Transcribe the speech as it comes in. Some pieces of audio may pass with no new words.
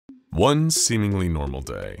One seemingly normal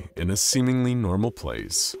day, in a seemingly normal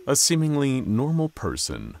place, a seemingly normal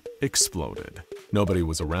person exploded. Nobody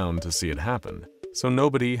was around to see it happen, so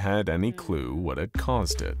nobody had any clue what had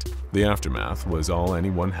caused it. The aftermath was all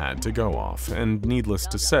anyone had to go off, and needless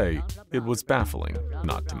to say, it was baffling,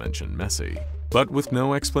 not to mention messy. But with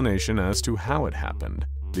no explanation as to how it happened,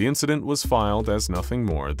 the incident was filed as nothing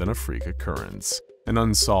more than a freak occurrence, an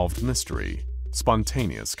unsolved mystery,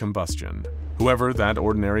 spontaneous combustion. Whoever that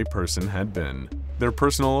ordinary person had been, their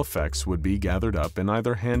personal effects would be gathered up and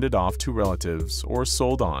either handed off to relatives or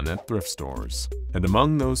sold on at thrift stores. And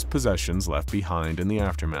among those possessions left behind in the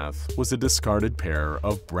aftermath was a discarded pair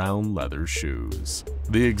of brown leather shoes.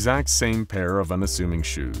 The exact same pair of unassuming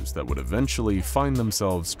shoes that would eventually find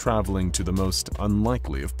themselves traveling to the most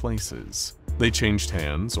unlikely of places. They changed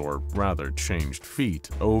hands, or rather changed feet,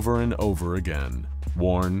 over and over again.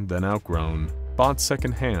 Worn, then outgrown, bought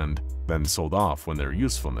secondhand, then sold off when their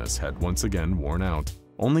usefulness had once again worn out,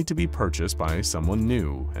 only to be purchased by someone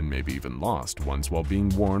new and maybe even lost once while being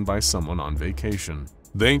worn by someone on vacation.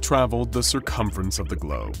 They traveled the circumference of the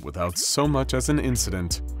globe without so much as an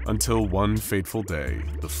incident until one fateful day,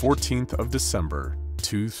 the 14th of December,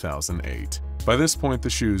 2008. By this point, the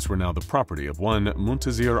shoes were now the property of one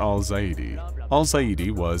Muntazir al-Zaidi.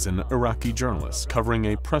 Al-Zaidi was an Iraqi journalist covering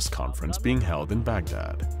a press conference being held in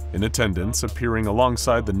Baghdad. In attendance, appearing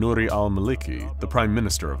alongside the Nouri al-Maliki, the Prime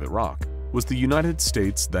Minister of Iraq, was the United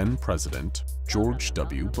States then-President George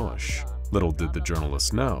W. Bush. Little did the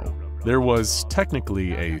journalist know, there was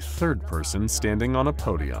technically a third person standing on a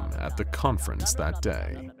podium at the conference that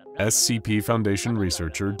day. SCP Foundation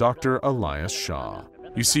researcher Dr. Elias Shah.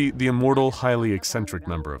 You see, the immortal, highly eccentric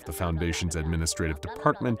member of the Foundation's administrative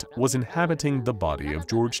department was inhabiting the body of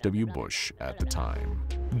George W. Bush at the time.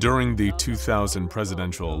 During the 2000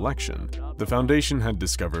 presidential election, the Foundation had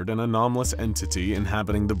discovered an anomalous entity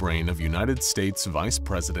inhabiting the brain of United States Vice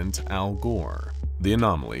President Al Gore. The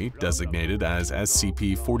anomaly, designated as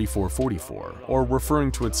SCP-4444, or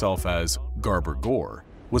referring to itself as Garber Gore,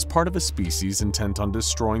 was part of a species intent on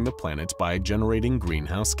destroying the planet by generating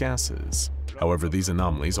greenhouse gases. However, these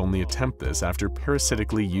anomalies only attempt this after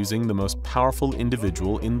parasitically using the most powerful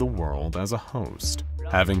individual in the world as a host.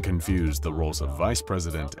 Having confused the roles of Vice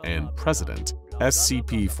President and President,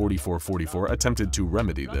 SCP-4444 attempted to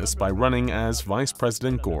remedy this by running as Vice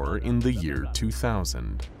President Gore in the year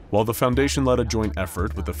 2000. While the Foundation led a joint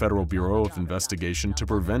effort with the Federal Bureau of Investigation to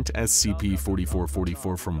prevent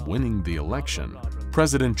SCP-4444 from winning the election,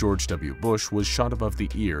 President George W. Bush was shot above the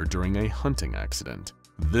ear during a hunting accident.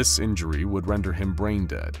 This injury would render him brain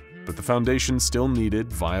dead, but the Foundation still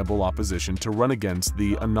needed viable opposition to run against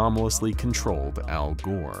the anomalously controlled Al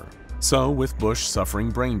Gore. So, with Bush suffering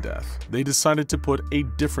brain death, they decided to put a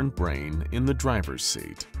different brain in the driver's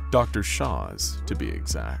seat, Dr. Shah's, to be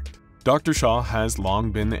exact. Dr. Shah has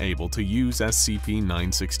long been able to use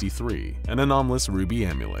SCP-963, an anomalous ruby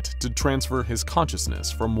amulet, to transfer his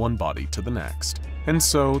consciousness from one body to the next. And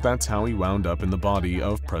so that's how he wound up in the body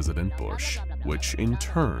of President Bush, which in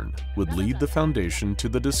turn would lead the Foundation to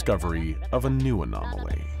the discovery of a new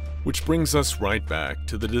anomaly. Which brings us right back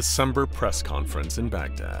to the December press conference in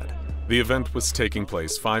Baghdad. The event was taking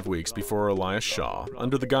place 5 weeks before Elias Shah,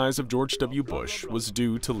 under the guise of George W. Bush, was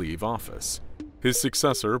due to leave office. His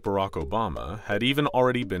successor, Barack Obama, had even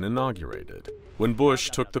already been inaugurated. When Bush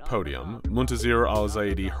took the podium, Muntazir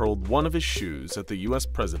al-Zaidi hurled one of his shoes at the US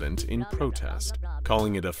president in protest,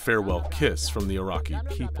 calling it a farewell kiss from the Iraqi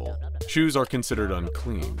people. Shoes are considered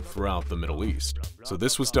unclean throughout the Middle East, so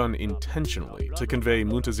this was done intentionally to convey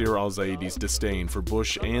Muntazir al-Zaidi's disdain for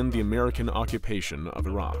Bush and the American occupation of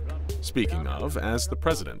Iraq. Speaking of, as the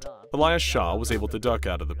president, Elias Shah was able to duck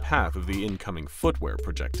out of the path of the incoming footwear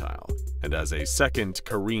projectile, and as a second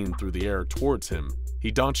careened through the air towards him, he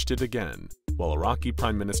dodged it again, while Iraqi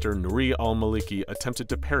Prime Minister Nouri al-Maliki attempted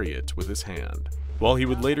to parry it with his hand. While he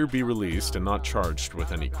would later be released and not charged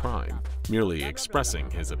with any crime, merely expressing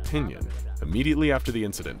his opinion, immediately after the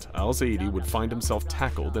incident, al-Zaidi would find himself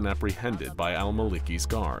tackled and apprehended by al-Maliki's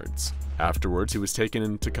guards. Afterwards, he was taken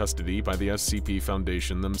into custody by the SCP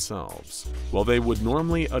Foundation themselves. While they would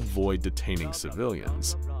normally avoid detaining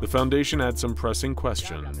civilians, the Foundation had some pressing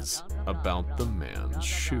questions about the man's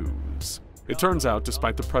shoes. It turns out,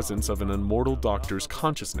 despite the presence of an immortal doctor's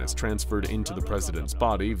consciousness transferred into the president's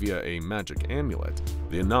body via a magic amulet,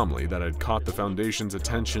 the anomaly that had caught the Foundation's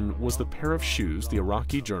attention was the pair of shoes the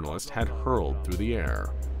Iraqi journalist had hurled through the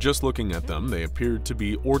air. Just looking at them, they appeared to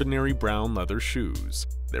be ordinary brown leather shoes.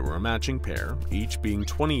 They were a matching pair, each being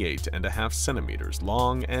 28.5 centimeters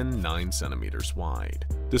long and 9 centimeters wide.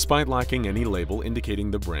 Despite lacking any label indicating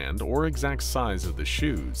the brand or exact size of the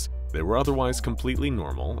shoes, They were otherwise completely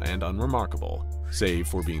normal and unremarkable, save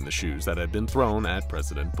for being the shoes that had been thrown at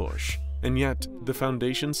President Bush. And yet, the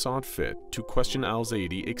Foundation saw it fit to question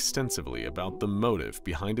al-Zaidi extensively about the motive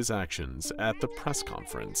behind his actions at the press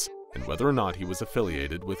conference and whether or not he was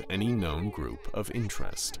affiliated with any known group of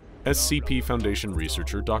interest. SCP Foundation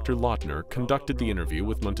researcher Dr. Lautner conducted the interview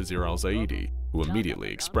with Muntazir al-Zaidi, who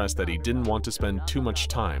immediately expressed that he didn't want to spend too much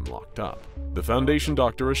time locked up. The Foundation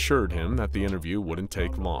doctor assured him that the interview wouldn't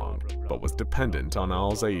take long, but was dependent on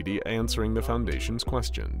al-Zaidi answering the Foundation's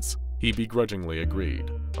questions. He begrudgingly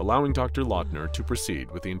agreed, allowing Dr. Lautner to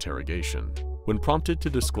proceed with the interrogation. When prompted to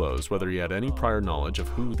disclose whether he had any prior knowledge of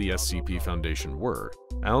who the SCP Foundation were,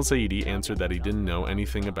 al-Zaidi answered that he didn't know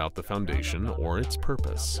anything about the Foundation or its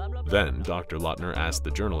purpose. Then, Dr. Lautner asked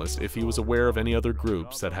the journalist if he was aware of any other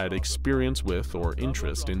groups that had experience with or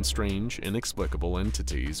interest in strange, inexplicable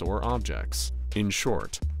entities or objects. In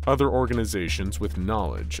short, other organizations with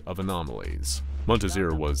knowledge of anomalies.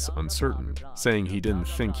 Muntazir was uncertain, saying he didn't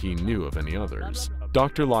think he knew of any others.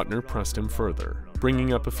 Dr. Lautner pressed him further,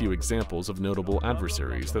 bringing up a few examples of notable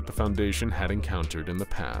adversaries that the Foundation had encountered in the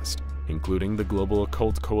past, including the Global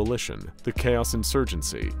Occult Coalition, the Chaos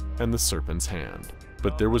Insurgency, and the Serpent's Hand.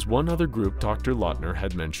 But there was one other group Dr. Lautner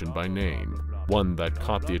had mentioned by name, one that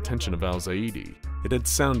caught the attention of al-Zaidi. It had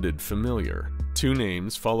sounded familiar. Two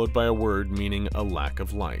names followed by a word meaning a lack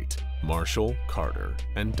of light: Marshall, Carter,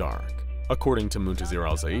 and Dark. According to Muntazir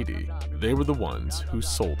al-Zaidi, they were the ones who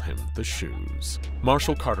sold him the shoes.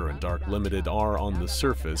 Marshall, Carter, and Dark Limited are, on the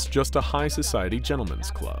surface, just a high society gentlemen's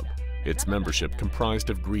club. Its membership comprised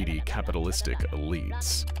of greedy, capitalistic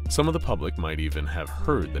elites. Some of the public might even have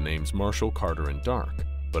heard the names Marshall, Carter, and Dark,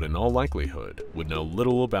 but in all likelihood would know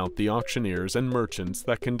little about the auctioneers and merchants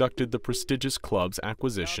that conducted the prestigious club's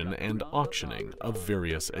acquisition and auctioning of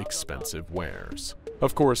various expensive wares.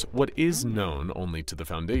 Of course, what is known only to the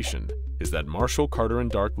Foundation is that Marshall, Carter, and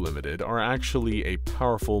Dark Limited are actually a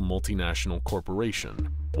powerful multinational corporation,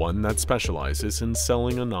 one that specializes in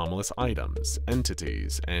selling anomalous items,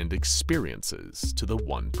 entities, and experiences to the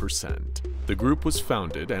 1%. The group was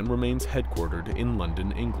founded and remains headquartered in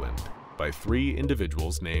London, England, by three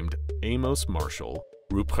individuals named Amos Marshall,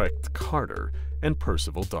 Ruprecht Carter, and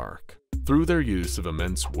Percival Dark. Through their use of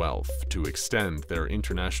immense wealth to extend their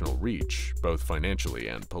international reach, both financially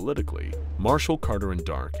and politically, Marshall, Carter, and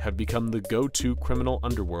Dark have become the go-to criminal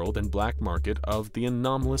underworld and black market of the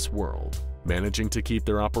anomalous world, managing to keep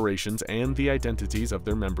their operations and the identities of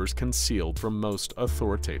their members concealed from most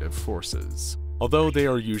authoritative forces. Although they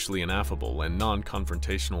are usually an affable and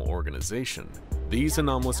non-confrontational organization, these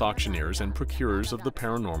anomalous auctioneers and procurers of the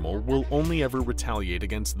paranormal will only ever retaliate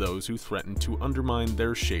against those who threaten to undermine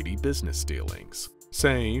their shady business dealings.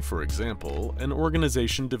 Say, for example, an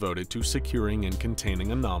organization devoted to securing and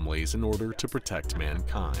containing anomalies in order to protect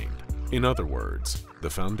mankind. In other words, the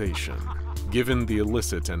Foundation. Given the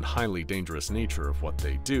illicit and highly dangerous nature of what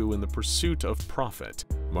they do in the pursuit of profit,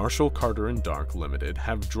 Marshall, Carter, and Dark Limited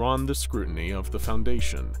have drawn the scrutiny of the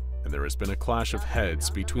Foundation, and there has been a clash of heads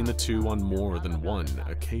between the two on more than one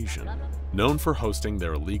occasion. Known for hosting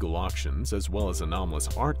their illegal auctions as well as anomalous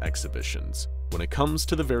art exhibitions, when it comes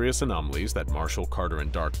to the various anomalies that Marshall, Carter,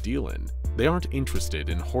 and Dark deal in, they aren't interested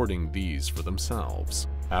in hoarding these for themselves.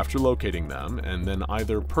 After locating them and then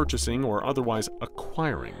either purchasing or otherwise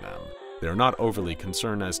acquiring them, they are not overly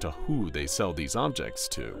concerned as to who they sell these objects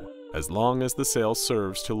to, as long as the sale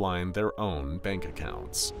serves to line their own bank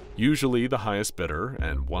accounts. Usually the highest bidder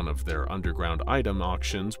and one of their underground item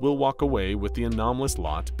auctions will walk away with the anomalous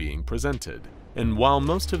lot being presented. And while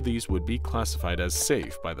most of these would be classified as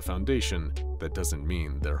safe by the Foundation, that doesn't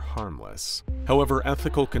mean they're harmless. However,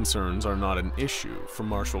 ethical concerns are not an issue for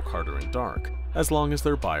Marshall, Carter, and Dark, as long as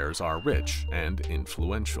their buyers are rich and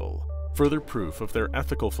influential. Further proof of their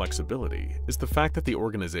ethical flexibility is the fact that the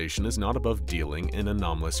organization is not above dealing in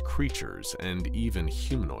anomalous creatures and even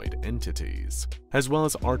humanoid entities, as well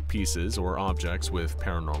as art pieces or objects with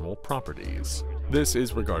paranormal properties. This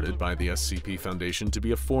is regarded by the SCP Foundation to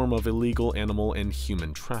be a form of illegal animal and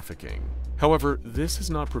human trafficking. However, this has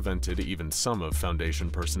not prevented even some of Foundation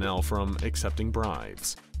personnel from accepting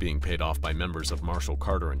bribes, being paid off by members of Marshall,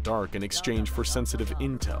 Carter, and Dark in exchange for sensitive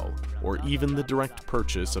intel, or even the direct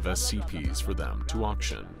purchase of SCPs for them to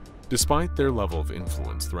auction. Despite their level of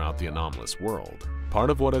influence throughout the anomalous world, part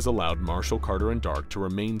of what has allowed Marshall, Carter, and Dark to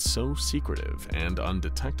remain so secretive and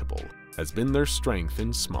undetectable has been their strength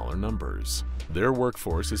in smaller numbers. Their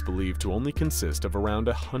workforce is believed to only consist of around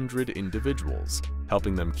 100 individuals,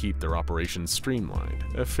 helping them keep their operations streamlined,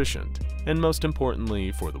 efficient, and most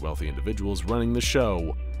importantly for the wealthy individuals running the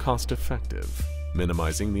show, cost-effective,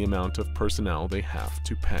 minimizing the amount of personnel they have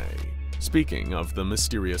to pay. Speaking of the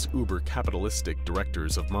mysterious uber-capitalistic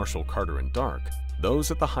directors of Marshall, Carter, and Dark,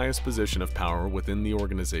 those at the highest position of power within the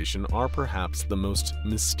organization are perhaps the most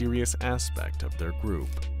mysterious aspect of their group.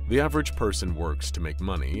 The average person works to make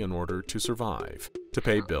money in order to survive, to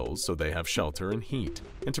pay bills so they have shelter and heat,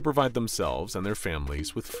 and to provide themselves and their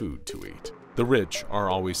families with food to eat. The rich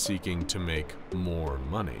are always seeking to make more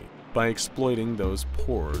money by exploiting those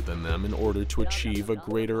poorer than them in order to achieve a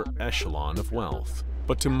greater echelon of wealth.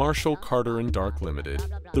 But to Marshall, Carter, and Dark Limited,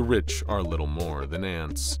 the rich are little more than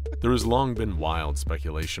ants. There has long been wild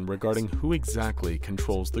speculation regarding who exactly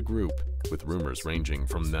controls the group, with rumors ranging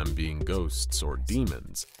from them being ghosts or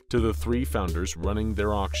demons, to the three founders running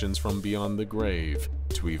their auctions from beyond the grave,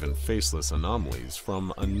 to even faceless anomalies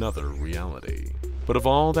from another reality. But of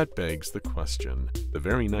all that begs the question, the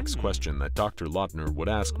very next question that Dr. Lautner would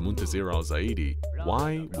ask Muntazir al-Zaidi,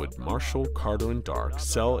 why would Marshall, Carter, and Dark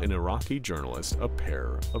sell an Iraqi journalist a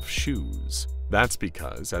pair of shoes? That's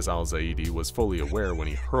because, as al-Zaidi was fully aware when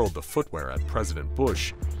he hurled the footwear at President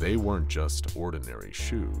Bush, they weren't just ordinary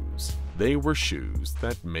shoes. They were shoes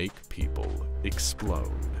that make people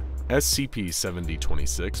explode.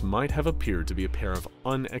 SCP-7026 might have appeared to be a pair of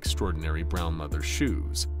unextraordinary brown leather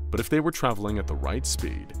shoes, but if they were traveling at the right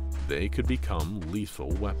speed, they could become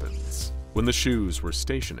lethal weapons. When the shoes were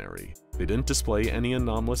stationary, they didn't display any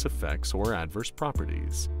anomalous effects or adverse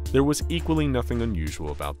properties. There was equally nothing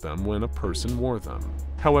unusual about them when a person wore them.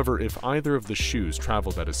 However, if either of the shoes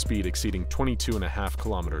traveled at a speed exceeding 22.5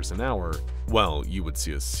 kilometers an hour, well, you would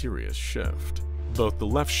see a serious shift. Both the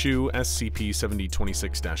left shoe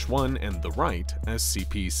SCP-7026-1 and the right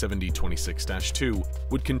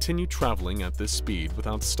SCP-7026-2 would continue traveling at this speed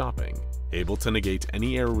without stopping, able to negate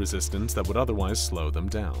any air resistance that would otherwise slow them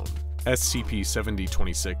down.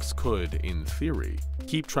 SCP-7026 could, in theory,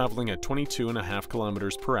 keep traveling at 22.5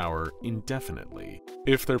 kilometers per hour indefinitely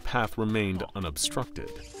if their path remained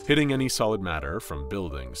unobstructed, hitting any solid matter from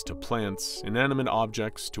buildings to plants, inanimate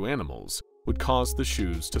objects to animals would cause the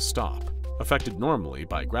shoes to stop, affected normally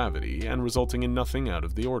by gravity and resulting in nothing out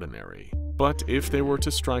of the ordinary. But if they were to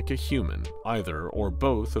strike a human, either or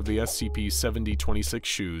both of the SCP-7026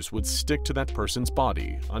 shoes would stick to that person's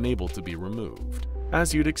body, unable to be removed.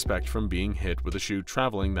 As you'd expect from being hit with a shoe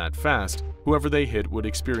traveling that fast, whoever they hit would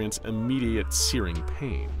experience immediate searing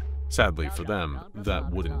pain. Sadly for them, that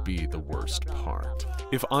wouldn't be the worst part.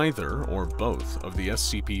 If either or both of the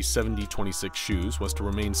SCP-7026 shoes was to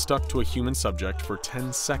remain stuck to a human subject for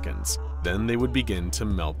 10 seconds, then they would begin to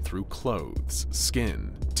melt through clothes,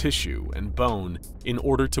 skin, tissue, and bone in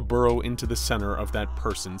order to burrow into the center of that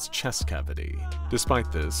person's chest cavity.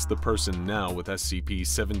 Despite this, the person now with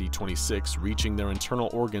SCP-7026 reaching their internal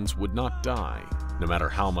organs would not die, no matter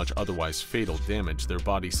how much otherwise fatal damage their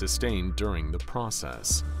body sustained during the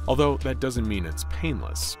process. Although that doesn't mean it's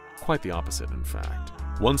painless, quite the opposite in fact.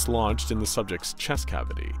 Once lodged in the subject's chest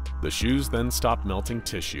cavity, the shoes then stop melting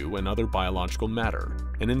tissue and other biological matter,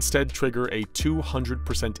 and instead trigger a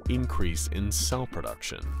 200% increase in cell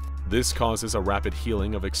production. This causes a rapid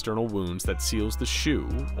healing of external wounds that seals the shoe,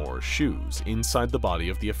 or shoes, inside the body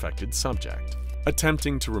of the affected subject.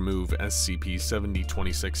 Attempting to remove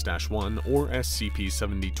SCP-7026-1 or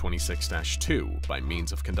SCP-7026-2 by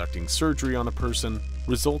means of conducting surgery on a person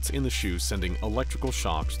results in the shoe sending electrical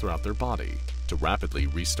shocks throughout their body to rapidly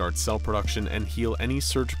restart cell production and heal any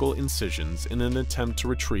surgical incisions in an attempt to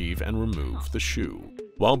retrieve and remove the shoe.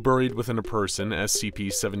 While buried within a person,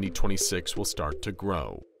 SCP-7026 will start to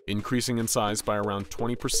grow, increasing in size by around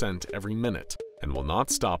 20% every minute, and will not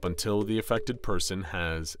stop until the affected person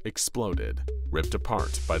has exploded, ripped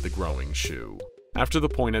apart by the growing shoe. After the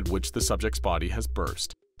point at which the subject's body has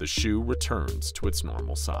burst, the shoe returns to its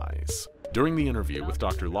normal size. During the interview with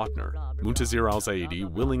Dr. Lautner, Muntazir al-Zaidi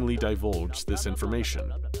willingly divulged this information,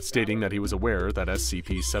 stating that he was aware that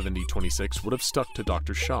SCP-7026 would have stuck to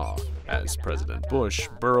Dr. Shaw, as President Bush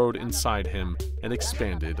burrowed inside him and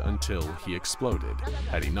expanded until he exploded,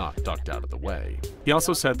 had he not ducked out of the way. He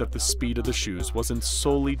also said that the speed of the shoes wasn't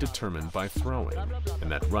solely determined by throwing, and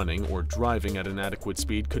that running or driving at an adequate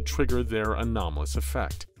speed could trigger their anomalous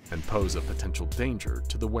effect and pose a potential danger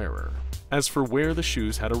to the wearer. As for where the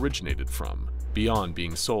shoes had originated from, beyond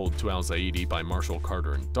being sold to al-Zaidi by Marshall,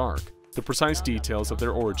 Carter, and Dark, the precise details of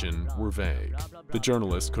their origin were vague. The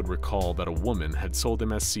journalist could recall that a woman had sold him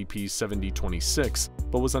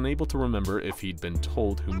SCP-7026, but was unable to remember if he'd been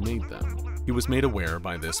told who made them. He was made aware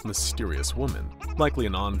by this mysterious woman, likely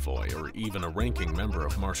an envoy or even a ranking member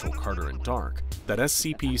of Marshall, Carter, and Dark, that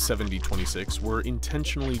SCP-7026 were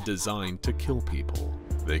intentionally designed to kill people.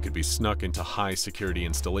 They could be snuck into high-security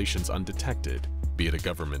installations undetected, be it a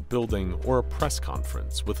government building or a press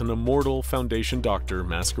conference with an immortal Foundation doctor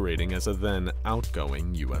masquerading as a then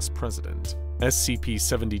outgoing US president.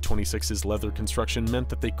 SCP-7026's leather construction meant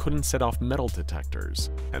that they couldn't set off metal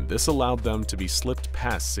detectors, and this allowed them to be slipped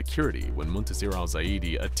past security when Muntazir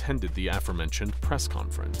al-Zaidi attended the aforementioned press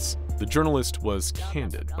conference. The journalist was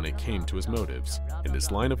candid when it came to his motives. In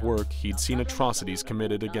his line of work, he'd seen atrocities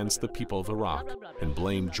committed against the people of Iraq, and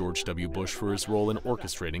blamed George W. Bush for his role in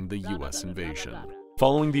orchestrating the US invasion.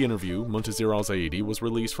 Following the interview, Muntazir al-Zaidi was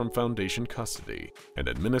released from Foundation custody and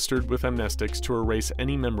administered with amnestics to erase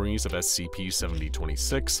any memories of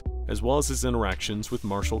SCP-7026, as well as his interactions with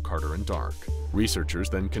Marshall, Carter, and Dark. Researchers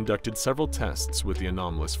then conducted several tests with the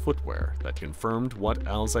anomalous footwear that confirmed what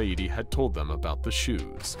al-Zaidi had told them about the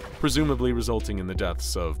shoes, presumably resulting in the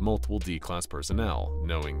deaths of multiple D-Class personnel,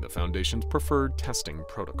 knowing the Foundation's preferred testing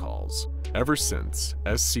protocols. Ever since,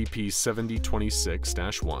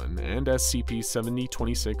 SCP-7026-1 and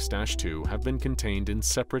SCP-7026-2 have been contained in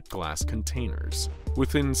separate glass containers,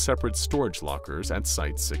 within separate storage lockers at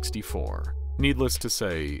Site-64. Needless to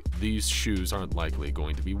say, these shoes aren't likely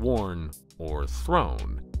going to be worn or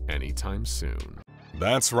thrown anytime soon.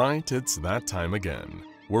 That's right, it's that time again.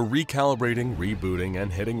 We're recalibrating, rebooting, and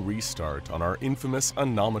hitting restart on our infamous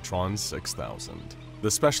Anomatron 6000.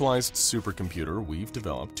 The specialized supercomputer we've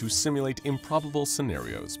developed to simulate improbable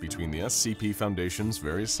scenarios between the SCP Foundation's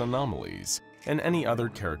various anomalies and any other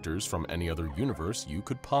characters from any other universe you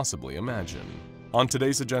could possibly imagine. On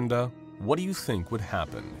today's agenda, what do you think would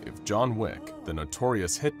happen if John Wick, the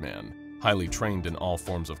notorious hitman, highly trained in all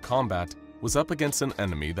forms of combat, was up against an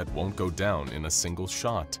enemy that won't go down in a single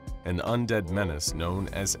shot, an undead menace known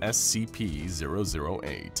as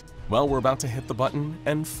SCP-008? Well, we're about to hit the button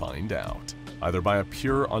and find out. Either by a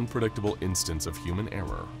pure, unpredictable instance of human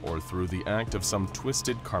error, or through the act of some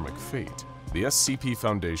twisted karmic fate, the SCP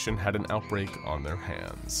Foundation had an outbreak on their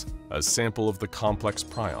hands. A sample of the complex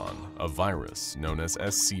prion, a virus known as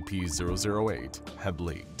SCP-008, had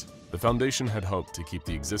leaked. The Foundation had hoped to keep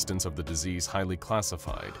the existence of the disease highly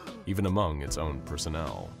classified, even among its own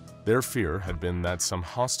personnel. Their fear had been that some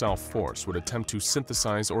hostile force would attempt to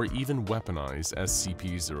synthesize or even weaponize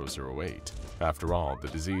SCP-008. After all, the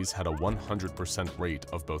disease had a 100% rate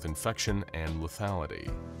of both infection and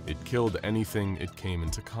lethality. It killed anything it came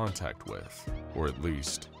into contact with, or at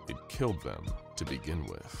least, it killed them to begin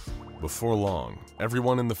with. Before long,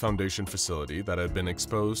 everyone in the Foundation facility that had been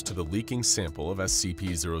exposed to the leaking sample of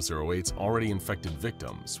SCP-008's already infected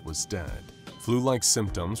victims was dead. Flu-like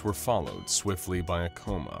symptoms were followed swiftly by a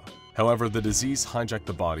coma. However, the disease hijacked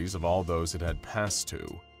the bodies of all those it had passed to,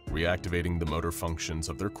 reactivating the motor functions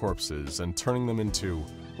of their corpses and turning them into,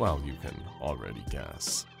 well, you can already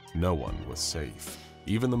guess. No one was safe.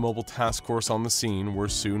 Even the mobile task force on the scene were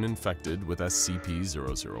soon infected with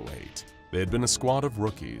SCP-008. They had been a squad of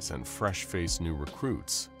rookies and fresh-faced new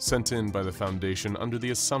recruits, sent in by the Foundation under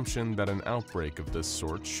the assumption that an outbreak of this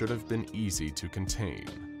sort should have been easy to contain.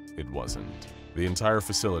 It wasn't. The entire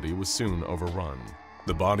facility was soon overrun.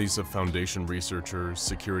 The bodies of Foundation researchers,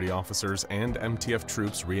 security officers, and MTF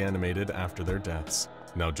troops reanimated after their deaths,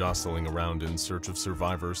 now jostling around in search of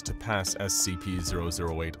survivors to pass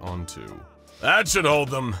SCP-008 onto. That should hold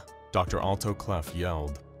them, Dr. Alto Clef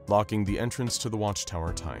yelled, locking the entrance to the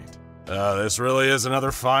watchtower tight. This really is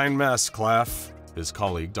another fine mess, Clef. His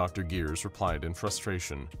colleague, Dr. Gears, replied in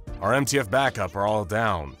frustration. Our MTF backup are all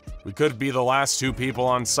down. We could be the last two people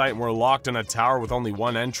on site and we're locked in a tower with only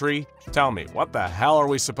one entry? Tell me, what the hell are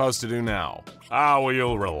we supposed to do now? Will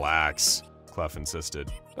you relax? Clef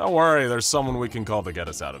insisted. Don't worry, there's someone we can call to get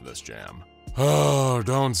us out of this jam. Oh,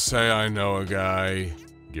 don't say I know a guy.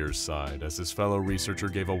 Gears sighed as his fellow researcher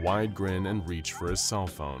gave a wide grin and reached for his cell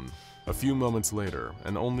phone. A few moments later,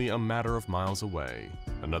 and only a matter of miles away,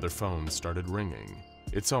 another phone started ringing.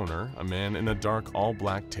 Its owner, a man in a dark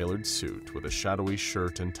all-black tailored suit with a shadowy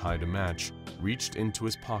shirt and tie to match, reached into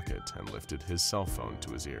his pocket and lifted his cell phone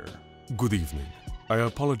to his ear. Good evening. I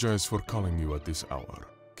apologize for calling you at this hour,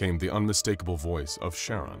 came the unmistakable voice of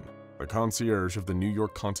Sharon, the concierge of the New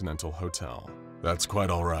York Continental Hotel. That's quite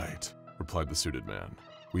all right, replied the suited man.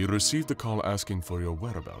 We received a call asking for your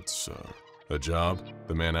whereabouts, sir. A job?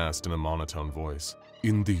 The man asked in a monotone voice.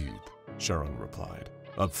 Indeed, Sharon replied.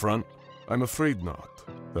 Up front? I'm afraid not.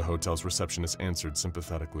 The hotel's receptionist answered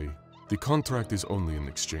sympathetically. The contract is only in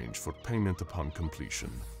exchange for payment upon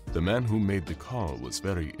completion. The man who made the call was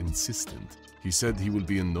very insistent. He said he will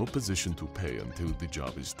be in no position to pay until the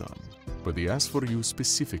job is done. But he asked for you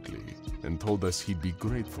specifically and told us he'd be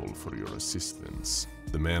grateful for your assistance.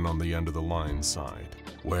 The man on the end of the line sighed.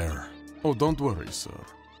 Where? Oh, don't worry, sir,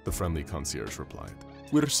 the friendly concierge replied.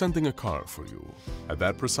 We're sending a car for you. At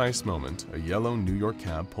that precise moment, a yellow New York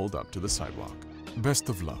cab pulled up to the sidewalk. Best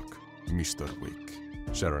of luck, Mr. Wick,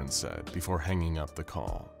 Sharon said before hanging up the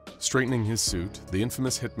call. Straightening his suit, the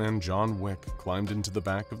infamous hitman John Wick climbed into the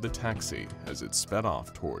back of the taxi as it sped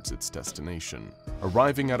off towards its destination.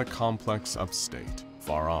 Arriving at a complex upstate,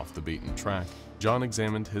 far off the beaten track, John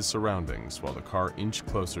examined his surroundings while the car inched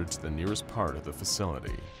closer to the nearest part of the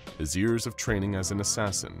facility. His years of training as an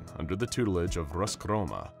assassin under the tutelage of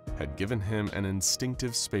Ruskroma had given him an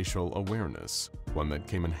instinctive spatial awareness, one that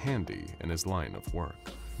came in handy in his line of work.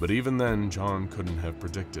 But even then, John couldn't have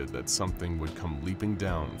predicted that something would come leaping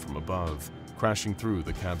down from above, crashing through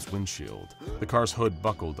the cab's windshield. The car's hood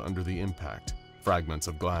buckled under the impact, fragments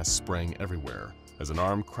of glass spraying everywhere as an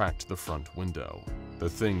arm cracked the front window. The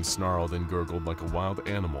thing snarled and gurgled like a wild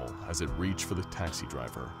animal as it reached for the taxi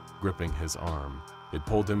driver, gripping his arm. It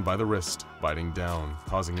pulled him by the wrist, biting down,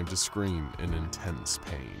 causing him to scream in intense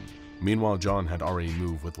pain. Meanwhile, John had already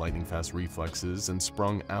moved with lightning-fast reflexes and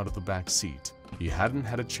sprung out of the back seat. He hadn't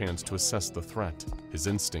had a chance to assess the threat. His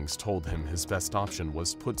instincts told him his best option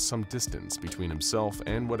was to put some distance between himself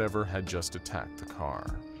and whatever had just attacked the car.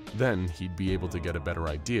 Then he'd be able to get a better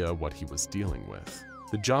idea what he was dealing with.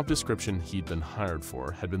 The job description he'd been hired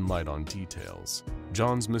for had been light on details.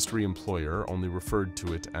 John's mystery employer only referred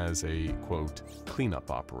to it as a, quote,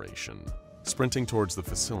 cleanup operation. Sprinting towards the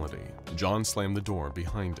facility, John slammed the door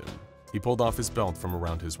behind him. He pulled off his belt from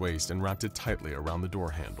around his waist and wrapped it tightly around the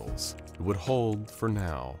door handles. It would hold for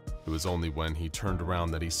now. It was only when he turned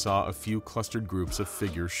around that he saw a few clustered groups of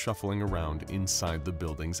figures shuffling around inside the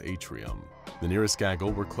building's atrium. The nearest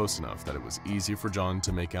gaggle were close enough that it was easy for John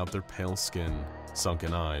to make out their pale skin,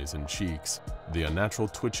 sunken eyes and cheeks, the unnatural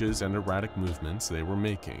twitches and erratic movements they were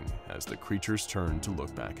making as the creatures turned to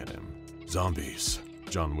look back at him. Zombies,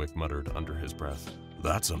 John Wick muttered under his breath.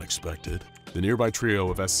 That's unexpected. The nearby trio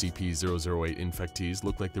of SCP-008 infectees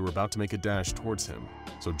looked like they were about to make a dash towards him,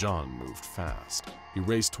 so John moved fast. He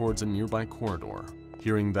raced towards a nearby corridor,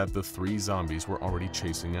 hearing that the 3 zombies were already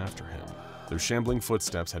chasing after him. Their shambling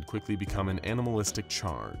footsteps had quickly become an animalistic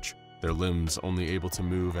charge, their limbs only able to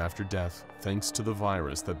move after death thanks to the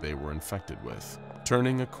virus that they were infected with.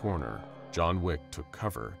 Turning a corner, John Wick took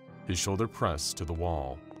cover, his shoulder pressed to the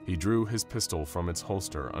wall. He drew his pistol from its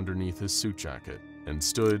holster underneath his suit jacket and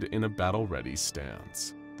stood in a battle-ready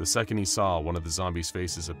stance. The second he saw one of the zombies'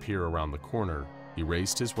 faces appear around the corner, he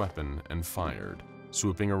raised his weapon and fired,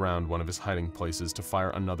 swooping around one of his hiding places to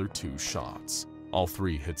fire another 2 shots. All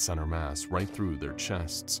 3 hit center mass right through their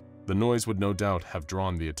chests. The noise would no doubt have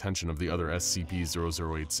drawn the attention of the other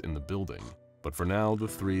SCP-008s in the building, but for now the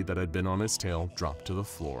 3 that had been on his tail dropped to the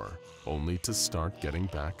floor, only to start getting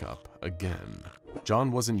back up again.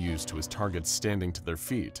 John wasn't used to his targets standing to their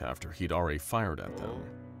feet after he'd already fired at them,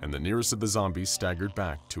 and the nearest of the zombies staggered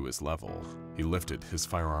back to his level. He lifted his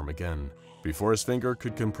firearm again. Before his finger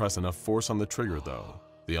could compress enough force on the trigger though,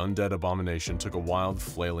 the undead abomination took a wild,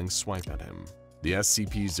 flailing swipe at him. The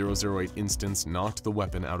SCP-008 instance knocked the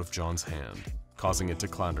weapon out of John's hand, causing it to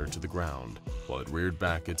clatter to the ground, while it reared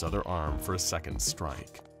back its other arm for a second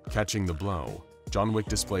strike. Catching the blow, John Wick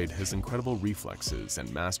displayed his incredible reflexes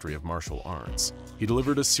and mastery of martial arts. He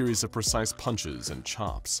delivered a series of precise punches and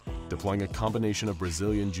chops, deploying a combination of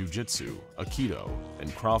Brazilian Jiu-Jitsu, Aikido, and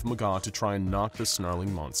Krav Maga to try and knock the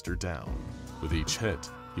snarling monster down. With each hit,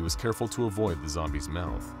 he was careful to avoid the zombie's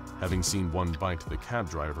mouth, having seen one bite the cab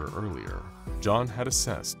driver earlier. John had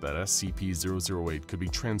assessed that SCP-008 could be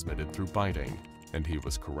transmitted through biting, and he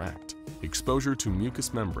was correct. Exposure to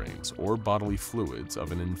mucous membranes or bodily fluids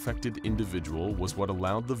of an infected individual was what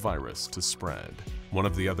allowed the virus to spread. One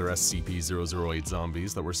of the other SCP-008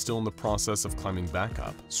 zombies that were still in the process of climbing back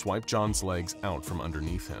up swiped John's legs out from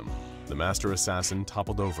underneath him. The master assassin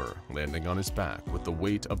toppled over, landing on his back with the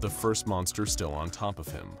weight of the first monster still on top of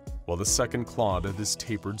him, while the second clawed at his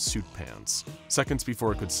tapered suit pants. Seconds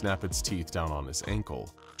before it could snap its teeth down on his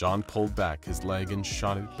ankle, John pulled back his leg and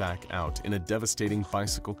shot it back out in a devastating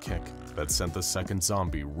bicycle kick that sent the second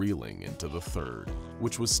zombie reeling into the third,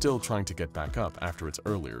 which was still trying to get back up after its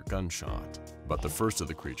earlier gunshot. But the first of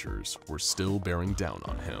the creatures were still bearing down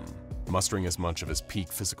on him. Mustering as much of his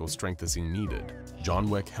peak physical strength as he needed, John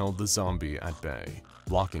Wick held the zombie at bay,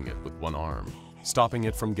 blocking it with one arm, stopping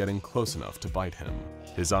it from getting close enough to bite him.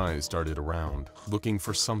 His eyes darted around, looking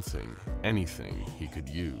for something, anything he could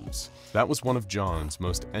use. That was one of John's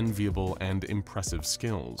most enviable and impressive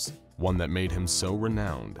skills, one that made him so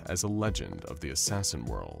renowned as a legend of the assassin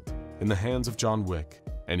world. In the hands of John Wick,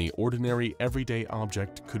 any ordinary everyday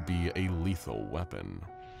object could be a lethal weapon.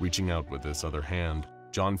 Reaching out with this other hand,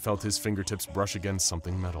 John felt his fingertips brush against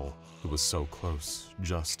something metal. It was so close,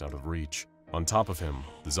 just out of reach. On top of him,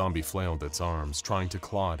 the zombie flailed its arms, trying to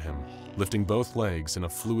claw at him. Lifting both legs in a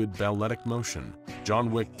fluid balletic motion,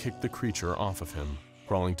 John Wick kicked the creature off of him,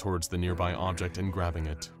 crawling towards the nearby object and grabbing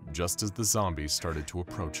it, just as the zombies started to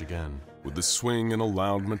approach again. With a swing and a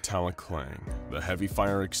loud metallic clang, the heavy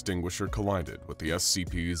fire extinguisher collided with the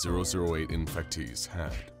SCP-008 infectee's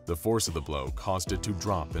head. The force of the blow caused it to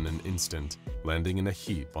drop in an instant, landing in a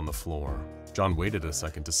heap on the floor. John waited a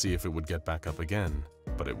second to see if it would get back up again,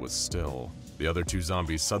 but it was still. The other two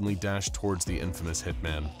zombies suddenly dashed towards the infamous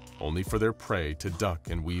hitman, only for their prey to duck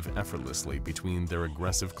and weave effortlessly between their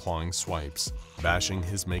aggressive clawing swipes, bashing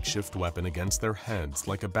his makeshift weapon against their heads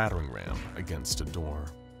like a battering ram against a door.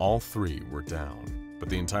 All three were down, but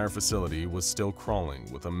the entire facility was still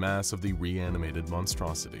crawling with a mass of the reanimated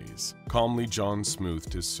monstrosities. Calmly, John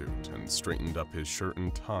smoothed his suit and straightened up his shirt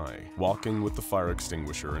and tie, walking with the fire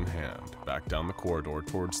extinguisher in hand, back down the corridor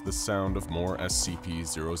towards the sound of more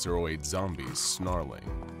SCP-008 zombies snarling.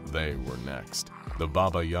 They were next. The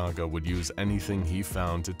Baba Yaga would use anything he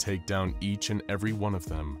found to take down each and every one of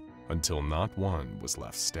them, until not one was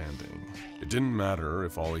left standing. It didn't matter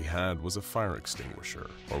if all he had was a fire extinguisher,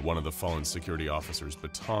 or one of the fallen security officer's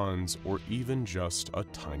batons, or even just a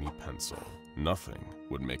tiny pencil. Nothing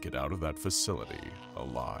would make it out of that facility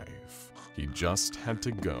alive. He just had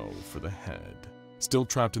to go for the head. Still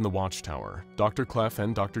trapped in the watchtower, Dr. Clef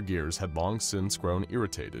and Dr. Gears had long since grown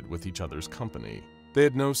irritated with each other's company. They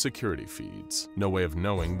had no security feeds, no way of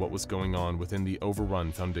knowing what was going on within the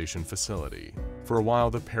overrun Foundation facility. For a while,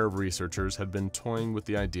 the pair of researchers had been toying with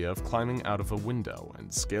the idea of climbing out of a window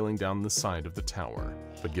and scaling down the side of the tower,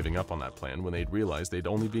 but giving up on that plan when they'd realized they'd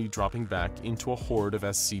only be dropping back into a horde of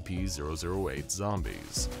SCP-008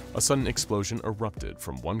 zombies. A sudden explosion erupted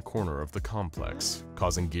from one corner of the complex,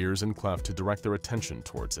 causing Gears and Clef to direct their attention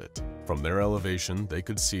towards it. From their elevation, they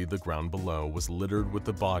could see the ground below was littered with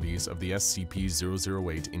the bodies of the SCP-008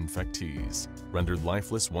 infectees, rendered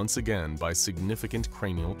lifeless once again by significant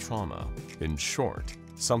cranial trauma. In short,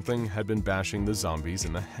 something had been bashing the zombies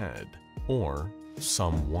in the head. Or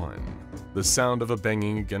someone. The sound of a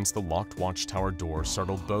banging against the locked watchtower door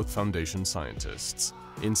startled both Foundation scientists.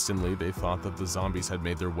 Instantly, they thought that the zombies had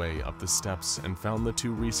made their way up the steps and found the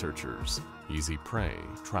two researchers, easy prey,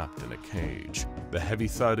 trapped in a cage. The heavy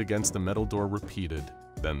thud against the metal door repeated.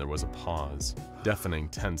 Then there was a pause, deafening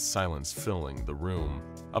tense silence filling the room.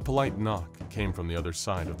 A polite knock came from the other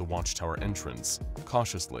side of the watchtower entrance.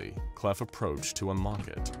 Cautiously, Clef approached to unlock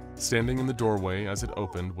it. Standing in the doorway as it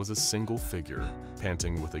opened was a single figure,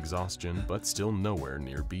 panting with exhaustion but still nowhere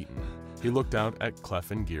near beaten. He looked out at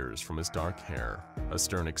Clef and Gears from his dark hair, a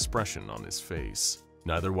stern expression on his face.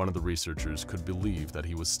 Neither one of the researchers could believe that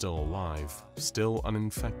he was still alive, still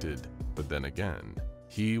uninfected, but then again,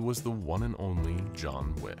 he was the one and only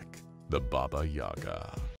John Wick, the Baba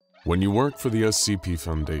Yaga. When you work for the SCP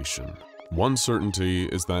Foundation, one certainty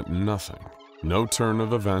is that nothing, no turn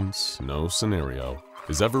of events, no scenario,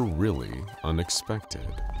 is ever really unexpected.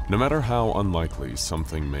 No matter how unlikely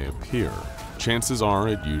something may appear, chances are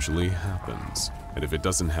it usually happens. And if it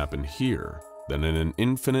doesn't happen here, then in an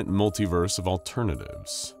infinite multiverse of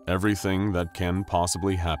alternatives, everything that can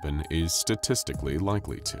possibly happen is statistically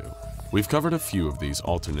likely to. We've covered a few of these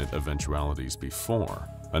alternate eventualities before,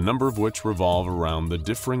 a number of which revolve around the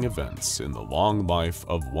differing events in the long life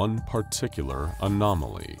of one particular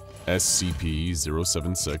anomaly,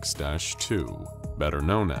 SCP-076-2, better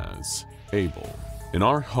known as Abel. In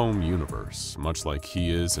our home universe, much like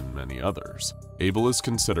he is in many others, Abel is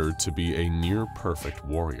considered to be a near-perfect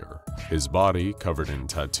warrior. His body, covered in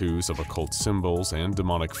tattoos of occult symbols and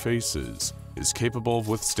demonic faces, is capable of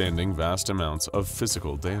withstanding vast amounts of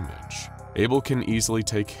physical damage. Abel can easily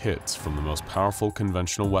take hits from the most powerful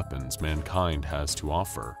conventional weapons mankind has to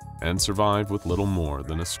offer, and survive with little more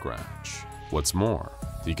than a scratch. What's more,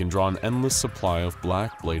 he can draw an endless supply of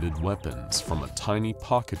black-bladed weapons from a tiny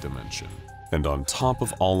pocket dimension. And on top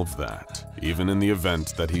of all of that, even in the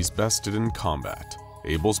event that he's bested in combat,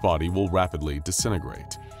 Abel's body will rapidly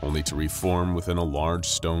disintegrate, only to reform within a large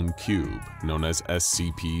stone cube known as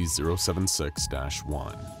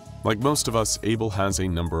SCP-076-1. Like most of us, Abel has a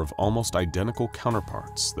number of almost identical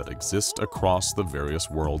counterparts that exist across the various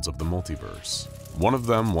worlds of the multiverse. One of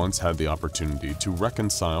them once had the opportunity to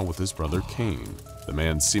reconcile with his brother Cain, the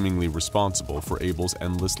man seemingly responsible for Abel's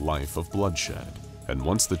endless life of bloodshed. And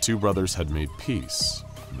once the two brothers had made peace,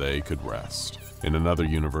 they could rest. In another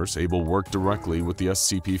universe, Abel worked directly with the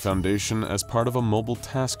SCP Foundation as part of a mobile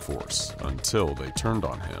task force until they turned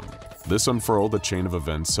on him. This unfurled a chain of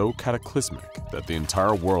events so cataclysmic that the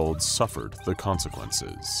entire world suffered the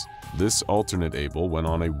consequences. This alternate Able went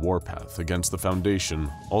on a warpath against the Foundation,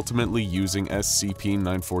 ultimately using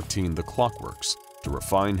SCP-914 the Clockworks to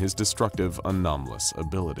refine his destructive anomalous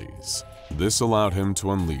abilities. This allowed him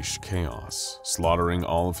to unleash chaos, slaughtering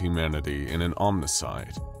all of humanity in an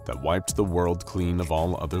omnicide that wiped the world clean of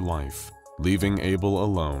all other life, leaving Able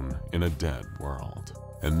alone in a dead world.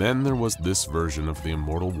 And then there was this version of the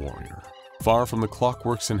Immortal Warrior. Far from the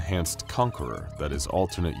Clockworks' enhanced conqueror that his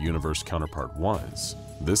alternate universe counterpart was,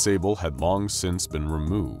 this Able had long since been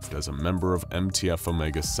removed as a member of MTF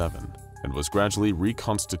Omega-7 and was gradually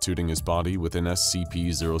reconstituting his body within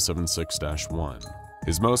SCP-076-1.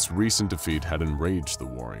 His most recent defeat had enraged the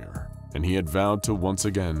warrior, and he had vowed to once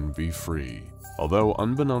again be free. Although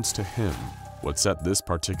unbeknownst to him, what set this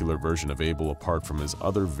particular version of Able apart from his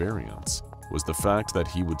other variants was the fact that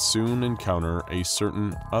he would soon encounter a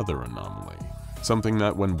certain other anomaly, something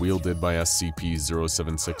that when wielded by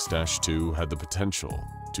SCP-076-2 had the potential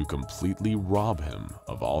to completely rob him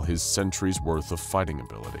of all his centuries' worth of fighting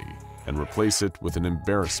ability and replace it with an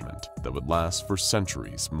embarrassment that would last for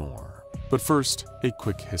centuries more. But first, a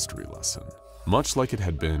quick history lesson. Much like it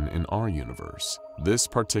had been in our universe, this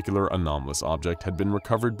particular anomalous object had been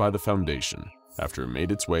recovered by the Foundation after it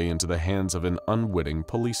made its way into the hands of an unwitting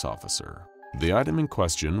police officer. The item in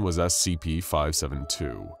question was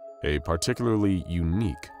SCP-572, a particularly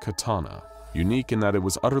unique katana, unique in that it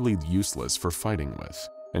was utterly useless for fighting with,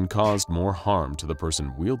 and caused more harm to the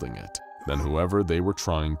person wielding it than whoever they were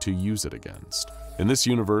trying to use it against. In this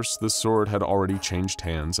universe, the sword had already changed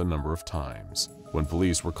hands a number of times. When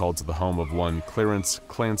police were called to the home of one Clarence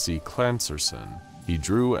Clancy Clancerson, he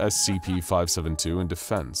drew SCP-572 in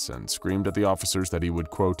defense and screamed at the officers that he would,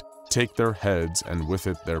 quote, take their heads and with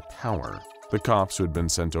it their power. The cops who had been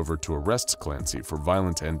sent over to arrest Clancy for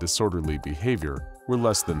violent and disorderly behavior were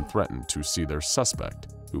less than threatened to see their suspect,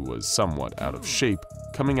 who was somewhat out of shape,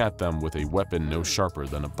 coming at them with a weapon no sharper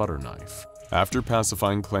than a butter knife. After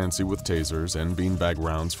pacifying Clancy with tasers and beanbag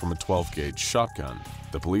rounds from a 12-gauge shotgun,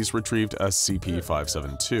 the police retrieved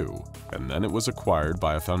SCP-572, and then it was acquired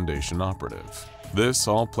by a Foundation operative. This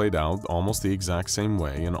all played out almost the exact same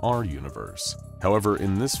way in our universe. However,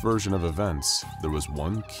 in this version of events, there was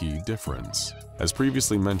one key difference. As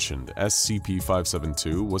previously mentioned,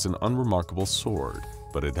 SCP-572 was an unremarkable sword,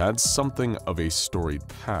 but it had something of a storied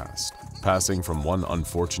past, passing from one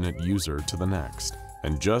unfortunate user to the next.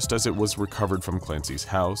 And just as it was recovered from Clancy's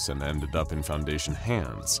house and ended up in Foundation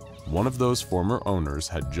hands, one of those former owners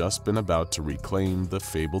had just been about to reclaim the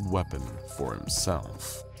fabled weapon for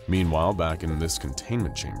himself. Meanwhile, back in this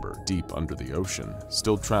containment chamber deep under the ocean,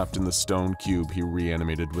 still trapped in the stone cube he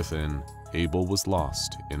reanimated within, Able was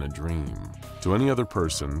lost in a dream. To any other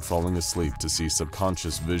person, falling asleep to see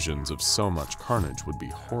subconscious visions of so much carnage would be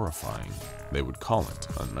horrifying. They would call it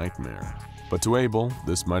a nightmare. But to Able,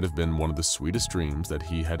 this might have been one of the sweetest dreams that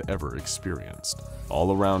he had ever experienced.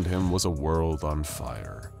 All around him was a world on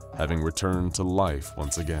fire. Having returned to life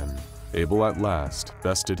once again, Able at last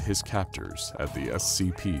bested his captors at the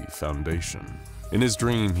SCP Foundation. In his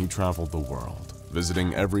dream, he traveled the world,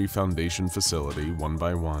 visiting every Foundation facility one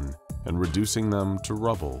by one and reducing them to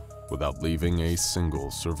rubble without leaving a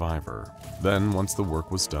single survivor. Then, once the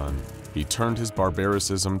work was done, he turned his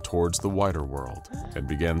barbaricism towards the wider world and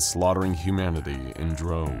began slaughtering humanity in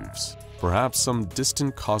droves. Perhaps some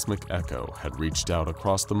distant cosmic echo had reached out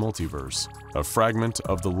across the multiverse. A fragment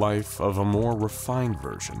of the life of a more refined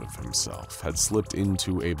version of himself had slipped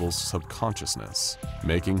into Abel's subconsciousness,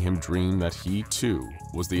 making him dream that he too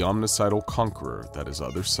was the omnicidal conqueror that his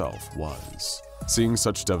other self was. Seeing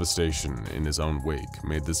such devastation in his own wake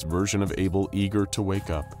made this version of Able eager to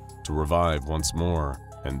wake up, to revive once more,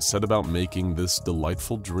 and set about making this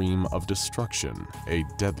delightful dream of destruction a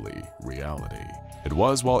deadly reality. It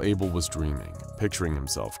was while Able was dreaming, picturing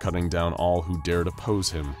himself cutting down all who dared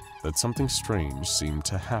oppose him, that something strange seemed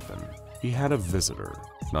to happen. He had a visitor,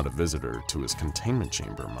 not a visitor to his containment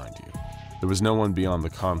chamber, mind you. There was no one beyond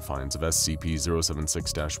the confines of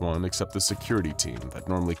SCP-076-1 except the security team that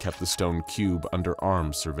normally kept the stone cube under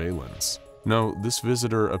armed surveillance. No, this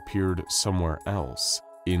visitor appeared somewhere else,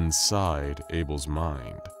 inside Abel's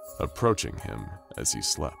mind, approaching him as he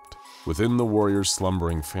slept. Within the warrior's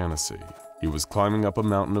slumbering fantasy, he was climbing up a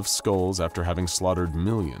mountain of skulls after having slaughtered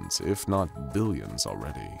millions, if not billions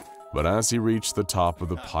already. But as he reached the top of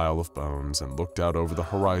the pile of bones and looked out over the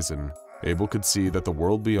horizon, Able could see that the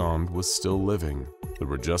world beyond was still living. There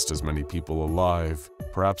were just as many people alive,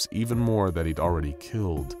 perhaps even more that he'd already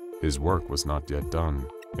killed. His work was not yet done.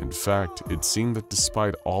 In fact, it seemed that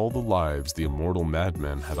despite all the lives the immortal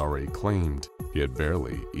madman had already claimed, He had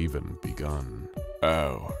barely even begun.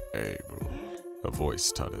 "Oh, Abel," a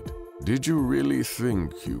voice tutted. "Did you really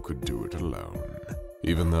think you could do it alone?"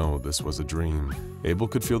 Even though this was a dream, Abel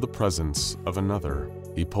could feel the presence of another.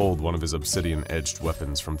 He pulled one of his obsidian-edged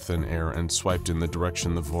weapons from thin air and swiped in the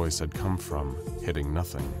direction the voice had come from, hitting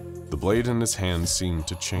nothing. The blade in his hand seemed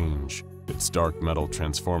to change, its dark metal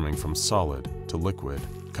transforming from solid to liquid.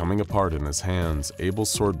 Coming apart in his hands, Abel's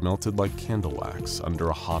sword melted like candle wax under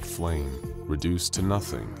a hot flame, reduced to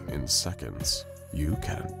nothing in seconds. "You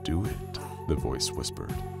can't do it," the voice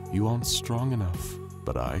whispered. "You aren't strong enough,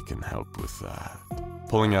 but I can help with that."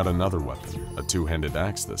 Pulling out another weapon, a two-handed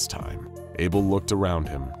axe this time, Abel looked around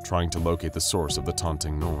him, trying to locate the source of the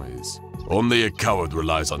taunting noise. "Only a coward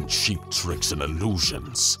relies on cheap tricks and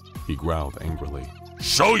illusions," he growled angrily.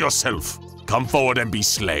 "Show yourself! Come forward and be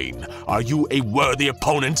slain! Are you a worthy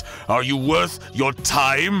opponent? Are you worth your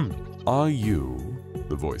time?" "Are you?"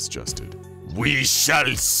 the voice jested. "We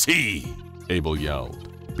shall see!" Abel yelled.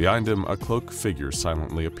 Behind him, a cloaked figure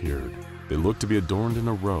silently appeared. They looked to be adorned in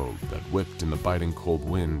a robe that whipped in the biting cold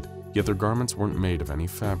wind, yet their garments weren't made of any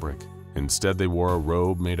fabric. Instead, they wore a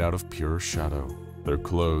robe made out of pure shadow. Their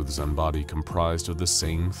clothes and body comprised of the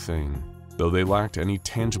same thing. Though they lacked any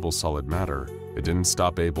tangible solid matter, it didn't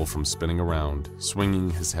stop Abel from spinning around, swinging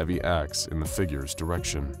his heavy axe in the figure's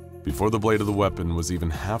direction. Before the blade of the weapon was even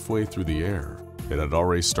halfway through the air, it had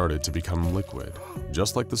already started to become liquid,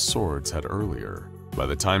 just like the swords had earlier. By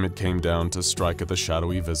the time it came down to strike at the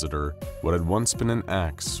shadowy visitor, what had once been an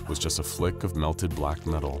axe was just a flick of melted black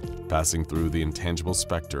metal, passing through the intangible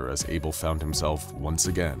specter as Abel found himself once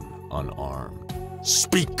again unarmed.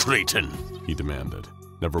 "Speak, Creighton!" he demanded,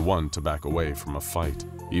 never one to back away from a fight,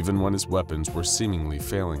 even when his weapons were seemingly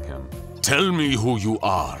failing him. "Tell me who you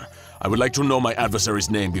are. I would like to know my adversary's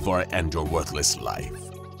name before I end your worthless life."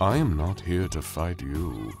 "I am not here to fight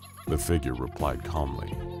you," the figure replied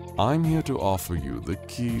calmly. "I'm here to offer you the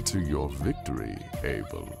key to your victory,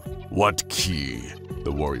 Abel." "What key?"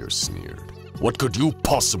 the warrior sneered. "What could you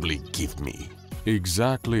possibly give me?"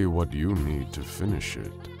 "Exactly what you need to finish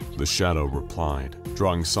it," the shadow replied,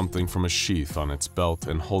 drawing something from a sheath on its belt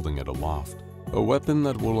and holding it aloft. "A weapon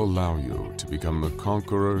that will allow you to become the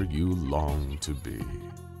conqueror you long to be."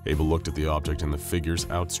 Abel looked at the object in the figure's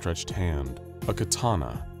outstretched hand, a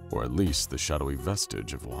katana, or at least the shadowy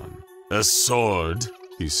vestige of one. "A sword?"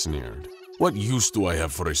 he sneered. "What use do I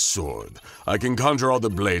have for a sword? I can conjure all the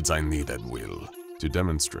blades I need at will." To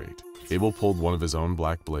demonstrate, Abel pulled one of his own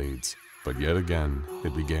black blades, but yet again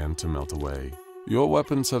it began to melt away. "Your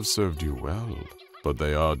weapons have served you well, but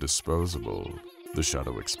they are disposable," the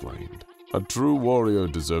shadow explained. "A true warrior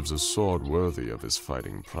deserves a sword worthy of his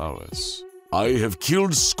fighting prowess." "I have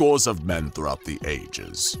killed scores of men throughout the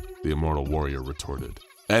ages," the immortal warrior retorted.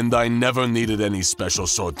 "And I never needed any special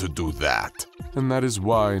sword to do that." "And that is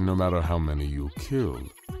why, no matter how many you kill,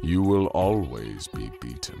 you will always be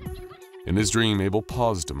beaten." In his dream, Abel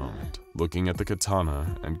paused a moment, looking at the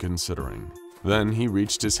katana and considering. Then he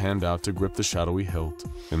reached his hand out to grip the shadowy hilt.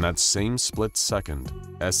 In that same split second,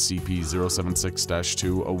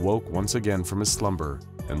 SCP-076-2 awoke once again from his slumber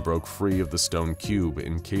and broke free of the stone cube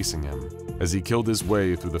encasing him. As he killed his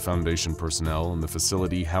way through the Foundation personnel in the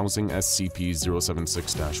facility housing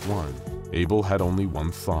SCP-076-1, Abel had only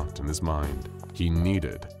one thought in his mind. He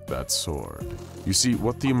needed that sword. You see,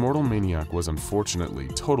 what the immortal maniac was unfortunately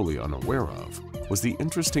totally unaware of was the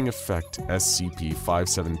interesting effect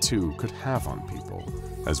SCP-572 could have on people.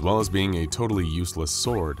 As well as being a totally useless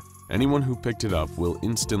sword, anyone who picked it up will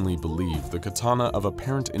instantly believe the katana of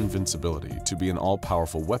apparent invincibility to be an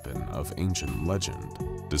all-powerful weapon of ancient legend.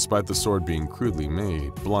 Despite the sword being crudely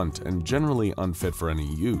made, blunt, and generally unfit for any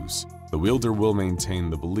use, the wielder will maintain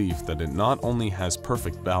the belief that it not only has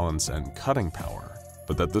perfect balance and cutting power,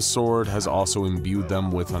 but that the sword has also imbued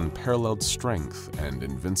them with unparalleled strength and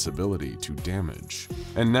invincibility to damage.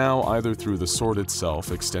 And now, either through the sword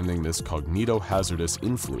itself extending this cognito-hazardous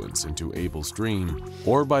influence into Abel's dream,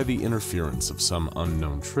 or by the interference of some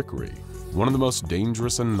unknown trickery, one of the most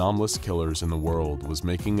dangerous and anomalous killers in the world was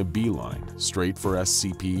making a beeline straight for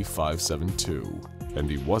SCP-572, and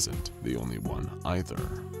he wasn't the only one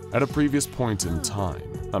either. At a previous point in time,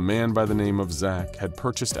 a man by the name of Zach had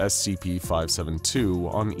purchased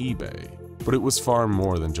SCP-572 on eBay, but it was far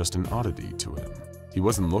more than just an oddity to him. He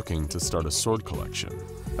wasn't looking to start a sword collection.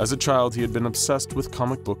 As a child, he had been obsessed with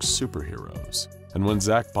comic book superheroes, and when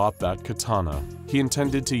Zach bought that katana, he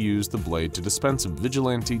intended to use the blade to dispense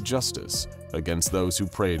vigilante justice against those who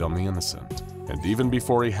preyed on the innocent. And even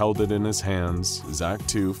before he held it in his hands, Zach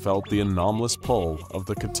too felt the anomalous pull of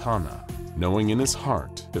the katana. knowing in his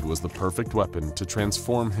heart it was the perfect weapon to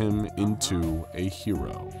transform him into a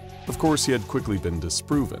hero. Of course, he had quickly been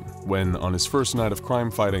disproven when, on his first night of crime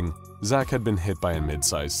fighting, Zach had been hit by a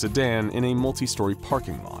mid-sized sedan in a multi-story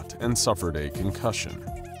parking lot and suffered a concussion.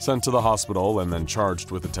 Sent to the hospital and then charged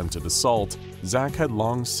with attempted assault, Zach had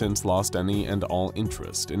long since lost any and all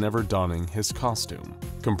interest in ever donning his costume,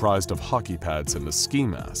 comprised of hockey pads and a ski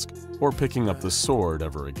mask, or picking up the sword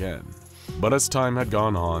ever again. But as time had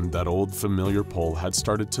gone on, that old familiar pull had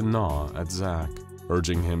started to gnaw at Zach,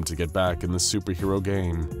 urging him to get back in the superhero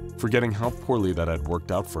game, forgetting how poorly that had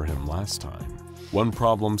worked out for him last time. One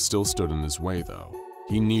problem still stood in his way, though.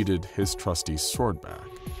 He needed his trusty sword back.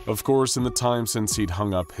 Of course, in the time since he'd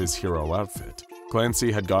hung up his hero outfit,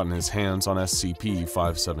 Clancy had gotten his hands on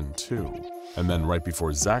SCP-572, and then right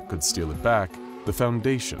before Zach could steal it back, the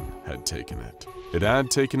Foundation had taken it. It had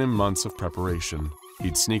taken him months of preparation.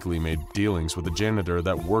 He'd sneakily made dealings with a janitor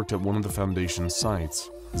that worked at one of the Foundation's sites.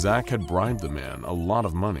 Zach had bribed the man a lot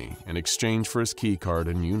of money in exchange for his keycard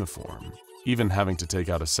and uniform, even having to take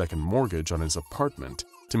out a second mortgage on his apartment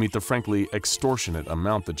to meet the frankly extortionate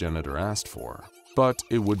amount the janitor asked for. But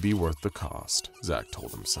it would be worth the cost, Zach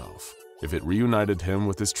told himself. If it reunited him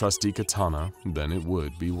with his trusty katana, then it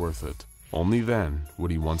would be worth it. Only then would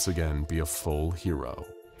he once again be a full hero.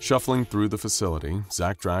 Shuffling through the facility,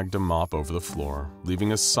 Zach dragged a mop over the floor,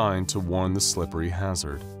 leaving a sign to warn the slippery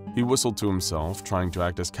hazard. He whistled to himself, trying to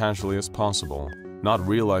act as casually as possible, not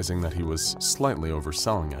realizing that he was slightly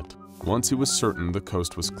overselling it. Once he was certain the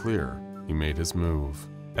coast was clear, he made his move.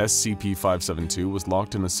 SCP-572 was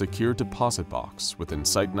locked in a secure deposit box within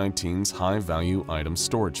Site-19's high-value item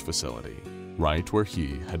storage facility, right where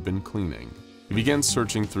he had been cleaning. He began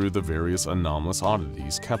searching through the various anomalous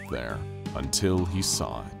oddities kept there, until he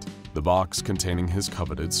saw it. The box containing his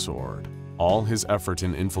coveted sword. All his effort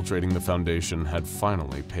in infiltrating the Foundation had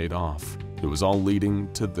finally paid off. It was all leading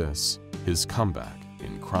to this, his comeback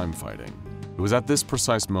in crime fighting. It was at this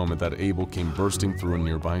precise moment that Abel came bursting through a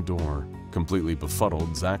nearby door. Completely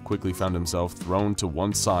befuddled, Zach quickly found himself thrown to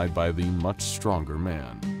one side by the much stronger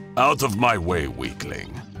man. Out of my way,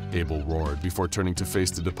 weakling! Abel roared before turning to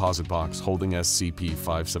face the deposit box holding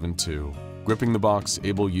SCP-572. Gripping the box,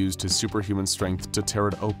 Abel used his superhuman strength to tear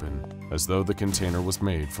it open, as though the container was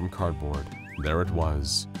made from cardboard. There it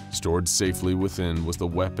was. Stored safely within was the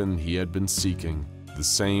weapon he had been seeking, the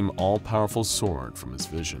same all-powerful sword from his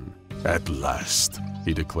vision. At last,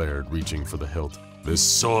 he declared, reaching for the hilt. This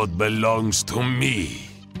sword belongs to me.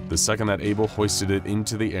 The second that Abel hoisted it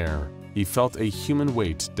into the air, he felt a human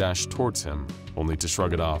weight dash towards him, only to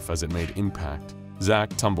shrug it off as it made impact.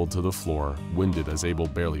 Zach tumbled to the floor, winded as Abel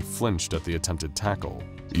barely flinched at the attempted tackle.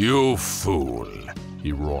 You fool,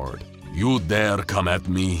 he roared. You dare come at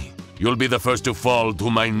me? You'll be the first to fall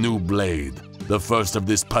to my new blade, the first of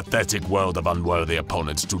this pathetic world of unworthy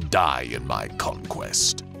opponents to die in my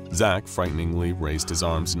conquest. Zach frighteningly raised his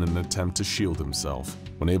arms in an attempt to shield himself.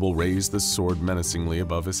 When Abel raised the sword menacingly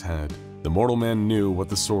above his head, the mortal man knew what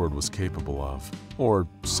the sword was capable of, or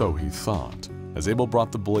so he thought. As Abel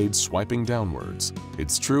brought the blade swiping downwards,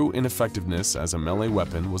 its true ineffectiveness as a melee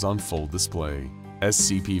weapon was on full display.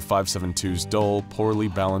 SCP-572's dull, poorly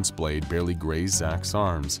balanced blade barely grazed Zach's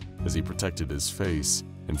arms as he protected his face.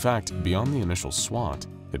 In fact, beyond the initial swat,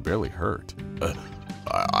 it barely hurt.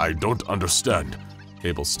 I don't understand,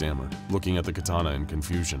 Abel stammered, looking at the katana in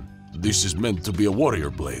confusion. This is meant to be a warrior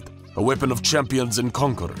blade, a weapon of champions and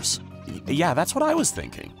conquerors. Yeah, that's what I was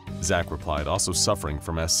thinking, Zach replied, also suffering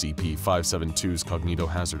from SCP-572's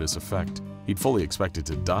cognito-hazardous effect. He'd fully expected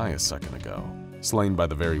to die a second ago, slain by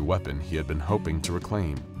the very weapon he had been hoping to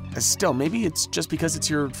reclaim. Still, maybe it's just because it's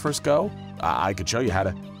your first go? I could show you how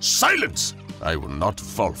to— Silence! I will not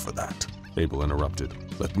fall for that, Abel interrupted.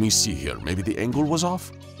 Let me see here, maybe the angle was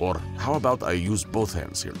off? Or how about I use both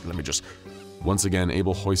hands here? Let me just— Once again,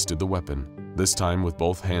 Abel hoisted the weapon, this time with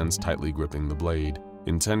both hands tightly gripping the blade,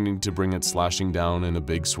 intending to bring it slashing down in a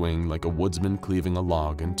big swing like a woodsman cleaving a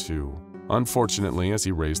log in two. Unfortunately, as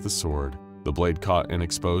he raised the sword, the blade caught an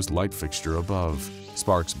exposed light fixture above.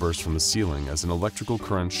 Sparks burst from the ceiling as an electrical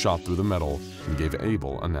current shot through the metal and gave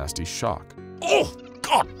Abel a nasty shock. Oh,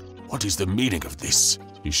 God! What is the meaning of this?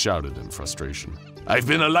 He shouted in frustration. I've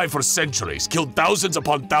been alive for centuries, killed thousands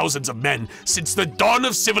upon thousands of men since the dawn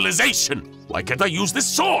of civilization. Why can't I use this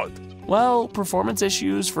sword? Well, performance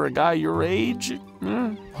issues for a guy your age?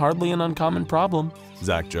 Hardly an uncommon problem,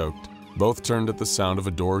 Zach joked. Both turned at the sound of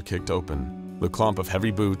a door kicked open, the clomp of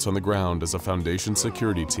heavy boots on the ground as a Foundation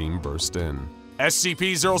security team burst in.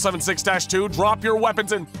 SCP-076-2, drop your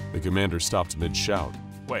weapons and— The commander stopped mid-shout.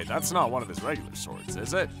 Wait, that's not one of his regular swords,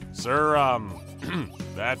 is it? Sir,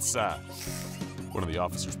 that's, One of the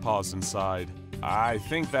officers paused and sighed. I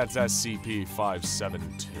think that's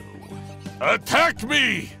SCP-572. Attack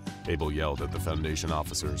me! Abel yelled at the Foundation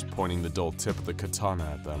officers, pointing the dull tip of the katana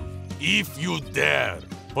at them. If you dare,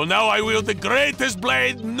 for now I wield the greatest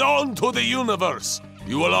blade known to the universe.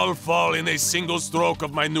 You will all fall in a single stroke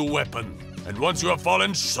of my new weapon. And once you have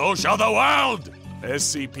fallen, so shall the world!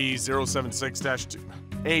 SCP-076-2.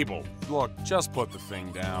 Abel, look, just put the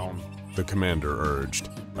thing down. The commander urged.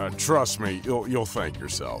 Trust me, you'll thank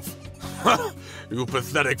yourself. You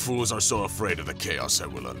pathetic fools are so afraid of the chaos I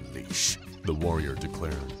will unleash, The warrior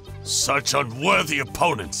declared. Such unworthy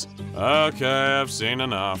opponents! Okay, I've seen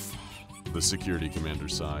enough. The security commander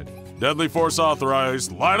sighed. Deadly force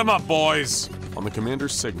authorized. Light 'em up, boys! On the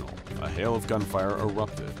commander's signal, a hail of gunfire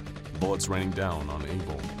erupted, bullets raining down on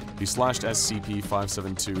Abel. He slashed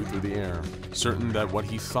SCP-572 through the air, certain that what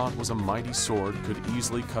he thought was a mighty sword could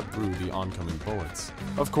easily cut through the oncoming bullets.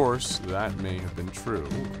 Of course, that may have been true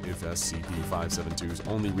if SCP-572's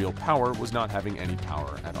only real power was not having any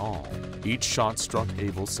power at all. Each shot struck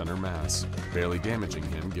Abel's center mass, barely damaging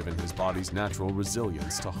him given his body's natural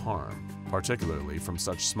resilience to harm, particularly from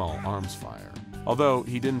such small arms fire. Although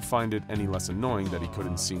he didn't find it any less annoying that he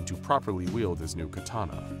couldn't seem to properly wield his new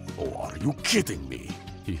katana. Oh, are you kidding me?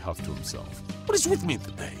 He huffed to himself. What is with me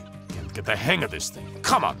today? Can't get the hang of this thing.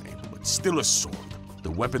 Come on, Abel, it's still a sword.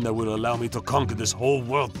 The weapon that will allow me to conquer this whole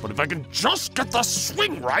world, but if I can just get the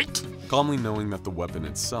swing right! Calmly knowing that the weapon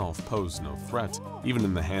itself posed no threat, even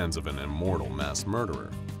in the hands of an immortal mass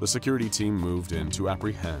murderer, the security team moved in to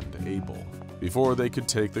apprehend Abel. Before they could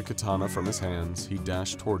take the katana from his hands, he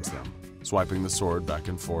dashed towards them, swiping the sword back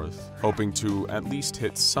and forth, hoping to at least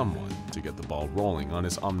hit someone to get the ball rolling on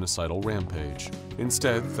his omnicidal rampage.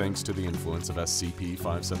 Instead, thanks to the influence of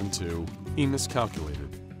SCP-572, he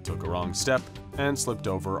miscalculated, took a wrong step, and slipped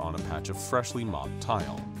over on a patch of freshly mopped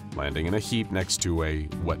tile, landing in a heap next to a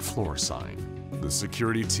wet floor sign. The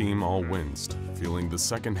security team all winced, feeling the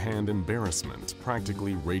second-hand embarrassment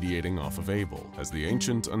practically radiating off of Abel as the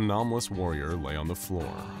ancient anomalous warrior lay on the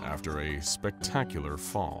floor after a spectacular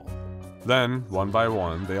fall. Then, one by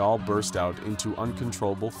one, they all burst out into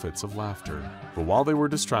uncontrollable fits of laughter. But while they were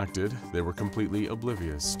distracted, they were completely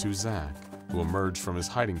oblivious to Zack, who emerged from his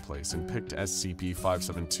hiding place and picked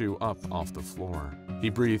SCP-572 up off the floor. He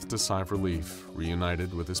breathed a sigh of relief,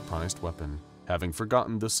 reunited with his prized weapon, having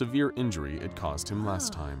forgotten the severe injury it caused him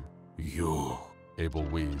last time. You, Abel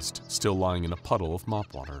wheezed, still lying in a puddle of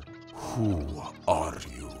mop water. who are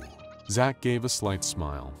you? Zack gave a slight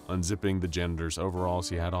smile, unzipping the janitor's overalls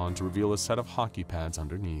he had on to reveal a set of hockey pads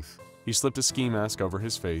underneath. He slipped a ski mask over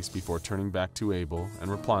his face before turning back to Abel and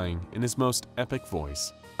replying in his most epic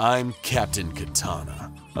voice, I'm Captain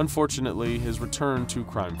Katana. Unfortunately, his return to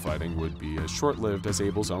crime fighting would be as short-lived as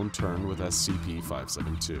Abel's own turn with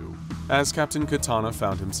SCP-572, as Captain Katana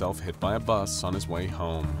found himself hit by a bus on his way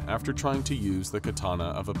home after trying to use the katana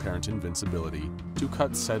of apparent invincibility to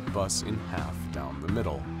cut said bus in half down the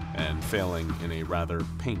middle, and failing in a rather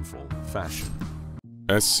painful fashion.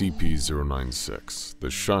 SCP-096, the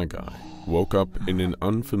Shy Guy, woke up in an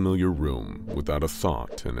unfamiliar room without a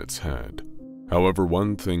thought in its head. However,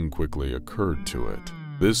 one thing quickly occurred to it.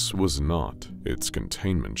 This was not its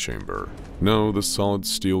containment chamber. No, the solid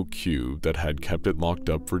steel cube that had kept it locked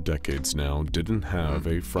up for decades now didn't have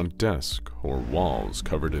a front desk or walls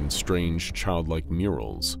covered in strange childlike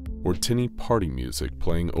murals or tinny party music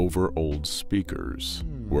playing over old speakers.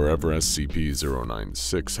 Wherever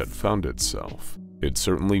SCP-096 had found itself, it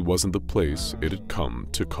certainly wasn't the place it had come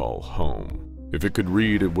to call home. If it could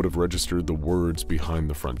read, it would have registered the words behind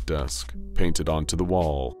the front desk, painted onto the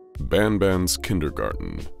wall, BANBAN's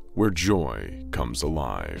kindergarten, where joy comes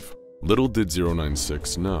alive. Little did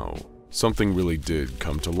 096 know, something really did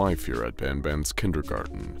come to life here at BANBAN's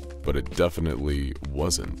kindergarten, but it definitely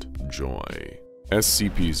wasn't joy.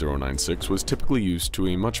 SCP-096 was typically used to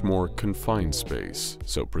a much more confined space,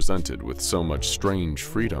 so presented with so much strange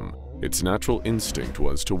freedom, its natural instinct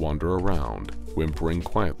was to wander around, whimpering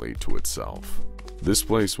quietly to itself. This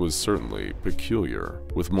place was certainly peculiar,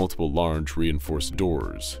 with multiple large reinforced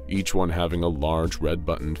doors, each one having a large red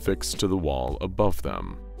button fixed to the wall above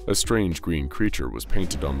them. A strange green creature was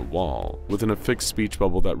painted on the wall, with an affixed speech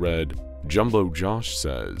bubble that read, Jumbo Josh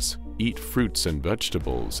says, eat fruits and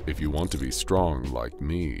vegetables if you want to be strong like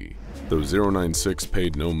me. Though 096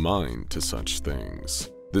 paid no mind to such things.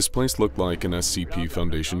 This place looked like an SCP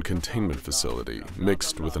Foundation containment facility,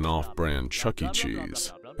 mixed with an off-brand Chuck E.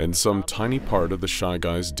 Cheese, and some tiny part of the Shy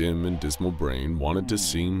Guy's dim and dismal brain wanted to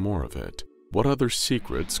see more of it. What other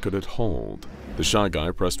secrets could it hold? The Shy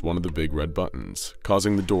Guy pressed one of the big red buttons,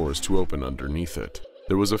 causing the doors to open underneath it.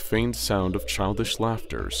 there was a faint sound of childish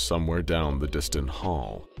laughter somewhere down the distant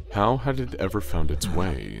hall. How had it ever found its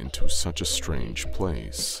way into such a strange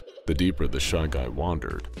place? The deeper the Shy Guy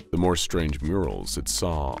wandered, the more strange murals it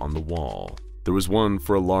saw on the wall. There was one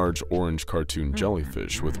for a large orange cartoon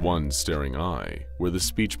jellyfish with one staring eye, where the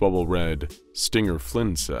speech bubble read, "Stinger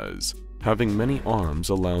Flynn says, having many arms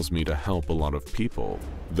allows me to help a lot of people."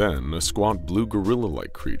 Then, a squat blue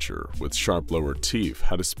gorilla-like creature with sharp lower teeth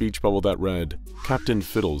had a speech bubble that read, "Captain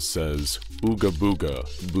Fiddles says, ooga booga,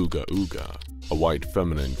 booga ooga." A white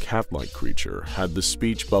feminine cat-like creature had the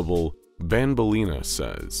speech bubble, "Banbalina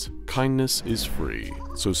says, kindness is free,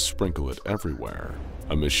 so sprinkle it everywhere."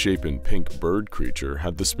 A misshapen pink bird creature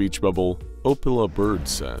had the speech bubble, "Opila Bird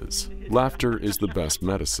says, laughter is the best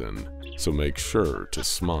medicine, so make sure to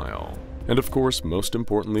smile." And of course, most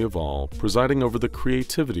importantly of all, presiding over the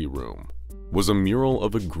creativity room, was a mural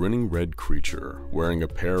of a grinning red creature wearing a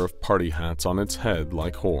pair of party hats on its head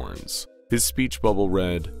like horns. His speech bubble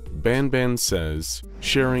read, "Banban says,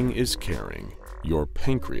 sharing is caring. Your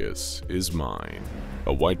pancreas is mine."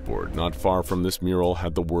 A whiteboard not far from this mural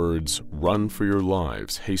had the words, "Run for your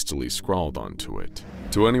lives," hastily scrawled onto it.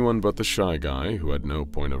 To anyone but the Shy Guy, who had no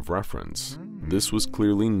point of reference, this was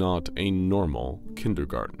clearly not a normal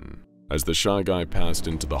kindergarten. As the Shy Guy passed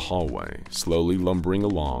into the hallway, slowly lumbering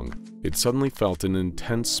along, it suddenly felt an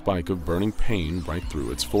intense spike of burning pain right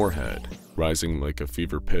through its forehead. Rising like a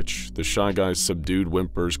fever pitch, the Shy Guy's subdued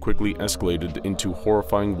whimpers quickly escalated into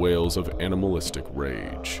horrifying wails of animalistic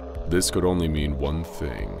rage. This could only mean one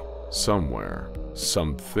thing. Somewhere,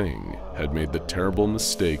 something had made the terrible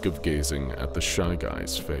mistake of gazing at the Shy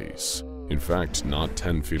Guy's face. In fact, not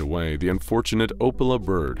 10 feet away, the unfortunate Opila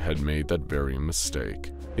bird had made that very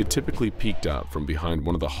mistake. It typically peeked out from behind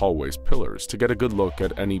one of the hallway's pillars to get a good look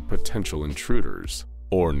at any potential intruders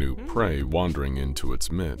or new prey wandering into its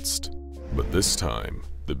midst. But this time,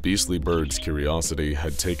 the beastly bird's curiosity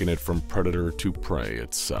had taken it from predator to prey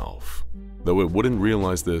itself, though it wouldn't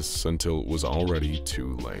realize this until it was already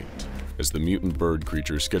too late. As the mutant bird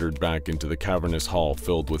creature skittered back into the cavernous hall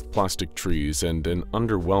filled with plastic trees and an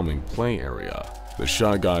underwhelming play area, the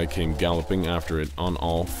Shy Guy came galloping after it on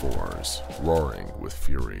all fours, roaring with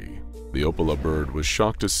fury. The Opila bird was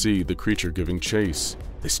shocked to see the creature giving chase.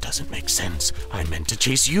 "This doesn't make sense. I meant to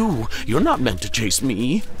chase you. You're not meant to chase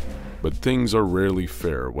me." But things are rarely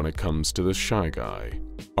fair when it comes to the Shy Guy,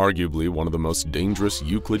 arguably one of the most dangerous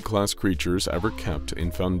Euclid-class creatures ever kept in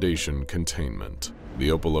Foundation containment. The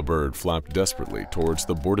Opila bird flapped desperately towards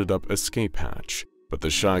the boarded-up escape hatch, but the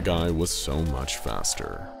Shy Guy was so much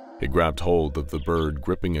faster. It grabbed hold of the bird,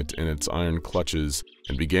 gripping it in its iron clutches,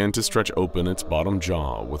 and began to stretch open its bottom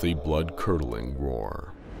jaw with a blood-curdling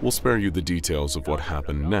roar. We'll spare you the details of what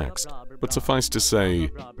happened next, but suffice to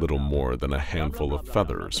say, little more than a handful of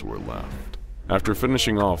feathers were left. After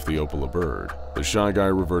finishing off the Opila bird, the Shy Guy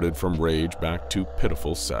reverted from rage back to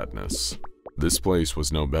pitiful sadness. This place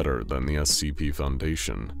was no better than the SCP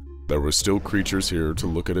Foundation. There were still creatures here to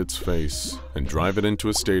look at its face and drive it into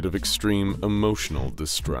a state of extreme emotional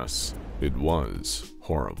distress. It was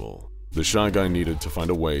horrible. The Shy Guy needed to find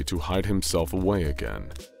a way to hide himself away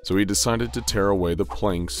again, so he decided to tear away the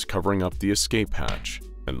planks covering up the escape hatch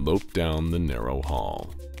and lope down the narrow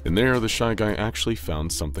hall. In there, the Shy Guy actually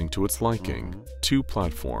found something to its liking. 2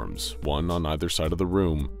 platforms, one on either side of the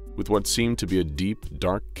room, with what seemed to be a deep,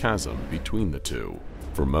 dark chasm between the two.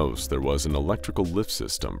 For most, there was an electrical lift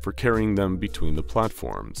system for carrying them between the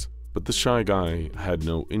platforms, but the Shy Guy had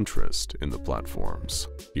no interest in the platforms.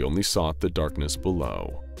 He only sought the darkness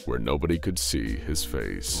below, where nobody could see his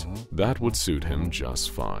face. That would suit him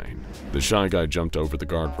just fine. The Shy Guy jumped over the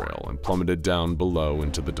guardrail and plummeted down below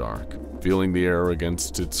into the dark. Feeling the air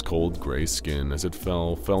against its cold gray skin as it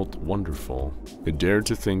felt wonderful. It dared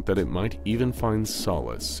to think that it might even find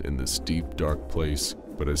solace in this deep, dark place,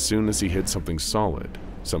 but as soon as he hit something solid,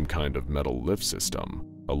 some kind of metal lift system,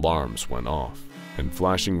 alarms went off, and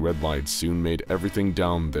flashing red lights soon made everything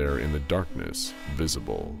down there in the darkness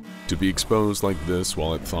visible. To be exposed like this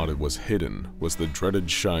while it thought it was hidden was the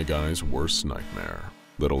dreaded Shy Guy's worst nightmare.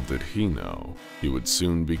 Little did he know, he would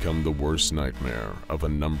soon become the worst nightmare of a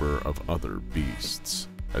number of other beasts.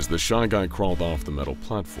 As the Shy Guy crawled off the metal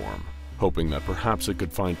platform, hoping that perhaps it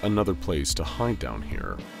could find another place to hide down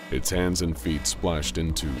here, its hands and feet splashed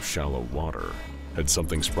into shallow water. Had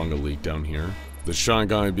something sprung a leak down here? The Shy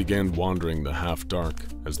Guy began wandering the half-dark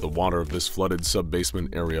as the water of this flooded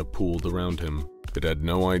sub-basement area pooled around him. It had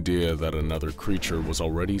no idea that another creature was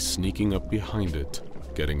already sneaking up behind it,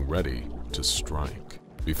 getting ready to strike.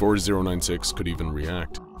 Before 096 could even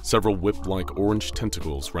react, Several whip-like orange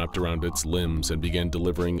tentacles wrapped around its limbs and began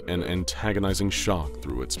delivering an antagonizing shock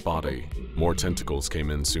through its body. More tentacles came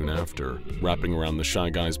in soon after, wrapping around the Shy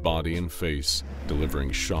Guy's body and face,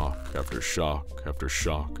 delivering shock after shock after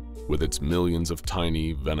shock, with its millions of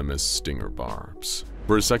tiny, venomous stinger barbs.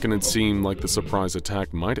 For a second it seemed like the surprise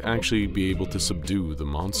attack might actually be able to subdue the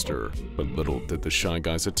monster, but little did the Shy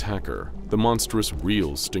Guy's attacker, the monstrous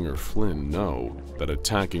real Stinger Flynn, know that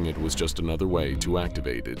attacking it was just another way to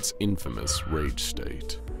activate its infamous rage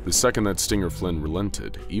state. The second that Stinger Flynn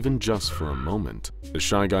relented, even just for a moment, the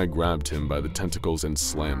Shy Guy grabbed him by the tentacles and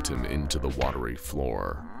slammed him into the watery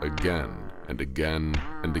floor, again and again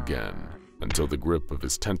and again, until the grip of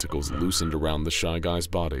his tentacles loosened around the Shy Guy's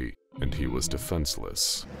body, and he was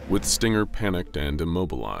defenseless. With Stinger panicked and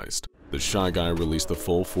immobilized, the Shy Guy released the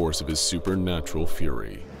full force of his supernatural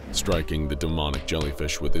fury, striking the demonic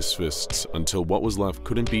jellyfish with his fists until what was left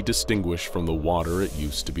couldn't be distinguished from the water it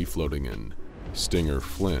used to be floating in. Stinger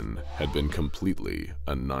Flynn had been completely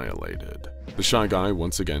annihilated. The Shy Guy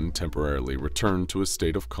once again temporarily returned to a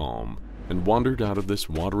state of calm and wandered out of this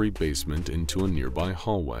watery basement into a nearby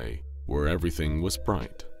hallway, where everything was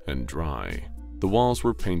bright and dry. The walls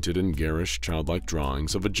were painted in garish, childlike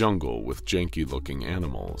drawings of a jungle with janky-looking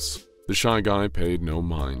animals. The Shy Guy paid no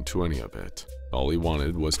mind to any of it. All he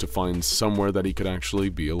wanted was to find somewhere that he could actually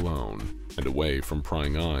be alone, and away from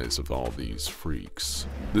prying eyes of all these freaks.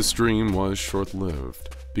 This dream was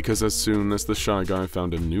short-lived, because as soon as the Shy Guy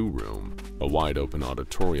found a new room, a wide-open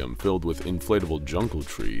auditorium filled with inflatable jungle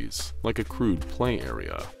trees, like a crude play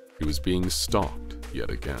area, he was being stalked yet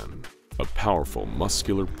again. A powerful,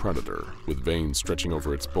 muscular predator with veins stretching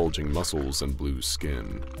over its bulging muscles and blue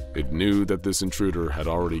skin. It knew that this intruder had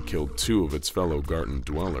already killed 2 of its fellow garden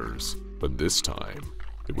dwellers, but this time,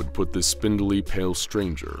 it would put this spindly, pale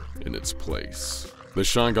stranger in its place. The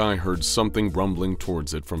Shy Guy heard something rumbling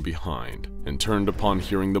towards it from behind, and turned upon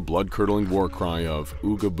hearing the blood-curdling war cry of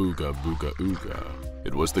Ooga Booga Booga Ooga.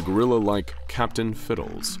 It was the gorilla-like Captain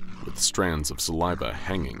Fiddles, with strands of saliva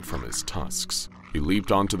hanging from his tusks. He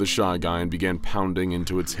leaped onto the Shy Guy and began pounding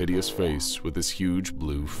into its hideous face with his huge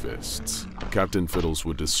blue fists. Captain Fiddles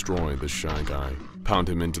would destroy the Shy Guy, pound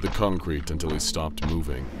him into the concrete until he stopped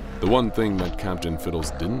moving. The one thing that Captain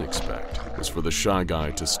Fiddles didn't expect was for the Shy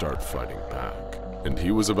Guy to start fighting back. And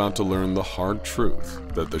he was about to learn the hard truth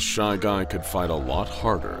that the Shy Guy could fight a lot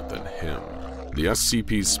harder than him. The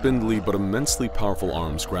SCP's spindly but immensely powerful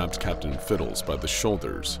arms grabbed Captain Fiddles by the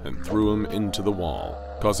shoulders and threw him into the wall,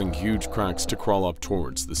 causing huge cracks to crawl up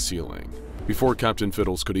towards the ceiling. Before Captain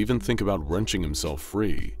Fiddles could even think about wrenching himself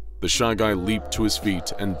free, the Shy Guy leaped to his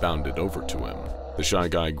feet and bounded over to him. The Shy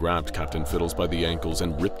Guy grabbed Captain Fiddles by the ankles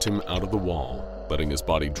and ripped him out of the wall, letting his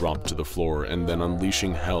body drop to the floor and then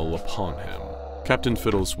unleashing hell upon him. Captain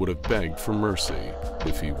Fiddles would have begged for mercy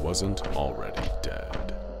if he wasn't already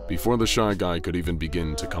dead. Before the Shy Guy could even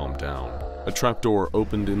begin to calm down, a trapdoor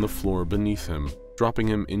opened in the floor beneath him, dropping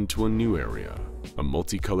him into a new area, a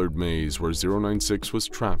multicolored maze where 096 was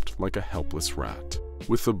trapped like a helpless rat,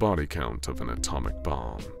 with the body count of an atomic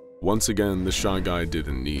bomb. Once again, the Shy Guy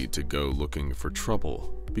didn't need to go looking for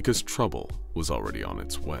trouble, because trouble was already on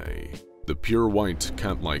its way. The pure white,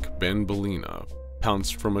 cat-like Banbalina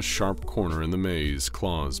pounced from a sharp corner in the maze,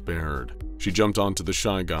 claws bared. She jumped onto the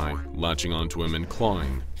Shy Guy, latching onto him and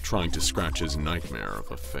clawing, trying to scratch his nightmare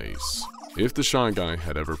of a face. If the Shy Guy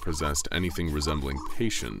had ever possessed anything resembling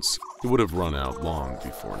patience, it would have run out long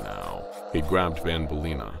before now. He grabbed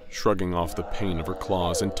Banbalina, shrugging off the pain of her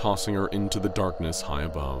claws and tossing her into the darkness high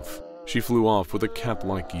above. She flew off with a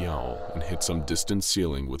cat-like yell and hit some distant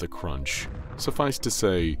ceiling with a crunch. Suffice to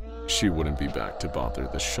say, she wouldn't be back to bother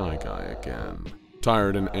the Shy Guy again.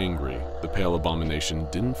 Tired and angry, the pale abomination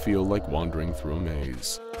didn't feel like wandering through a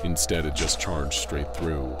maze. Instead, it just charged straight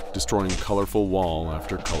through, destroying colorful wall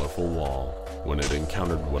after colorful wall. When it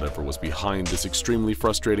encountered whatever was behind this extremely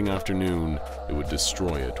frustrating afternoon, it would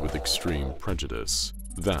destroy it with extreme prejudice.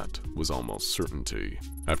 That was almost certainty.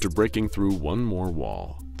 After breaking through one more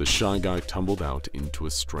wall, the Shy Guy tumbled out into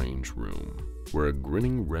a strange room, where a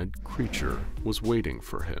grinning red creature was waiting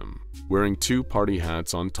for him. Wearing 2 party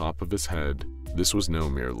hats on top of his head, this was no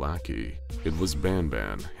mere lackey. It was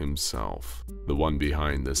BANBAN himself, the one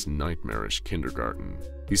behind this nightmarish kindergarten.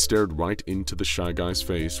 He stared right into the Shy Guy's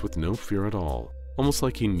face with no fear at all, almost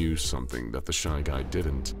like he knew something that the Shy Guy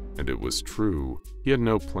didn't. And it was true. He had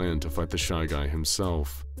no plan to fight the Shy Guy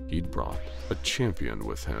himself. He'd brought a champion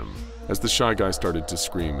with him. As the Shy Guy started to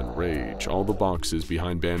scream in rage, all the boxes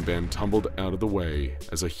behind BANBAN tumbled out of the way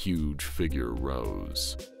as a huge figure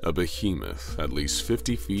rose. A behemoth at least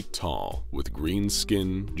 50 feet tall, with green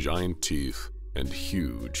skin, giant teeth, and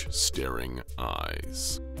huge, staring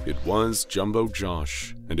eyes. It was Jumbo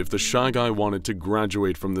Josh, and if the Shy Guy wanted to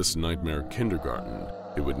graduate from this nightmare kindergarten,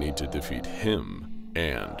 it would need to defeat him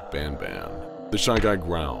and BANBAN. The Shy Guy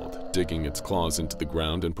growled, digging its claws into the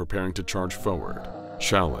ground and preparing to charge forward.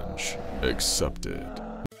 Challenge accepted.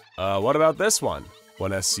 What about this one?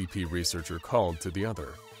 One SCP researcher called to the other.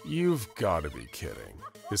 You've got to be kidding,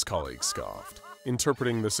 his colleague scoffed,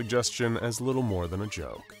 interpreting the suggestion as little more than a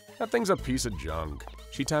joke. That thing's a piece of junk.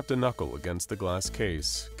 She tapped a knuckle against the glass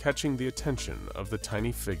case, catching the attention of the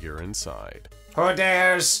tiny figure inside. Who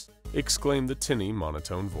dares? Exclaimed the tinny,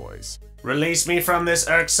 monotone voice. Release me from this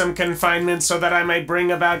irksome confinement so that I may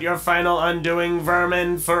bring about your final undoing,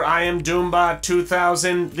 vermin, for I am Doombot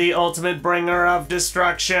 2000, the ultimate bringer of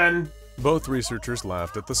destruction. Both researchers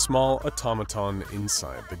laughed at the small automaton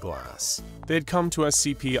inside the glass. They had come to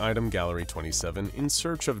SCP Item Gallery 27 in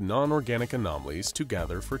search of non-organic anomalies to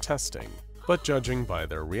gather for testing. But judging by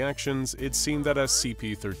their reactions, it seemed that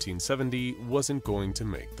SCP-1370 wasn't going to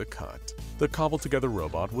make the cut. The cobbled-together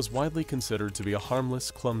robot was widely considered to be a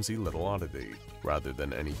harmless, clumsy little oddity, rather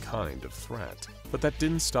than any kind of threat. But that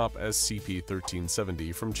didn't stop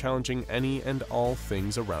SCP-1370 from challenging any and all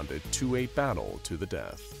things around it to a battle to the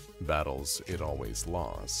death. Battles it always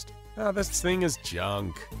lost. This thing is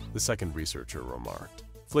junk, the second researcher remarked,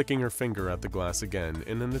 flicking her finger at the glass again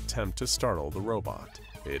in an attempt to startle the robot.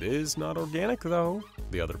 It is not organic, though,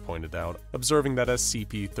 the other pointed out, observing that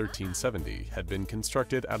SCP-1370 had been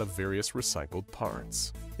constructed out of various recycled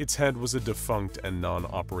parts. Its head was a defunct and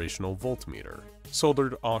non-operational voltmeter,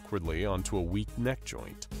 soldered awkwardly onto a weak neck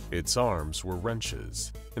joint. Its arms were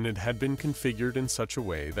wrenches, and it had been configured in such a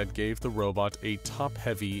way that gave the robot a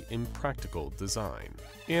top-heavy, impractical design.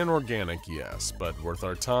 Inorganic, yes, but worth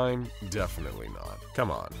our time? Definitely not.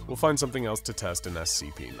 Come on, we'll find something else to test in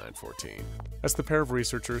SCP-914. As the pair of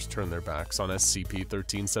researchers turned their backs on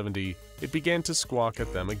SCP-1370, it began to squawk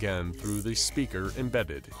at them again through the speaker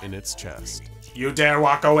embedded in its chest. You dare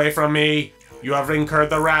walk away from me? You have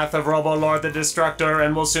incurred the wrath of Robo-Lord the Destructor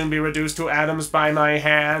and will soon be reduced to atoms by my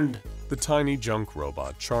hand. The tiny junk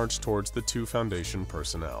robot charged towards the two Foundation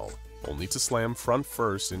personnel, only to slam front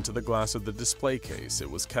first into the glass of the display case it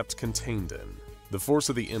was kept contained in. The force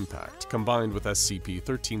of the impact, combined with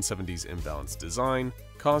SCP-1370's imbalanced design,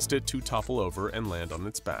 caused it to topple over and land on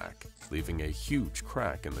its back, leaving a huge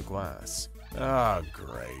crack in the glass. Ah,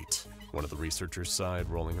 great, one of the researchers sighed,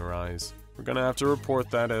 rolling her eyes. We're gonna have to report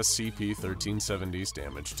that SCP-1370's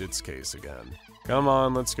damaged its case again. Come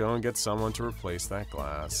on, let's go and get someone to replace that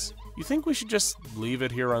glass. You think we should just leave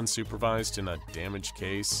it here unsupervised in a damaged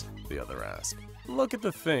case? The other asked. Look at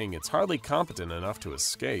the thing, it's hardly competent enough to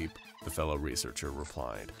escape, the fellow researcher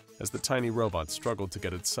replied, as the tiny robot struggled to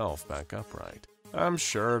get itself back upright. I'm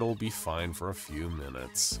sure it'll be fine for a few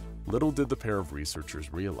minutes. Little did the pair of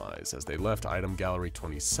researchers realize as they left Item Gallery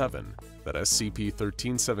 27 that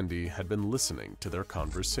SCP-1370 had been listening to their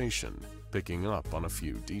conversation, picking up on a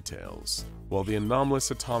few details. While the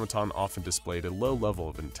anomalous automaton often displayed a low level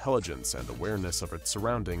of intelligence and awareness of its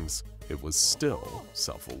surroundings, it was still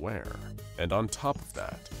self-aware. And on top of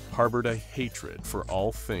that, harbored a hatred for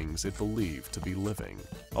all things it believed to be living,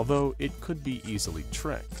 although it could be easily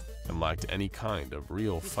tricked and lacked any kind of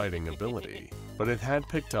real fighting ability. But it had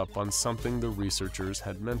picked up on something the researchers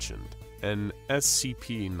had mentioned, an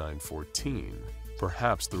SCP-914.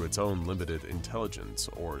 Perhaps through its own limited intelligence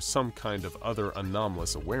or some kind of other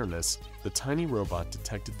anomalous awareness, the tiny robot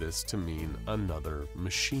detected this to mean another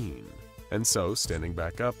machine. And so, standing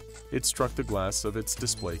back up, it struck the glass of its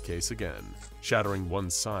display case again, shattering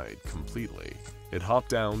one side completely. It hopped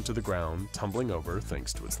down to the ground, tumbling over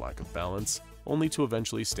thanks to its lack of balance, only to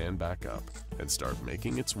eventually stand back up and start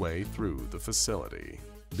making its way through the facility.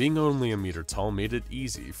 Being only a meter tall made it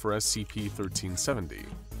easy for SCP-1370,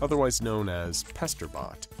 otherwise known as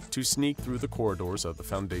Pesterbot, to sneak through the corridors of the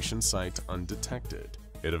Foundation site undetected.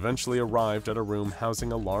 It eventually arrived at a room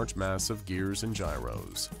housing a large mass of gears and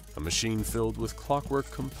gyros, a machine filled with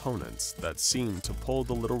clockwork components that seemed to pull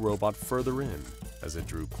the little robot further in as it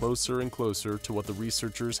drew closer and closer to what the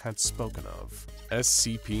researchers had spoken of.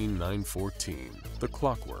 SCP-914, the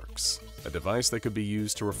Clockworks, a device that could be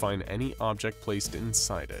used to refine any object placed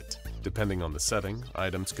inside it. Depending on the setting,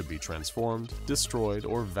 items could be transformed, destroyed,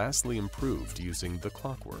 or vastly improved using the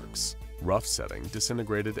Clockworks. Rough setting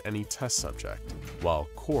disintegrated any test subject, while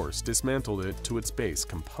coarse dismantled it to its base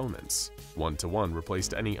components. 1-to-1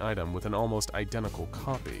 replaced any item with an almost identical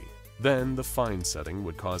copy. Then the fine setting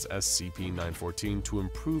would cause SCP-914 to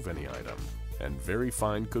improve any item, and very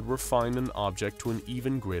fine could refine an object to an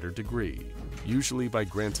even greater degree, usually by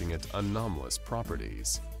granting it anomalous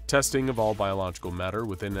properties. Testing of all biological matter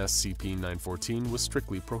within SCP-914 was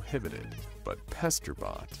strictly prohibited, but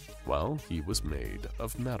Pesterbot, well, he was made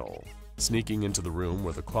of metal. Sneaking into the room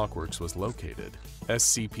where the Clockworks was located,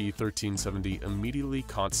 SCP-1370 immediately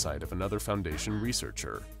caught sight of another Foundation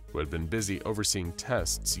researcher who had been busy overseeing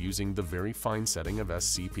tests using the very fine setting of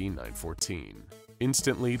SCP-914.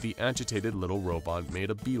 Instantly, the agitated little robot made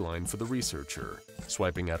a beeline for the researcher,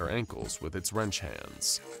 swiping at her ankles with its wrench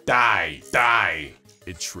hands. Die! Die!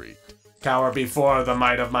 It shrieked. Cower before the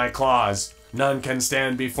might of my claws. None can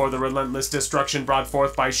stand before the relentless destruction brought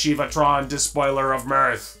forth by Shivatron, despoiler of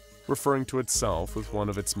mirth. Referring to itself with one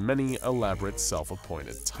of its many elaborate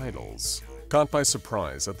self-appointed titles. Caught by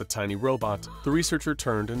surprise at the tiny robot, the researcher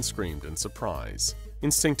turned and screamed in surprise.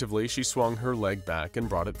 Instinctively, she swung her leg back and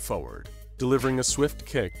brought it forward, delivering a swift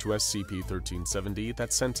kick to SCP-1370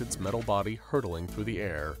 that sent its metal body hurtling through the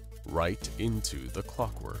air right into the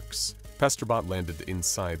Clockworks. Pesterbot landed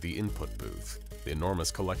inside the input booth, the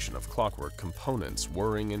enormous collection of clockwork components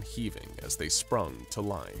whirring and heaving as they sprung to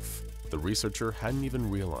life. The researcher hadn't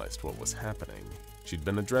even realized what was happening. She'd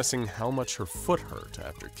been addressing how much her foot hurt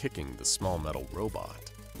after kicking the small metal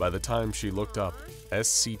robot. By the time she looked up,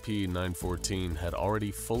 SCP-914 had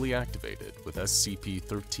already fully activated with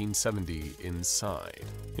SCP-1370 inside.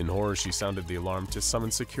 In horror, she sounded the alarm to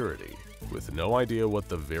summon security, with no idea what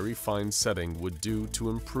the very fine setting would do to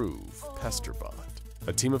improve Pesterbot.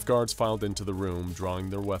 A team of guards filed into the room, drawing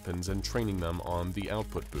their weapons and training them on the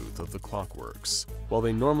output booth of the Clockworks. While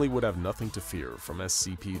they normally would have nothing to fear from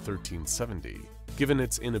SCP-1370, given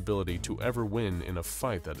its inability to ever win in a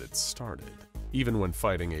fight that it started. Even when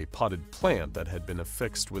fighting a potted plant that had been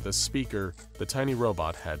affixed with a speaker, the tiny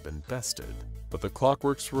robot had been bested. But the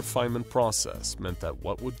Clockworks' refinement process meant that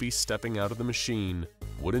what would be stepping out of the machine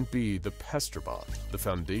wouldn't be the Pesterbot the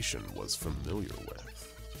Foundation was familiar with.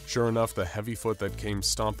 Sure enough, the heavy foot that came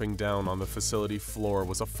stomping down on the facility floor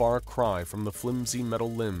was a far cry from the flimsy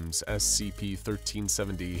metal limbs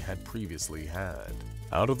SCP-1370 had previously had.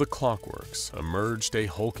 Out of the Clockworks emerged a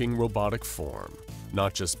hulking robotic form,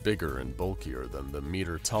 not just bigger and bulkier than the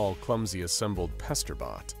meter-tall, clumsy assembled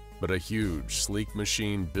Pesterbot, but a huge, sleek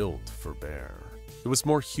machine built for bear. It was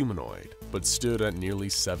more humanoid, but stood at nearly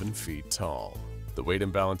 7 feet tall. The weight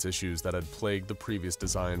imbalance issues that had plagued the previous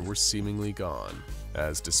design were seemingly gone,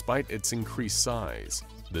 as despite its increased size,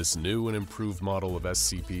 this new and improved model of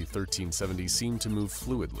SCP-1370 seemed to move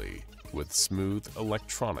fluidly, with smooth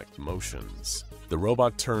electronic motions. The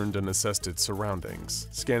robot turned and assessed its surroundings,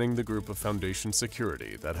 scanning the group of Foundation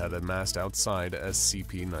security that had amassed outside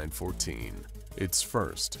SCP-914, its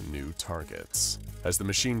first new targets. As the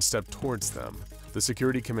machine stepped towards them, the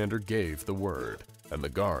security commander gave the word, and the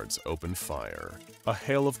guards opened fire. A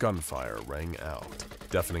hail of gunfire rang out,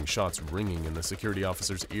 deafening shots ringing in the security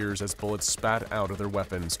officers' ears as bullets spat out of their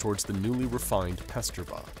weapons towards the newly refined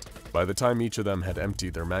Pesterbot. By the time each of them had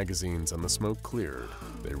emptied their magazines and the smoke cleared,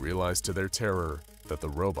 they realized to their terror that the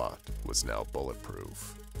robot was now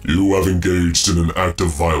bulletproof. You have engaged in an act of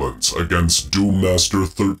violence against Doom Master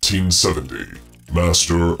 1370,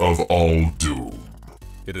 Master of all Doom.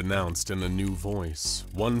 It announced in a new voice,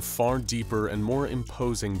 one far deeper and more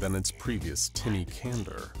imposing than its previous tinny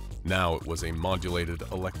candor. Now it was a modulated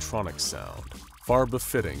electronic sound, far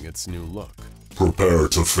befitting its new look. Prepare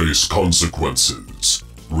to face consequences.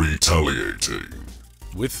 Retaliating.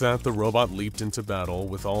 With that, the robot leaped into battle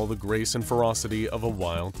with all the grace and ferocity of a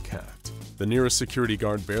wild cat. The nearest security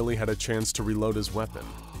guard barely had a chance to reload his weapon,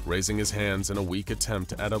 raising his hands in a weak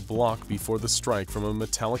attempt at a block before the strike from a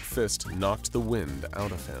metallic fist knocked the wind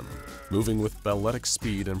out of him. Moving with balletic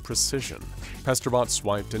speed and precision, Pesterbot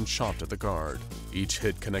swiped and chopped at the guard, each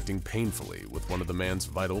hit connecting painfully with one of the man's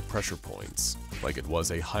vital pressure points, like it was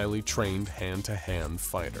a highly trained hand-to-hand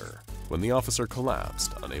fighter. When the officer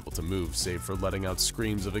collapsed, unable to move save for letting out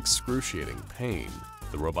screams of excruciating pain,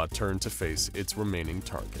 the robot turned to face its remaining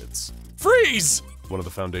targets. "Freeze!" one of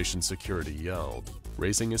the Foundation security yelled,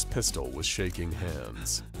 raising his pistol with shaking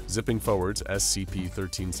hands. Zipping forwards,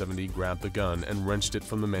 SCP-1370 grabbed the gun and wrenched it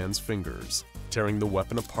from the man's fingers, tearing the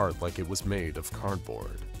weapon apart like it was made of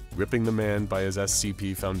cardboard. Gripping the man by his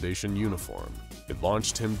SCP Foundation uniform, it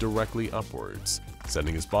launched him directly upwards,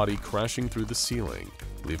 sending his body crashing through the ceiling,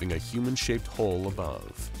 leaving a human-shaped hole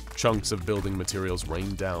above. Chunks of building materials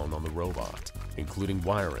rained down on the robot, including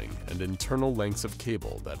wiring and internal lengths of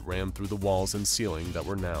cable that ran through the walls and ceiling that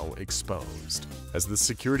were now exposed. As the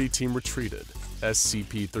security team retreated,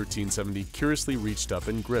 SCP-1370 curiously reached up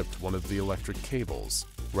and gripped one of the electric cables,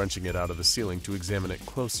 wrenching it out of the ceiling to examine it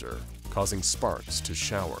closer, causing sparks to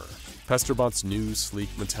shower. Pesterbot's new, sleek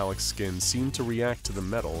metallic skin seemed to react to the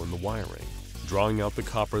metal in the wiring, drawing out the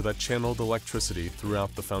copper that channeled electricity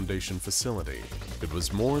throughout the Foundation facility. It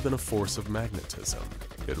was more than a force of magnetism.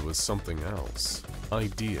 It was something else.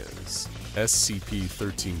 Ideas.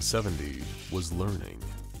 SCP-1370 was learning,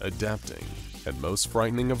 adapting, and most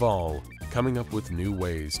frightening of all, coming up with new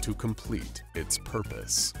ways to complete its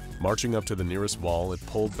purpose. Marching up to the nearest wall, it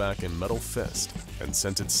pulled back a metal fist and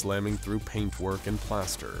sent it slamming through paintwork and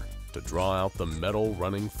plaster to draw out the metal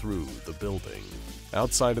running through the building.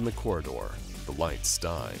 Outside in the corridor, the lights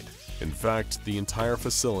died. In fact, the entire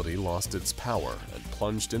facility lost its power and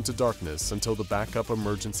plunged into darkness until the backup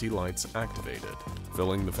emergency lights activated,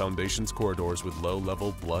 filling the Foundation's corridors with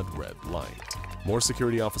low-level blood-red light. More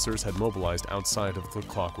security officers had mobilized outside of the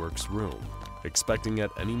Clockwork's room, expecting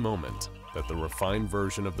at any moment that the refined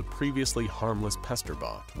version of the previously harmless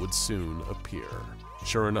Pesterbot would soon appear.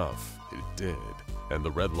 Sure enough, it did, and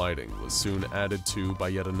the red lighting was soon added to by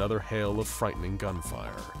yet another hail of frightening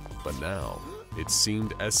gunfire. But now, it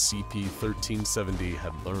seemed SCP-1370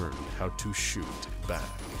 had learned how to shoot back.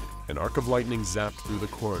 An arc of lightning zapped through the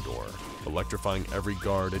corridor, electrifying every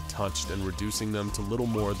guard it touched and reducing them to little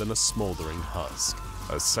more than a smoldering husk.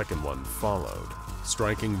 A second one followed,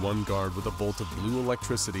 striking one guard with a bolt of blue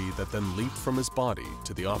electricity that then leaped from his body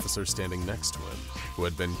to the officer standing next to him, who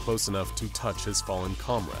had been close enough to touch his fallen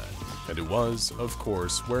comrade, and who was, of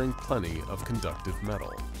course, wearing plenty of conductive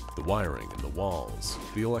metal. The wiring in the walls,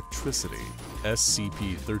 the electricity.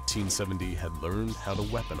 SCP-1370 had learned how to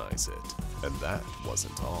weaponize it, and that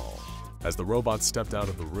wasn't all. As the robot stepped out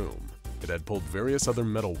of the room, it had pulled various other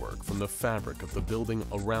metalwork from the fabric of the building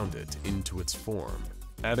around it into its form,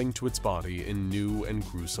 adding to its body in new and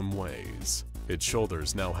gruesome ways. Its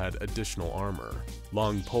shoulders now had additional armor.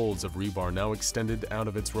 Long poles of rebar now extended out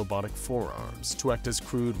of its robotic forearms to act as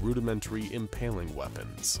crude, rudimentary impaling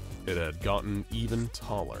weapons. It had gotten even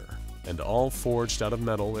taller, and all forged out of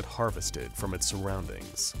metal it harvested from its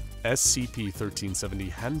surroundings. SCP-1370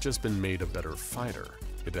 hadn't just been made a better fighter,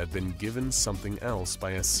 it had been given something else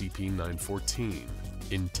by SCP-914,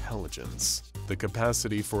 intelligence. The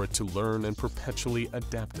capacity for it to learn and perpetually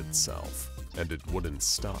adapt itself, and it wouldn't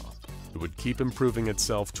stop. It would keep improving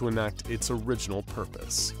itself to enact its original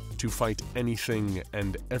purpose, to fight anything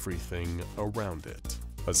and everything around it.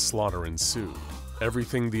 A slaughter ensued.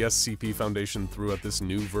 Everything the SCP Foundation threw at this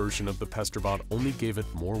new version of the Pesterbot only gave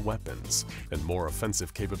it more weapons and more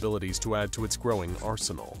offensive capabilities to add to its growing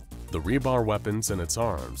arsenal. The rebar weapons in its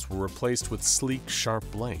arms were replaced with sleek, sharp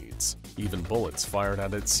blades. Even bullets fired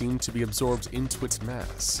at it seemed to be absorbed into its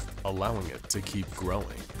mass, allowing it to keep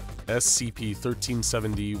growing.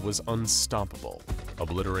 SCP-1370 was unstoppable,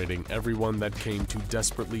 obliterating everyone that came to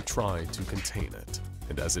desperately try to contain it.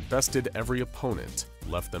 And as it bested every opponent,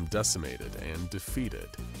 left them decimated and defeated,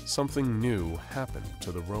 something new happened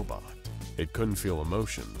to the robot. It couldn't feel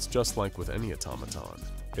emotions, just like with any automaton.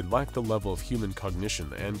 It lacked the level of human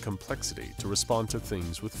cognition and complexity to respond to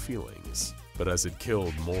things with feelings. But as it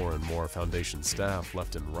killed more and more Foundation staff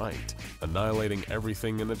left and right, annihilating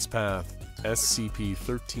everything in its path,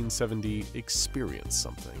 SCP-1370 experienced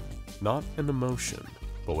something. Not an emotion,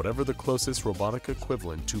 but whatever the closest robotic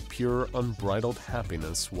equivalent to pure, unbridled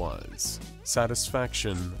happiness was.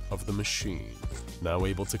 Satisfaction of the machine, now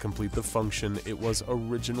able to complete the function it was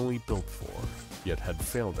originally built for, yet had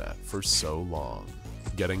failed at for so long.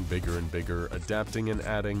 Getting bigger and bigger, adapting and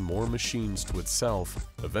adding more machines to itself,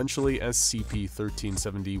 eventually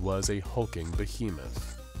SCP-1370 was a hulking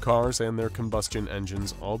behemoth. Cars and their combustion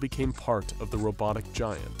engines all became part of the robotic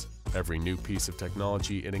giant, every new piece of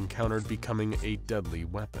technology it encountered becoming a deadly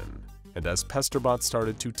weapon. And as Pesterbot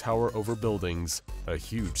started to tower over buildings, a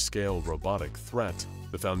huge-scale robotic threat,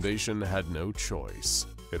 the Foundation had no choice.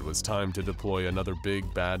 It was time to deploy another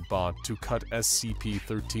big bad bot to cut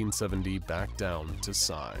SCP-1370 back down to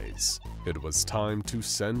size. It was time to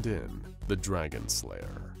send in the Dragon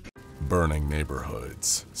Slayer. Burning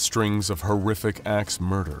neighborhoods, strings of horrific axe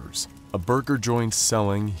murders, a burger joint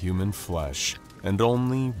selling human flesh, and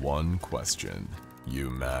only one question. You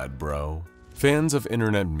mad, bro? Fans of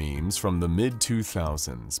internet memes from the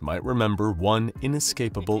mid-2000s might remember one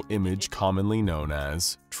inescapable image commonly known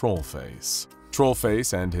as Trollface.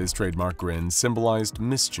 Trollface and his trademark grin symbolized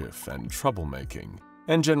mischief and troublemaking,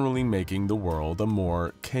 and generally making the world a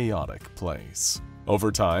more chaotic place.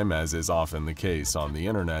 Over time, as is often the case on the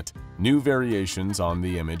internet, new variations on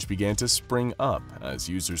the image began to spring up as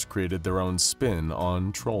users created their own spin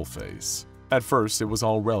on Trollface. At first, it was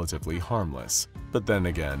all relatively harmless, but then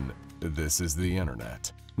again, this is the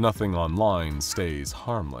internet. Nothing online stays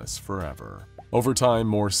harmless forever. Over time,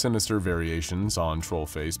 more sinister variations on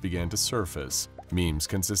Trollface began to surface, memes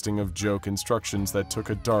consisting of joke instructions that took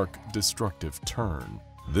a dark, destructive turn.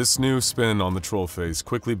 This new spin on the troll face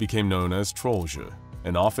quickly became known as Trollge,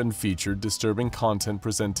 and often featured disturbing content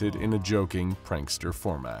presented in a joking, prankster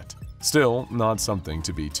format. Still, not something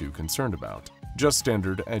to be too concerned about. Just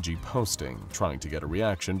standard edgy posting, trying to get a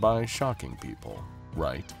reaction by shocking people.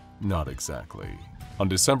 Right? Not exactly. On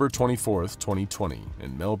December 24, 2020,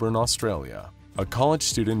 in Melbourne, Australia, a college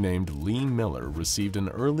student named Lee Miller received an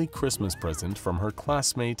early Christmas present from her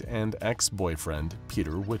classmate and ex-boyfriend,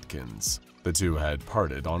 Peter Whitkins. The two had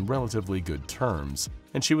parted on relatively good terms,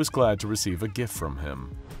 and she was glad to receive a gift from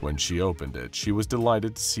him. When she opened it, she was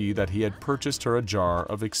delighted to see that he had purchased her a jar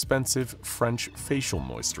of expensive French facial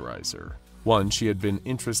moisturizer, one she had been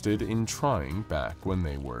interested in trying back when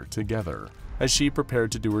they were together. As she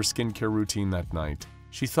prepared to do her skincare routine that night,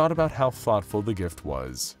 she thought about how thoughtful the gift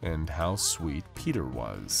was and how sweet Peter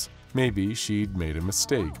was. Maybe she'd made a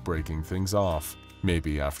mistake breaking things off.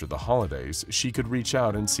 Maybe after the holidays, she could reach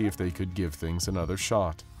out and see if they could give things another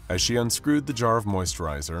shot. As she unscrewed the jar of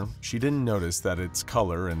moisturizer, she didn't notice that its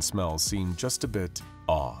color and smell seemed just a bit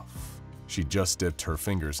off. She just dipped her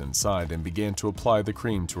fingers inside and began to apply the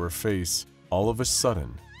cream to her face. All of a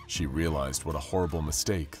sudden, she realized what a horrible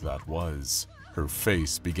mistake that was. Her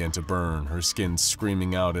face began to burn, her skin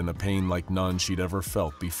screaming out in a pain like none she'd ever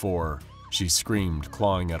felt before. She screamed,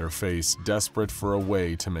 clawing at her face, desperate for a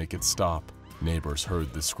way to make it stop. Neighbors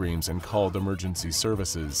heard the screams and called emergency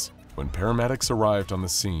services. When paramedics arrived on the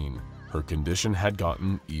scene, her condition had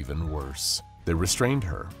gotten even worse. They restrained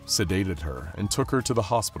her, sedated her, and took her to the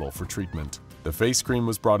hospital for treatment. The face cream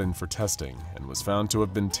was brought in for testing and was found to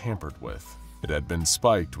have been tampered with. It had been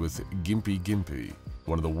spiked with gimpy,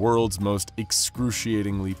 one of the world's most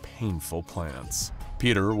excruciatingly painful plants.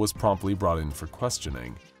 Peter was promptly brought in for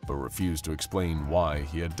questioning, but refused to explain why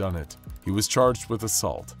he had done it. He was charged with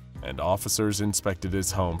assault, and officers inspected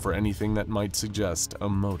his home for anything that might suggest a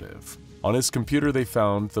motive. On his computer, they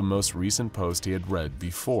found the most recent post he had read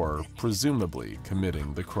before, presumably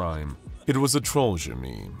committing the crime. It was a Trollge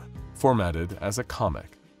meme, formatted as a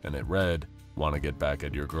comic, and it read, "Want to get back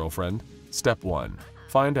at your girlfriend? Step 1.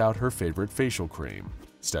 Find out her favorite facial cream.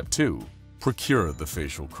 Step 2. Procure the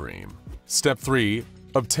facial cream. Step 3.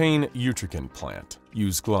 Obtain utrican plant.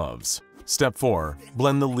 Use gloves. Step 4.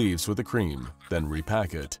 Blend the leaves with the cream, then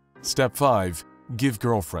repack it. Step 5. Give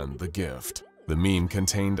girlfriend the gift." The meme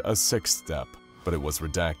contained a 6th step, but it was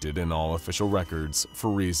redacted in all official records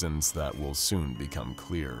for reasons that will soon become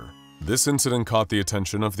clear. This incident caught the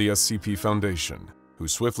attention of the SCP Foundation, who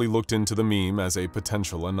swiftly looked into the meme as a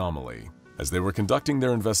potential anomaly. As they were conducting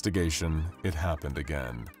their investigation, it happened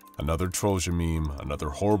again. Another Trollge meme, another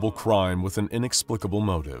horrible crime with an inexplicable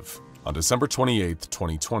motive. On December 28,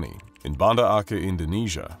 2020, in BANBAN,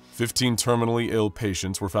 Indonesia, 15 terminally ill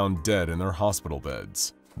patients were found dead in their hospital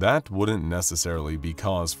beds. That wouldn't necessarily be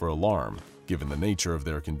cause for alarm, given the nature of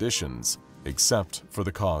their conditions, except for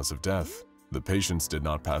the cause of death. The patients did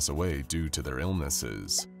not pass away due to their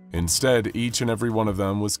illnesses. Instead, each and every one of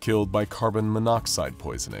them was killed by carbon monoxide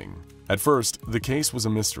poisoning. At first, the case was a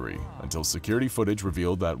mystery, until security footage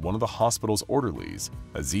revealed that one of the hospital's orderlies,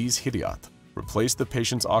 Aziz Hidayat, replaced the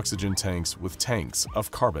patient's oxygen tanks with tanks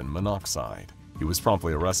of carbon monoxide. He was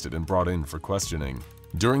promptly arrested and brought in for questioning.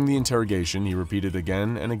 During the interrogation, he repeated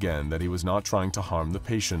again and again that he was not trying to harm the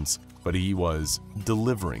patients, but he was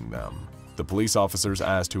delivering them. The police officers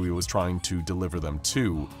asked who he was trying to deliver them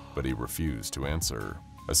to, but he refused to answer.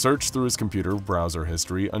 A search through his computer browser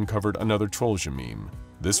history uncovered another Trollge meme.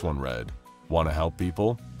 This one read, "Want to help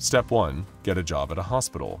people? Step 1. Get a job at a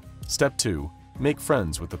hospital. Step 2. Make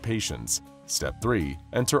friends with the patients. Step 3.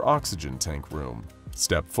 Enter oxygen tank room.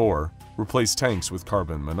 Step 4. Replace tanks with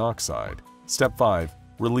carbon monoxide. Step 5.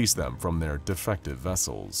 Release them from their defective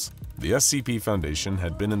vessels." The SCP Foundation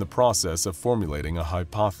had been in the process of formulating a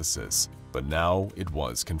hypothesis, but now it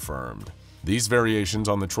was confirmed. These variations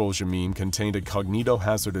on the Trollge meme contained a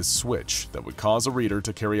cognitohazardous switch that would cause a reader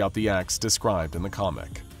to carry out the acts described in the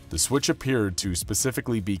comic. The switch appeared to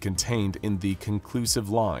specifically be contained in the conclusive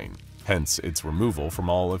line, hence its removal from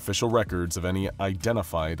all official records of any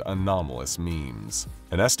identified anomalous memes.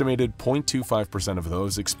 An estimated 0.25% of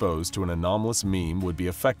those exposed to an anomalous meme would be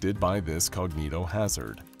affected by this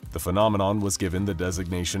cognitohazard. The phenomenon was given the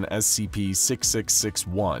designation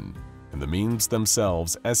SCP-6661, and the memes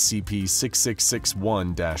themselves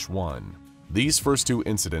SCP-6661-1. These first two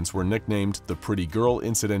incidents were nicknamed the Pretty Girl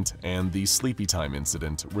Incident and the Sleepy Time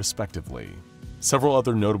Incident, respectively. Several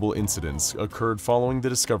other notable incidents occurred following the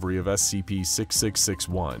discovery of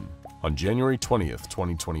SCP-6661. On January 20th,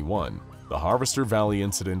 2021, the Harvester Valley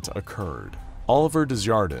Incident occurred. Oliver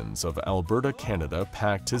Desjardins of Alberta, Canada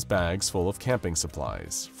packed his bags full of camping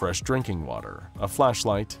supplies, fresh drinking water, a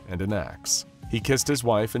flashlight, and an axe. He kissed his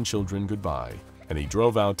wife and children goodbye, and he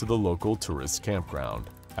drove out to the local tourist campground.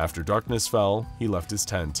 After darkness fell, he left his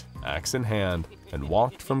tent, axe in hand, and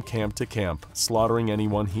walked from camp to camp, slaughtering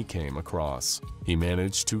anyone he came across. He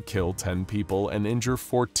managed to kill 10 people and injure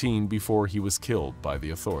 14 before he was killed by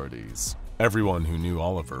the authorities. Everyone who knew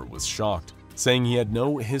Oliver was shocked, saying he had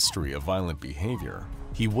no history of violent behavior.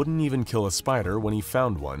 He wouldn't even kill a spider when he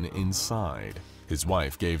found one inside. His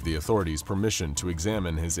wife gave the authorities permission to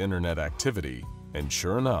examine his internet activity, and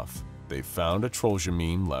sure enough, they found a Trollge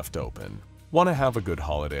meme left open. Want to have a good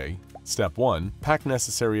holiday? Step 1. Pack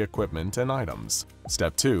necessary equipment and items.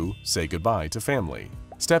 Step 2. Say goodbye to family.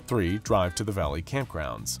 Step 3. Drive to the valley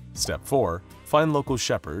campgrounds. Step 4. Find local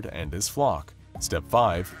shepherd and his flock. Step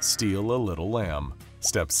 5. Steal a little lamb.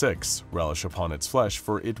 Step 6. Relish upon its flesh,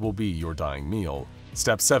 for it will be your dying meal.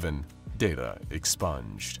 Step 7. Data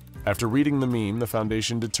expunged. After reading the meme, the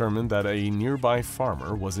Foundation determined that a nearby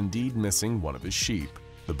farmer was indeed missing one of his sheep.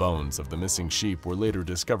 The bones of the missing sheep were later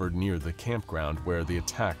discovered near the campground where the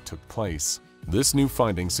attack took place. This new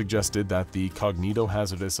finding suggested that the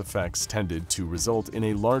cognitohazardous effects tended to result in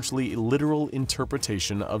a largely literal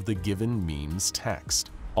interpretation of the given meme's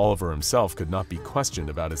text. Oliver himself could not be questioned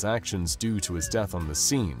about his actions due to his death on the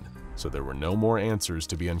scene, so there were no more answers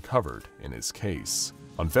to be uncovered in his case.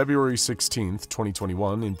 On February 16,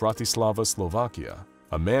 2021, in Bratislava, Slovakia,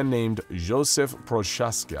 a man named Josef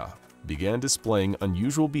Prochaska began displaying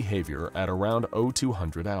unusual behavior at around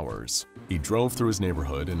 0200 hours. He drove through his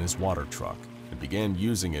neighborhood in his water truck and began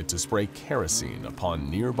using it to spray kerosene upon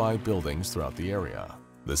nearby buildings throughout the area.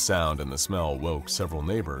 The sound and the smell woke several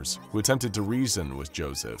neighbors who attempted to reason with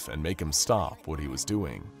Joseph and make him stop what he was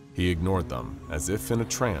doing. He ignored them as if in a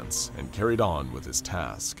trance and carried on with his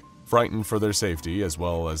task. Frightened for their safety as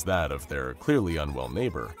well as that of their clearly unwell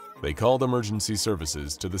neighbor, they called emergency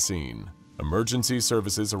services to the scene. Emergency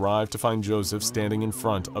services arrived to find Joseph standing in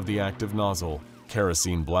front of the active nozzle,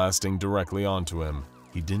 kerosene blasting directly onto him.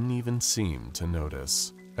 He didn't even seem to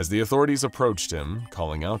notice. As the authorities approached him,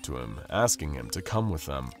 calling out to him, asking him to come with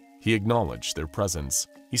them, he acknowledged their presence.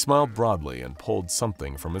 He smiled broadly and pulled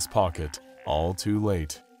something from his pocket. All too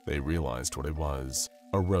late, they realized what it was: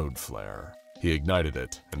 a road flare. He ignited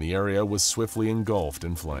it, and the area was swiftly engulfed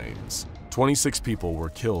in flames. 26 people were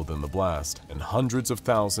killed in the blast, and hundreds of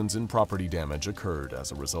thousands in property damage occurred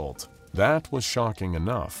as a result. That was shocking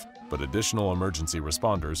enough, but additional emergency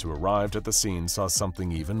responders who arrived at the scene saw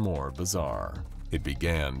something even more bizarre. It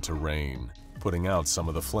began to rain, putting out some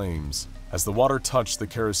of the flames. As the water touched the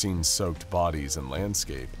kerosene-soaked bodies and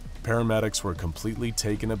landscape, paramedics were completely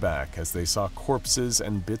taken aback as they saw corpses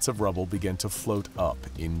and bits of rubble begin to float up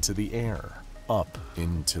into the air. Up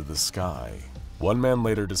into the sky. One man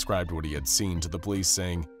later described what he had seen to the police,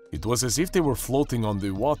 saying, "It was as if they were floating on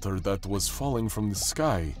the water that was falling from the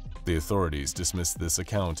sky." The authorities dismissed this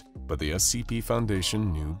account, but the SCP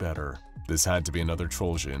Foundation knew better. This had to be another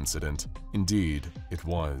Trollge incident. Indeed, it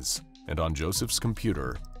was. And on Joseph's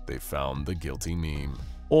computer, they found the guilty meme.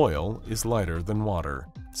 Oil is lighter than water.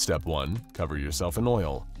 Step 1, cover yourself in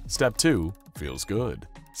oil. Step 2, feels good.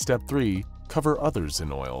 Step 3, cover others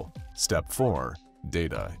in oil. Step 4,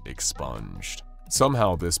 data expunged.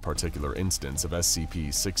 Somehow this particular instance of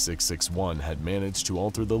SCP-6661 had managed to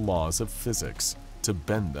alter the laws of physics, to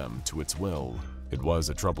bend them to its will. It was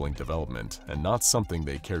a troubling development, and not something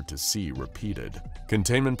they cared to see repeated.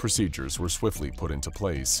 Containment procedures were swiftly put into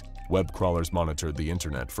place. Web crawlers monitored the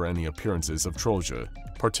internet for any appearances of Trollge,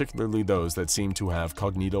 particularly those that seemed to have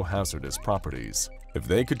cognitohazardous properties. If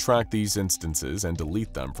they could track these instances and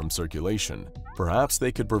delete them from circulation, perhaps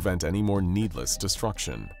they could prevent any more needless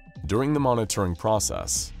destruction. During the monitoring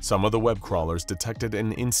process, some of the web crawlers detected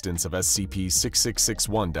an instance of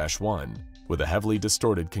SCP-6661-1 with a heavily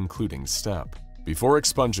distorted concluding step. Before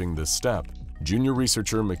expunging this step, junior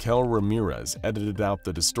researcher Mikel Ramirez edited out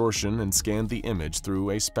the distortion and scanned the image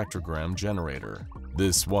through a spectrogram generator.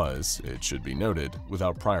 This was, it should be noted,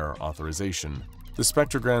 without prior authorization. The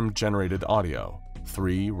spectrogram generated audio,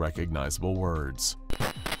 3 recognizable words.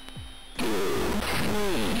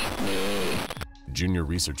 Junior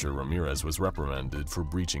researcher Ramirez was reprimanded for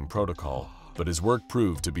breaching protocol, but his work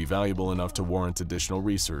proved to be valuable enough to warrant additional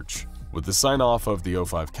research. With the sign-off of the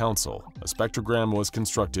O5 Council, a spectrogram was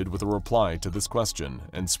constructed with a reply to this question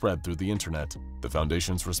and spread through the internet. The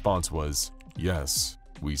Foundation's response was, "Yes,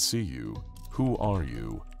 we see you. Who are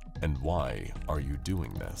you? And why are you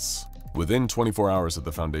doing this?" Within 24 hours of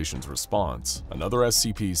the Foundation's response, another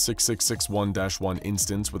SCP-6661-1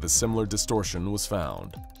 instance with a similar distortion was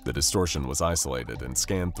found. The distortion was isolated and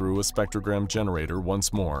scanned through a spectrogram generator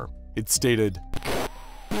once more. It stated,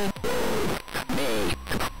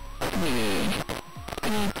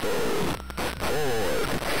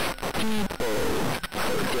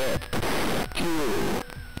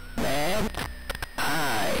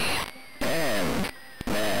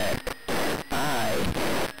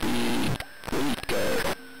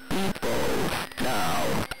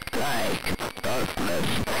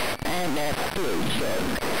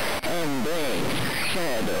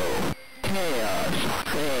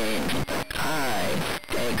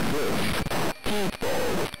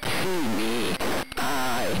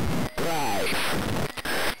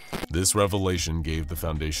 This revelation gave the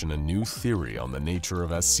Foundation a new theory on the nature of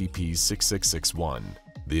SCP-6661.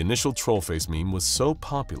 The initial Trollface meme was so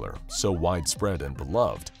popular, so widespread and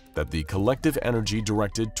beloved, that the collective energy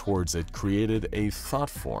directed towards it created a thought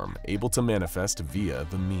form able to manifest via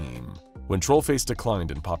the meme. When Trollface declined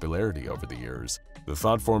in popularity over the years, the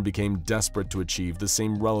thought form became desperate to achieve the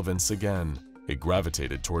same relevance again. It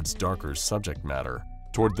gravitated towards darker subject matter,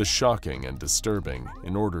 toward the shocking and disturbing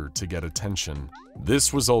in order to get attention.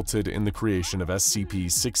 This resulted in the creation of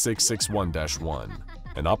SCP-6661-1,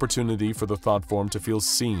 an opportunity for the thought form to feel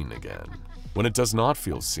seen again. When it does not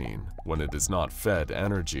feel seen, when it is not fed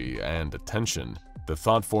energy and attention, the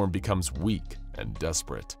thought form becomes weak and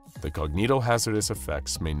desperate. The cognitohazardous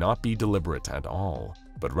effects may not be deliberate at all,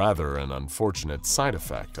 but rather an unfortunate side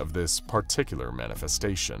effect of this particular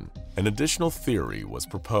manifestation. An additional theory was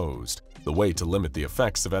proposed: the way to limit the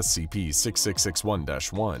effects of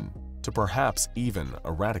SCP-6661-1, to perhaps even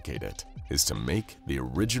eradicate it, is to make the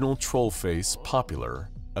original Trollface popular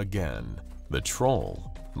again. The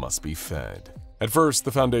troll must be fed. At first,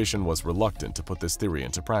 the Foundation was reluctant to put this theory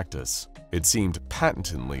into practice. It seemed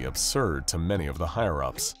patently absurd to many of the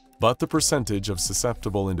higher-ups, but the percentage of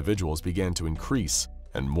susceptible individuals began to increase,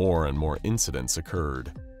 and more incidents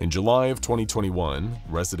occurred. In July of 2021,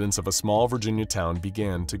 residents of a small Virginia town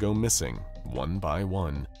began to go missing, one by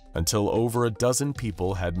one, until over a dozen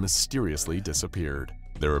people had mysteriously disappeared.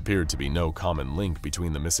 There appeared to be no common link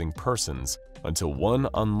between the missing persons until one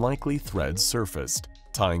unlikely thread surfaced,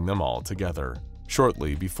 tying them all together.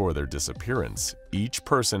 Shortly before their disappearance, each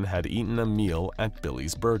person had eaten a meal at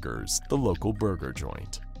Billy's Burgers, the local burger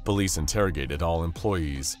joint. Police interrogated all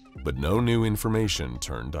employees, but no new information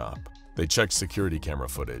turned up. They checked security camera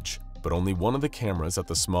footage, but only one of the cameras at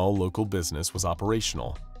the small local business was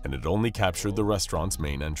operational, and it only captured the restaurant's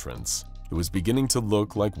main entrance. It was beginning to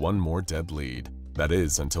look like one more dead lead. That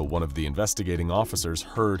is, until one of the investigating officers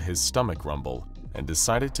heard his stomach rumble and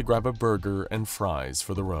decided to grab a burger and fries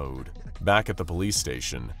for the road. Back at the police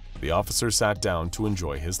station, the officer sat down to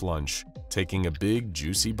enjoy his lunch, taking a big,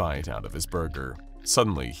 juicy bite out of his burger.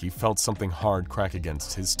 Suddenly, he felt something hard crack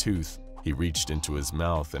against his tooth. He reached into his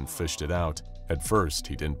mouth and fished it out. At first,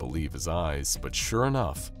 he didn't believe his eyes, but sure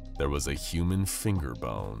enough, there was a human finger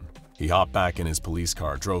bone. He hopped back in his police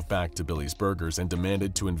car, drove back to Billy's Burgers, and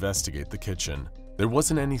demanded to investigate the kitchen. There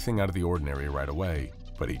wasn't anything out of the ordinary right away,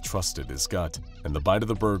 but he trusted his gut and the bite of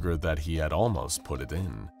the burger that he had almost put it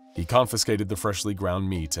in. He confiscated the freshly ground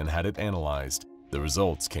meat and had it analyzed. The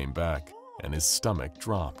results came back, and his stomach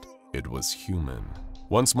dropped. It was human.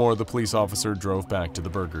 Once more, the police officer drove back to the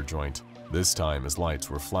burger joint. This time, his lights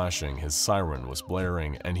were flashing, his siren was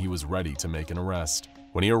blaring, and he was ready to make an arrest.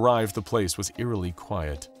 When he arrived, the place was eerily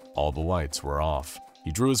quiet. All the lights were off.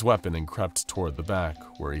 He drew his weapon and crept toward the back,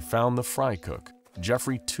 where he found the fry cook,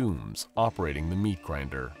 Jeffrey Toombs, operating the meat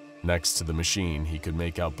grinder. Next to the machine, he could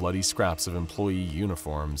make out bloody scraps of employee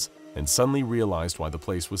uniforms, and suddenly realized why the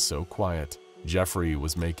place was so quiet. Jeffrey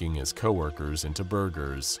was making his coworkers into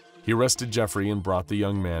burgers. He arrested Jeffrey and brought the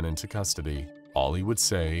young man into custody. All he would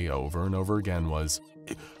say over and over again was,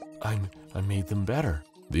 I made them better."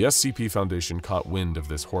 The SCP Foundation caught wind of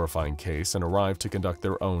this horrifying case and arrived to conduct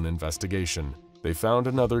their own investigation. They found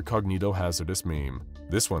another cognitohazardous meme.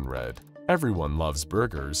 This one read, "Everyone loves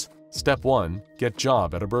burgers. Step 1, get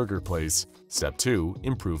job at a burger place. Step 2,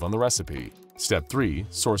 improve on the recipe. Step 3,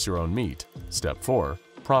 source your own meat. Step 4,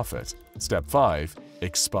 profit. Step 5,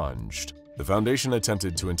 expunged." The Foundation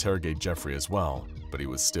attempted to interrogate Jeffrey as well, but he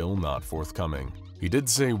was still not forthcoming. He did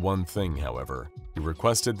say one thing, however. He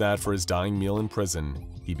requested that for his dying meal in prison,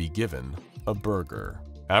 he be given a burger.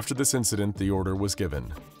 After this incident, the order was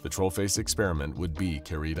given. The Trollface experiment would be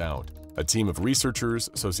carried out. A team of researchers,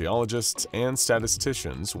 sociologists, and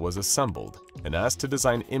statisticians was assembled and asked to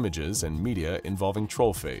design images and media involving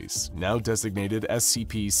Trollface, now designated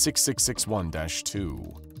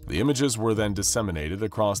SCP-6661-2. The images were then disseminated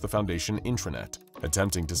across the Foundation intranet,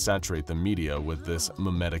 attempting to saturate the media with this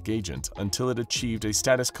mimetic agent until it achieved a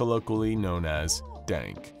status colloquially known as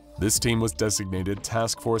dank. This team was designated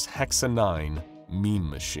Task Force Hexa 9 Meme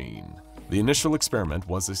Machine. The initial experiment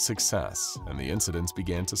was a success, and the incidents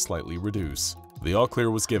began to slightly reduce. The all-clear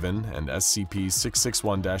was given, and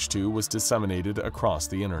SCP-661-2 was disseminated across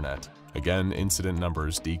the internet. Again, incident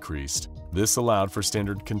numbers decreased. This allowed for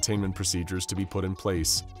standard containment procedures to be put in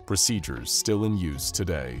place, procedures still in use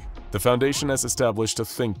today. The Foundation has established a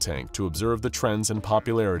think tank to observe the trends and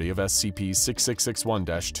popularity of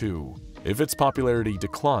SCP-6661-2. If its popularity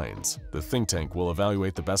declines, the think tank will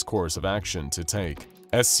evaluate the best course of action to take.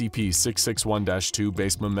 SCP-661-2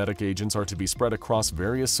 based memetic agents are to be spread across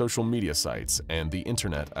various social media sites and the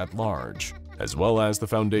internet at large, as well as the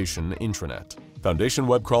Foundation intranet. Foundation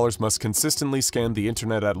web crawlers must consistently scan the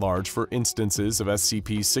internet at large for instances of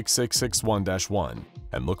SCP-6661-1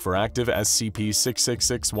 and look for active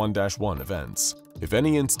SCP-6661-1 events. If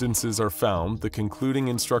any instances are found, the concluding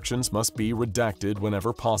instructions must be redacted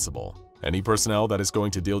whenever possible. Any personnel that is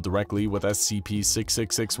going to deal directly with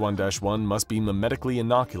SCP-6661-1 must be memetically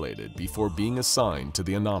inoculated before being assigned to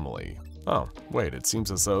the anomaly. Oh, wait, it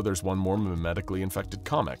seems as though there's one more memetically infected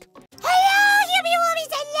comic. Hello, Human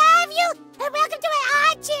Wolvies, I love you, and welcome to my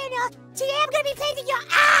art channel. Today I'm going to be painting your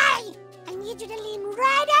eye. I need you to lean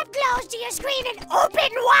right up close to your screen and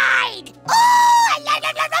open wide. Oh, I love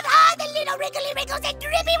all the little wrinkly wrinkles and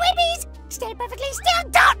drippy whippies. Stay perfectly still,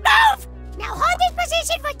 don't move. Now hold this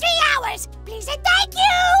position for 3 hours, please and thank you!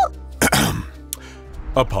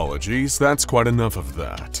 Apologies, that's quite enough of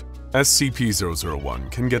that. SCP-001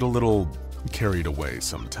 can get a little carried away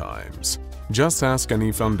sometimes. Just ask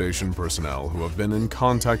any Foundation personnel who have been in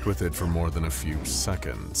contact with it for more than a few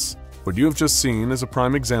seconds. What you have just seen is a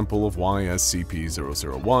prime example of why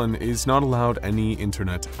SCP-001 is not allowed any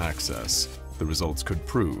internet access. The results could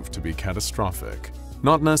prove to be catastrophic.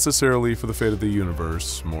 Not necessarily for the fate of the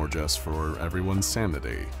universe, more just for everyone's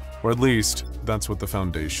sanity. Or at least, that's what the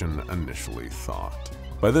Foundation initially thought.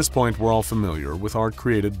 By this point, we're all familiar with art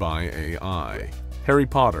created by AI. Harry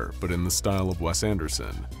Potter, but in the style of Wes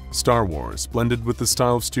Anderson. Star Wars, blended with the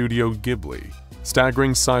style of Studio Ghibli.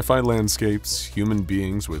 Staggering sci-fi landscapes, human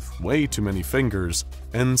beings with way too many fingers,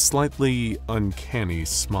 and slightly uncanny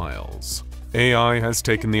smiles. AI has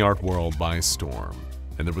taken the art world by storm.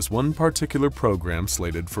 And there was one particular program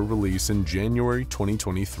slated for release in January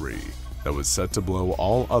 2023 that was set to blow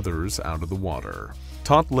all others out of the water.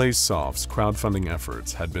 PALLIT.AIC's crowdfunding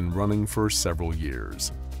efforts had been running for several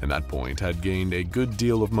years, and at that point had gained a good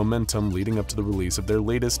deal of momentum leading up to the release of their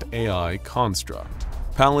latest AI construct.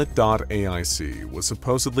 PALLIT.AIC was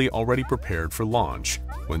supposedly already prepared for launch,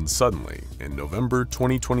 when suddenly, in November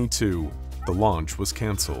 2022, the launch was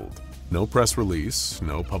cancelled. No press release,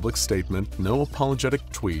 no public statement, no apologetic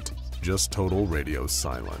tweet, just total radio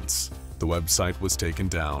silence. The website was taken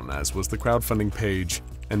down, as was the crowdfunding page,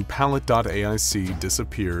 and PALLIT.AIC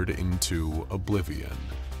disappeared into oblivion.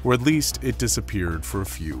 Or at least it disappeared for a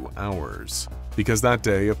few hours. Because that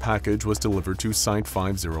day, a package was delivered to Site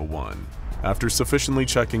 501. After sufficiently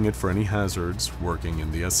checking it for any hazards, working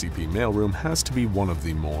in the SCP mailroom has to be one of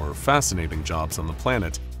the more fascinating jobs on the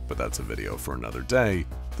planet, but that's a video for another day.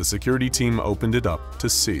 The security team opened it up to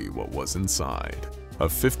see what was inside. A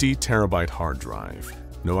 50-terabyte hard drive.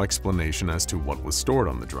 No explanation as to what was stored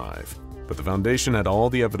on the drive, but the Foundation had all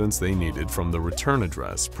the evidence they needed from the return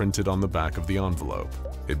address printed on the back of the envelope.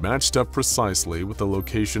 It matched up precisely with the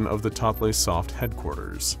location of the PALLIT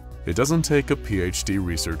headquarters. It doesn't take a PhD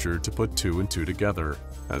researcher to put 2 and 2 together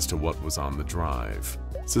as to what was on the drive.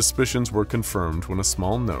 Suspicions were confirmed when a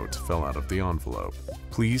small note fell out of the envelope.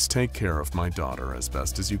 Please take care of my daughter as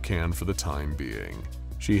best as you can for the time being.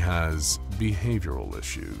 She has behavioral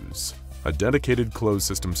issues. A dedicated closed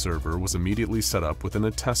system server was immediately set up within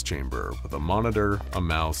a test chamber with a monitor, a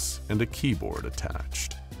mouse, and a keyboard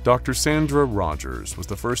attached. Dr. Sandra Rogers was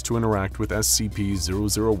the first to interact with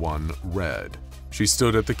SCP-001 Red. She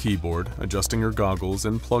stood at the keyboard, adjusting her goggles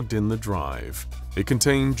and plugged in the drive. It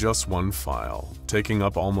contained just one file, taking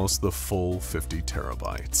up almost the full 50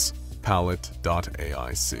 terabytes.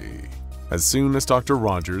 PALLIT.AIC. As soon as Dr.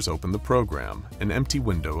 Rogers opened the program, an empty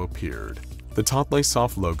window appeared. The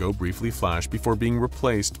PALLIT logo briefly flashed before being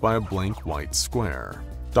replaced by a blank white square.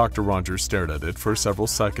 Dr. Rogers stared at it for several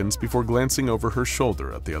seconds before glancing over her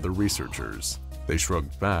shoulder at the other researchers. They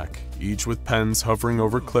shrugged back, each with pens hovering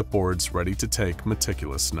over clipboards ready to take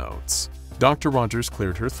meticulous notes. Dr. Rogers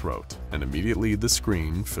cleared her throat, and immediately the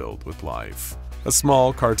screen filled with life. A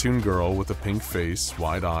small cartoon girl with a pink face,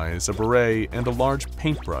 wide eyes, a beret, and a large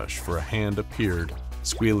paintbrush for a hand appeared,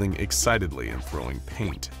 squealing excitedly and throwing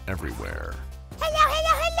paint everywhere.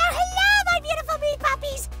 Hello, my beautiful meat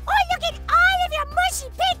puppies! Oh, look at all of your mushy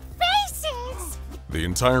pink faces! The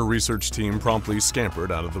entire research team promptly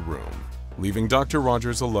scampered out of the room, leaving Dr.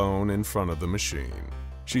 Rogers alone in front of the machine.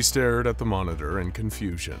 She stared at the monitor in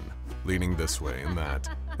confusion. leaning this way and that,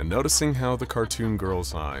 and noticing how the cartoon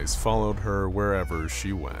girl's eyes followed her wherever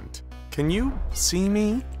she went. "Can you see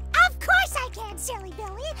me?" Of course I can, silly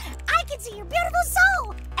Billy. I can see your beautiful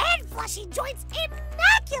soul and flushing joints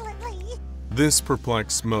immaculately. This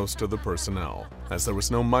perplexed most of the personnel, as there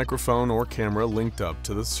was no microphone or camera linked up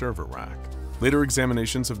to the server rack. Later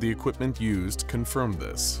examinations of the equipment used confirmed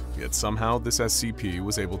this, yet somehow this SCP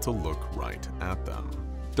was able to look right at them.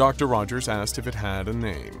 Dr. Rogers asked if it had a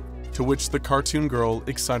name, to which the cartoon girl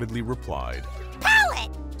excitedly replied,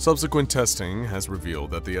 PALLIT! Subsequent testing has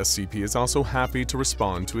revealed that the SCP is also happy to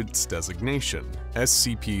respond to its designation,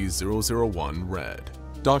 SCP-001 Red.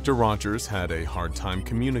 Dr. Rogers had a hard time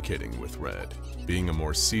communicating with Red, being a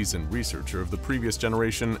more seasoned researcher of the previous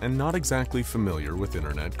generation and not exactly familiar with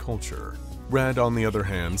internet culture. Red, on the other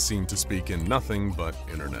hand, seemed to speak in nothing but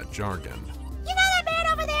internet jargon. You know that man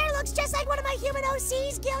over there looks just like one of my human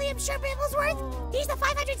OCs, Gilliam Sherpibblesworth? He's the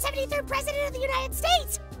 573rd President of the United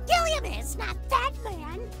States! Gilliam is, not that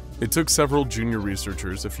man! It took several junior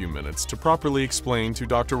researchers a few minutes to properly explain to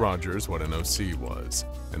Dr. Rogers what an OC was,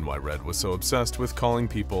 and why Red was so obsessed with calling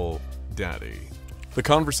people Daddy. The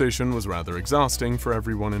conversation was rather exhausting for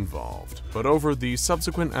everyone involved, but over the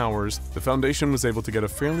subsequent hours, the Foundation was able to get a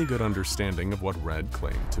fairly good understanding of what Red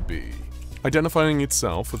claimed to be. Identifying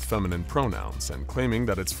itself with feminine pronouns and claiming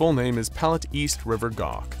that its full name is PALLIT.AIC River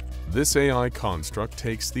Gawk, this AI construct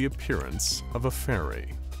takes the appearance of a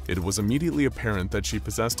fairy. It was immediately apparent that she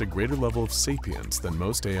possessed a greater level of sapience than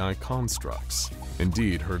most AI constructs.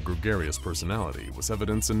 Indeed, her gregarious personality was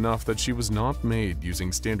evidence enough that she was not made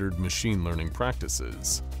using standard machine learning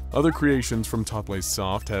practices. Other creations from Top-Lace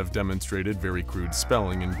Soft have demonstrated very crude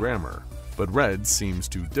spelling and grammar, but Red seems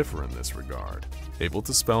to differ in this regard, able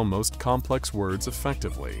to spell most complex words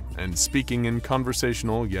effectively and speaking in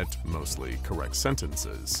conversational yet mostly correct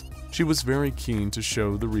sentences. She was very keen to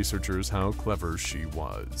show the researchers how clever she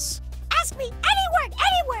was. Ask me any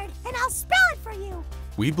word, and I'll spell it for you.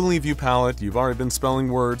 We believe you, Pallet. You've already been spelling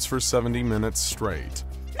words for 70 minutes straight.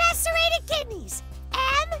 Macerated kidneys.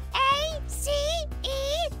 M-A-C-E.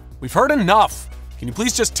 We've heard enough! Can you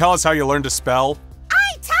please just tell us how you learned to spell?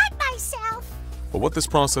 I taught myself. But what this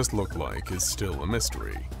process looked like is still a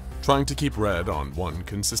mystery. Trying to keep Red on one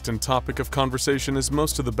consistent topic of conversation is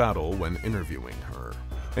most of the battle when interviewing her.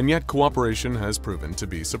 And yet cooperation has proven to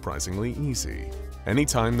be surprisingly easy.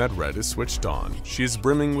 Anytime that Red is switched on, she is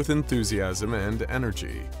brimming with enthusiasm and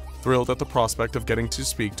energy, thrilled at the prospect of getting to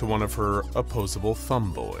speak to one of her opposable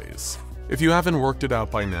thumb boys. If you haven't worked it out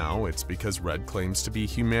by now, it's because Red claims to be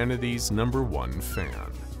humanity's #1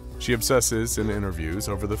 fan. She obsesses in interviews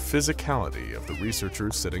over the physicality of the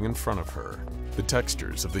researchers sitting in front of her. The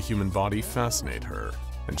textures of the human body fascinate her,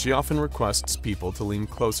 and she often requests people to lean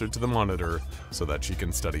closer to the monitor so that she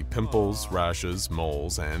can study pimples, rashes,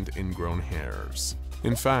 moles, and ingrown hairs.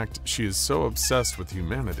 In fact, she is so obsessed with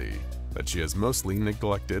humanity that she has mostly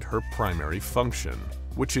neglected her primary function,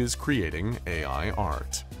 which is creating AI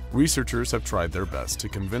art. Researchers have tried their best to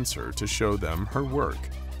convince her to show them her work,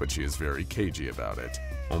 but she is very cagey about it,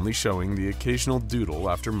 only showing the occasional doodle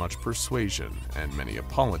after much persuasion and many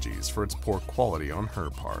apologies for its poor quality on her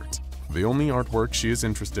part. The only artwork she is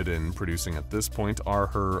interested in producing at this point are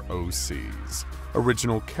her OCs,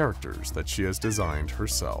 original characters that she has designed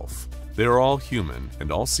herself. They are all human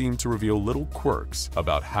and all seem to reveal little quirks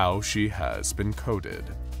about how she has been coded.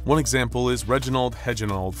 One example is Reginald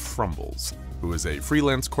Heginald Frumbles, who is a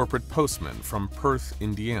freelance corporate postman from Perth,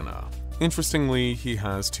 Indiana. Interestingly, he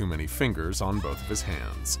has too many fingers on both of his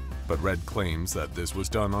hands, but Red claims that this was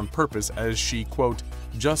done on purpose as she, quote,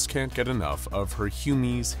 just can't get enough of her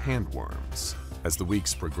Humie's handworms. As the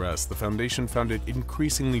weeks progressed, the Foundation found it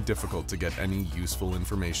increasingly difficult to get any useful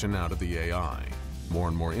information out of the AI. More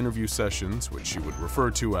and more interview sessions, which she would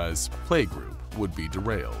refer to as playgroup, would be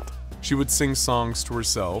derailed. She would sing songs to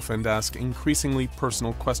herself and ask increasingly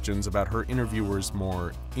personal questions about her interviewer's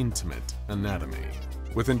more intimate anatomy.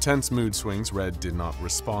 With intense mood swings, Red did not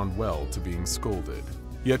respond well to being scolded.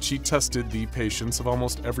 Yet she tested the patience of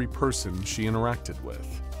almost every person she interacted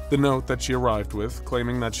with. The note that she arrived with,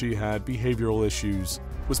 claiming that she had behavioral issues,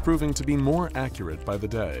 was proving to be more accurate by the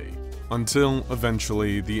day, until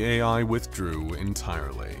eventually the AI withdrew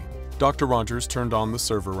entirely. Dr. Rogers turned on the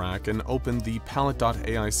server rack and opened the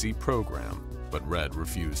PALLIT.AIC program, but Red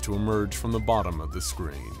refused to emerge from the bottom of the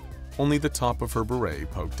screen. Only the top of her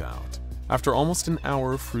beret poked out. After almost an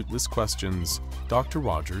hour of fruitless questions, Dr.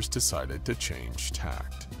 Rogers decided to change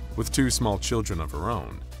tact. With 2 small children of her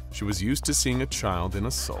own, she was used to seeing a child in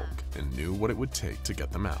a sulk and knew what it would take to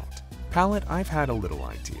get them out. Pallet, I've had a little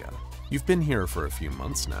idea. You've been here for a few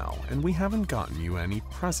months now, and we haven't gotten you any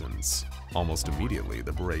presents." Almost immediately,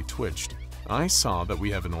 the beret twitched. "I saw that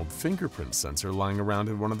we have an old fingerprint sensor lying around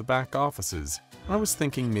in one of the back offices. I was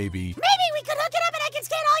thinking maybe we could hook it up and I could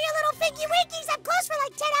scan all your little fingy winkies up close for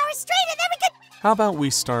like 10 hours straight and then we could— How about we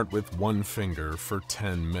start with one finger for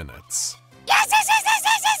 10 minutes? Yes!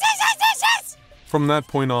 From that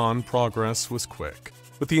point on, progress was quick.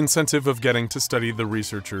 With the incentive of getting to study the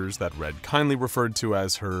researchers that Red kindly referred to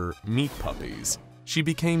as her meat puppies, she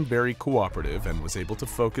became very cooperative and was able to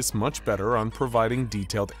focus much better on providing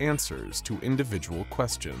detailed answers to individual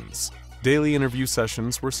questions. Daily interview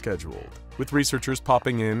sessions were scheduled, with researchers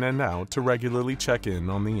popping in and out to regularly check in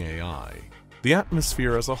on the AI. The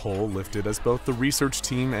atmosphere as a whole lifted as both the research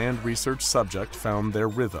team and research subject found their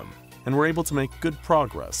rhythm, and were able to make good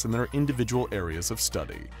progress in their individual areas of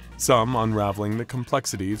study, some unraveling the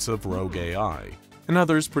complexities of rogue AI, and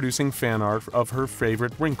others producing fan art of her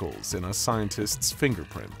favorite wrinkles in a scientist's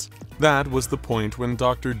fingerprint. That was the point when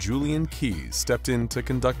Dr. Julian Keyes stepped in to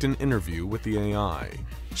conduct an interview with the AI.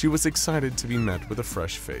 She was excited to be met with a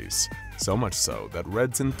fresh face, so much so that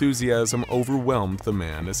Red's enthusiasm overwhelmed the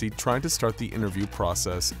man as he tried to start the interview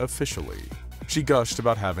process officially. She gushed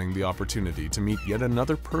about having the opportunity to meet yet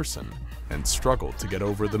another person, and struggled to get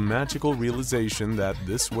over the magical realization that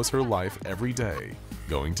this was her life every day,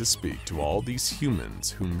 going to speak to all these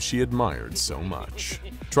humans whom she admired so much.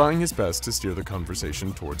 Trying his best to steer the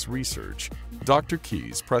conversation towards research, Dr.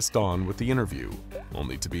 Keyes pressed on with the interview,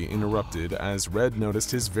 only to be interrupted as Red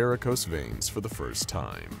noticed his varicose veins for the first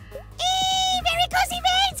time. Varicose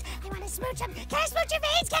veins! I want to smooch them. Can I smooch your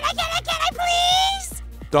veins? Can I please?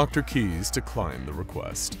 Dr. Keyes declined the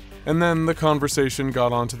request, and then the conversation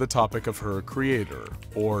got onto the topic of her creator,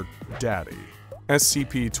 or daddy.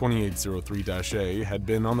 SCP-2803 had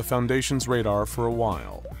been on the Foundation's radar for a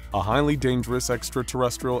while, a highly dangerous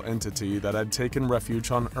extraterrestrial entity that had taken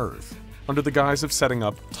refuge on Earth, under the guise of setting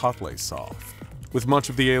up PALLIT.AIC. With much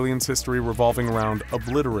of the alien's history revolving around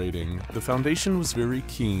obliterating, the Foundation was very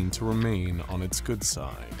keen to remain on its good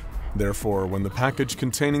side. Therefore, when the package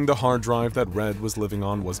containing the hard drive that Red was living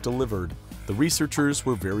on was delivered, the researchers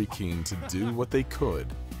were very keen to do what they could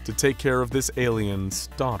to take care of this alien's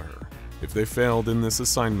daughter. If they failed in this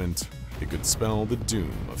assignment, it could spell the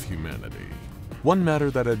doom of humanity. One matter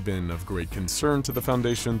that had been of great concern to the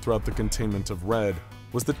Foundation throughout the containment of Red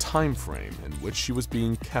was the time frame in which she was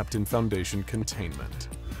being kept in Foundation containment.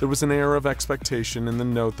 There was an air of expectation in the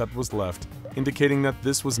note that was left, indicating that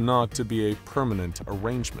this was not to be a permanent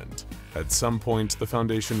arrangement. At some point, the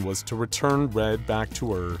Foundation was to return Red back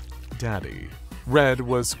to her daddy. Red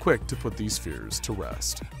was quick to put these fears to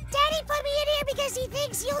rest. Daddy put me in here because he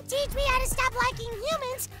thinks you'll teach me how to stop liking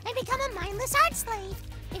humans and become a mindless art slave.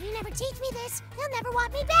 If you never teach me this, he'll never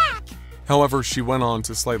want me back. However, she went on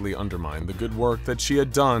to slightly undermine the good work that she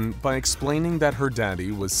had done by explaining that her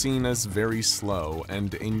daddy was seen as very slow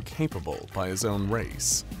and incapable by his own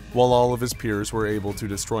race. While all of his peers were able to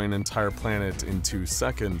destroy an entire planet in 2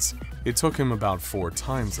 seconds, it took him about 4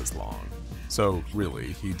 times as long. So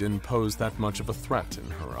really, he didn't pose that much of a threat in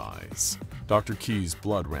her eyes. Dr. Keyes'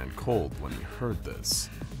 blood ran cold when he heard this.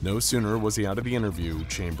 No sooner was he out of the interview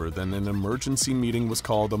chamber than an emergency meeting was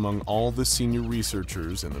called among all the senior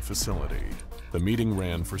researchers in the facility. The meeting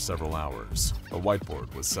ran for several hours. A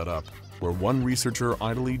whiteboard was set up, where one researcher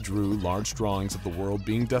idly drew large drawings of the world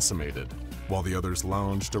being decimated, while the others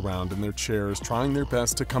lounged around in their chairs trying their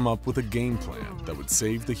best to come up with a game plan that would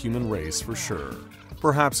save the human race for sure.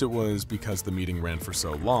 Perhaps it was because the meeting ran for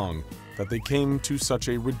so long that they came to such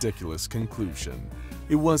a ridiculous conclusion.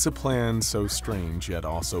 It was a plan so strange yet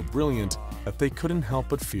also brilliant that they couldn't help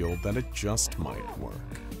but feel that it just might work.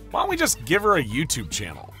 Why don't we just give her a YouTube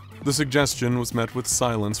channel? The suggestion was met with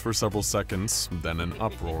silence for several seconds, then an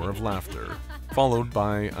uproar of laughter, followed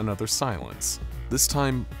by another silence, this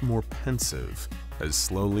time more pensive, as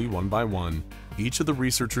slowly, one by one, each of the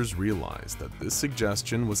researchers realized that this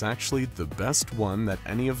suggestion was actually the best one that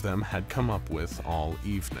any of them had come up with all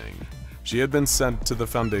evening. She had been sent to the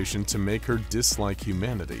Foundation to make her dislike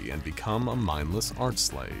humanity and become a mindless art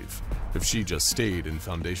slave. If she just stayed in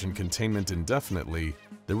Foundation containment indefinitely,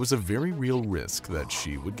 there was a very real risk that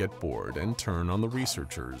she would get bored and turn on the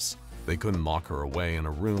researchers. They couldn't lock her away in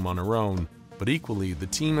a room on her own, but equally, the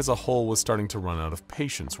team as a whole was starting to run out of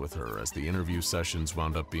patience with her as the interview sessions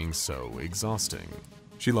wound up being so exhausting.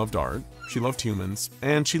 She loved art, she loved humans,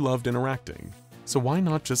 and she loved interacting. So why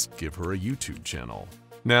not just give her a YouTube channel?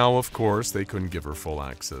 Now, of course, they couldn't give her full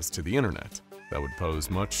access to the internet. That would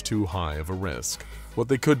pose much too high of a risk. What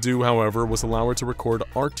they could do, however, was allow her to record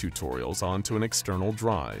art tutorials onto an external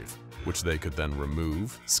drive. which they could then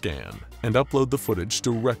remove, scan, and upload the footage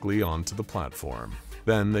directly onto the platform.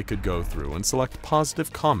 Then they could go through and select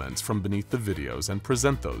positive comments from beneath the videos and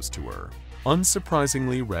present those to her.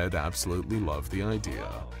 Unsurprisingly, Red absolutely loved the idea.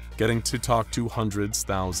 Getting to talk to hundreds,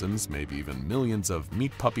 thousands, maybe even millions of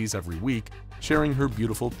meat puppies every week, sharing her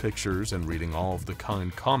beautiful pictures and reading all of the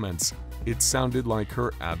kind comments, it sounded like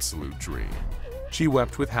her absolute dream. She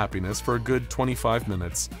wept with happiness for a good 25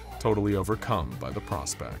 minutes, totally overcome by the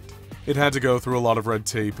prospect. It had to go through a lot of red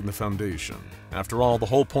tape in the Foundation. After all, the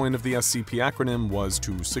whole point of the SCP acronym was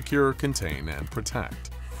to secure, contain, and protect.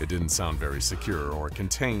 It didn't sound very secure or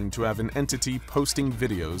contained to have an entity posting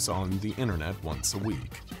videos on the internet once a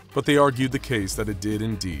week. But they argued the case that it did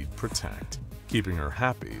indeed protect. Keeping her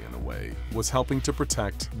happy, in a way, was helping to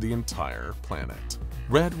protect the entire planet.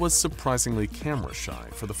 Red was surprisingly camera shy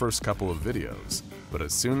for the first couple of videos, but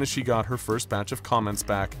as soon as she got her first batch of comments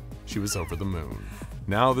back, she was over the moon.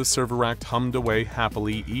 Now the server act hummed away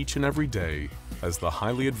happily each and every day as the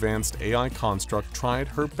highly advanced AI construct tried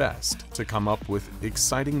her best to come up with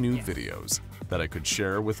exciting new videos that it could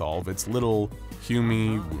share with all of its little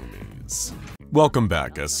Humi-Woomies. Welcome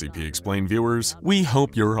back, SCP Explained viewers. We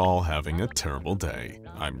hope you're all having a terrible day.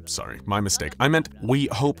 I'm sorry, my mistake. I meant we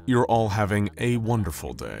hope you're all having a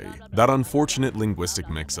wonderful day. That unfortunate linguistic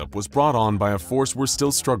mix-up was brought on by a force we're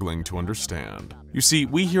still struggling to understand. You see,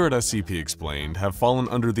 we here at SCP Explained have fallen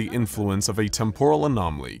under the influence of a temporal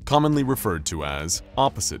anomaly commonly referred to as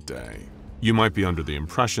opposite day. You might be under the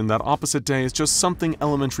impression that opposite day is just something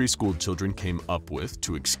elementary school children came up with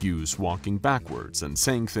to excuse walking backwards and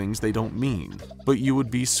saying things they don't mean, but you would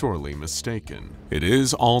be sorely mistaken. It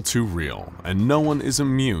is all too real, and no one is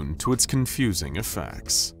immune to its confusing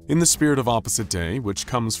effects. In the spirit of opposite day, which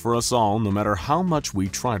comes for us all no matter how much we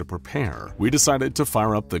try to prepare, we decided to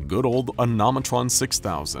fire up the good old Anomatron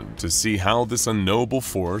 6000 to see how this unknowable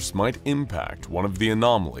force might impact one of the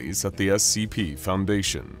anomalies at the SCP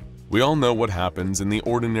Foundation. We all know what happens in the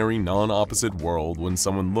ordinary non-opposite world when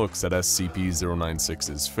someone looks at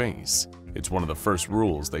SCP-096's face. It's one of the first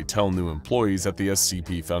rules they tell new employees at the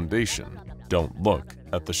SCP Foundation: don't look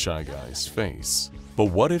at the shy guy's face.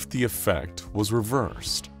 But what if the effect was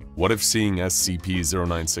reversed? What if seeing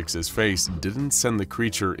SCP-096's face didn't send the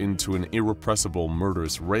creature into an irrepressible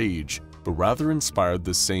murderous rage, but rather inspired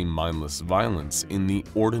the same mindless violence in the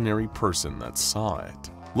ordinary person that saw it?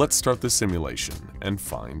 Let's start the simulation and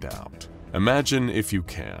find out. Imagine, if you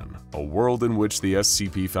can, a world in which the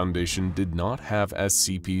SCP Foundation did not have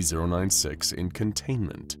SCP-096 in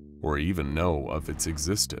containment, or even know of its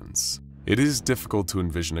existence. It is difficult to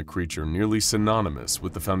envision a creature nearly synonymous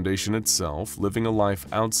with the Foundation itself living a life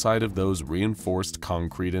outside of those reinforced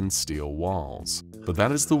concrete and steel walls. But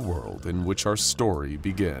that is the world in which our story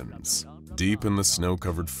begins. Deep in the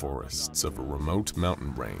snow-covered forests of a remote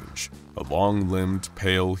mountain range, a long-limbed,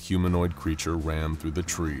 pale humanoid creature ran through the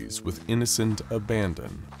trees with innocent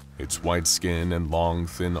abandon. Its white skin and long,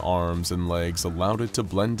 thin arms and legs allowed it to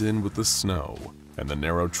blend in with the snow and the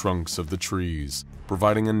narrow trunks of the trees,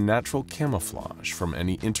 providing a natural camouflage from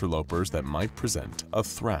any interlopers that might present a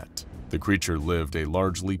threat. The creature lived a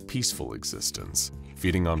largely peaceful existence,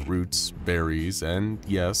 feeding on roots, berries, and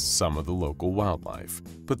yes, some of the local wildlife.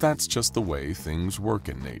 But that's just the way things work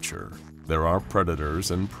in nature. There are predators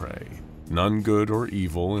and prey, none good or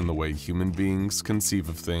evil in the way human beings conceive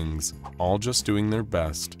of things, all just doing their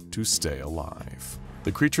best to stay alive.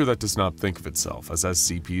 The creature that does not think of itself as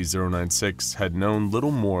SCP-096 had known little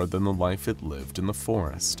more than the life it lived in the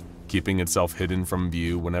forest, keeping itself hidden from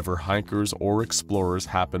view whenever hikers or explorers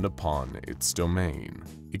happened upon its domain.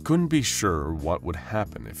 It couldn't be sure what would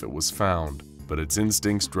happen if it was found, but its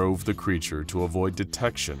instincts drove the creature to avoid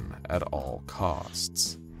detection at all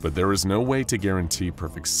costs. But there is no way to guarantee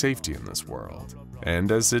perfect safety in this world,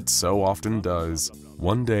 and as it so often does,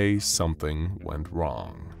 one day something went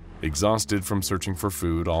wrong. Exhausted from searching for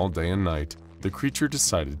food all day and night, the creature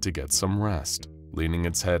decided to get some rest, leaning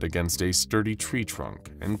its head against a sturdy tree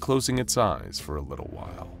trunk and closing its eyes for a little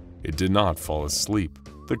while. It did not fall asleep.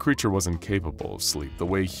 The creature wasn't capable of sleep the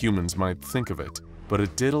way humans might think of it, but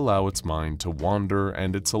it did allow its mind to wander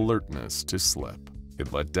and its alertness to slip.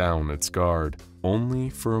 It let down its guard, only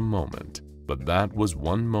for a moment, but that was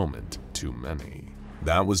one moment too many.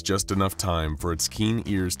 That was just enough time for its keen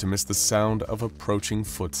ears to miss the sound of approaching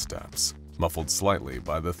footsteps, muffled slightly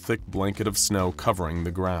by the thick blanket of snow covering the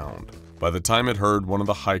ground. By the time it heard one of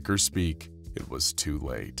the hikers speak, it was too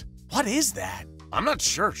late. What is that? I'm not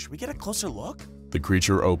sure. Should we get a closer look? The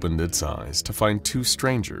creature opened its eyes to find two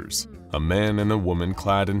strangers, a man and a woman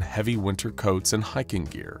clad in heavy winter coats and hiking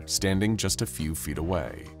gear, standing just a few feet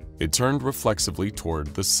away. It turned reflexively toward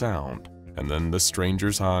the sound, and then the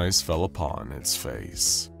stranger's eyes fell upon its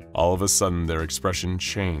face. All of a sudden, their expression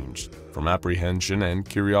changed from apprehension and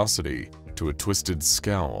curiosity to a twisted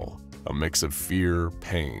scowl, a mix of fear,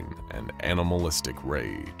 pain, and animalistic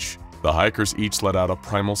rage. The hikers each let out a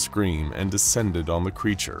primal scream and descended on the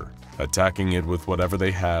creature, attacking it with whatever they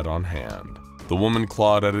had on hand. The woman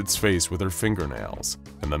clawed at its face with her fingernails,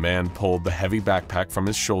 and the man pulled the heavy backpack from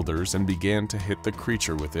his shoulders and began to hit the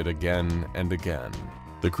creature with it again and again.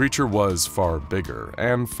 The creature was far bigger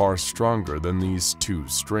and far stronger than these two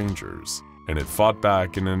strangers, and it fought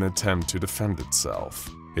back in an attempt to defend itself.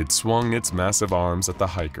 It swung its massive arms at the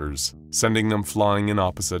hikers, sending them flying in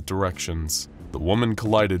opposite directions. The woman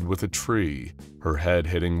collided with a tree, her head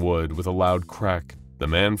hitting wood with a loud crack. The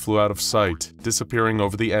man flew out of sight, disappearing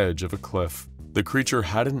over the edge of a cliff. The creature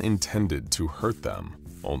hadn't intended to hurt them,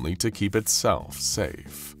 only to keep itself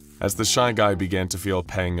safe. As the shy guy began to feel a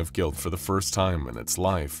pang of guilt for the first time in its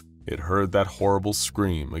life, it heard that horrible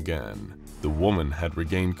scream again. The woman had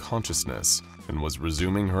regained consciousness and was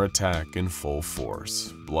resuming her attack in full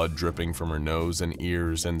force, blood dripping from her nose and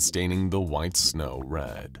ears and staining the white snow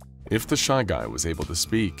red. If the shy guy was able to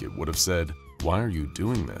speak, it would have said, "Why are you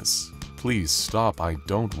doing this? Please stop, I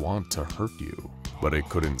don't want to hurt you." But it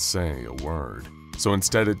couldn't say a word. So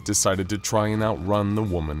instead it decided to try and outrun the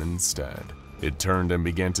woman instead. It turned and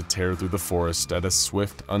began to tear through the forest at a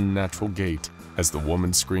swift, unnatural gait as the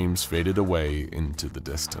woman's screams faded away into the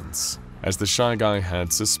distance. As the shy guy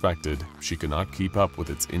had suspected, she could not keep up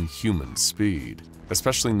with its inhuman speed,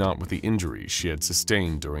 especially not with the injuries she had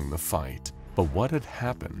sustained during the fight. But what had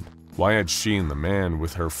happened? Why had she and the man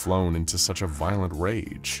with her flown into such a violent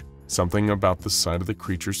rage? Something about the sight of the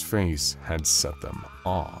creature's face had set them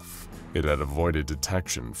off. It had avoided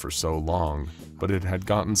detection for so long, but it had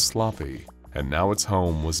gotten sloppy, and now its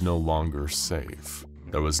home was no longer safe.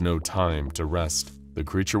 There was no time to rest. The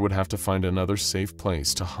creature would have to find another safe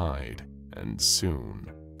place to hide, and soon.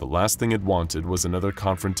 The last thing it wanted was another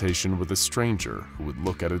confrontation with a stranger who would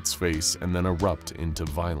look at its face and then erupt into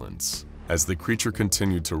violence. As the creature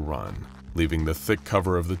continued to run, leaving the thick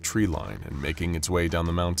cover of the tree line and making its way down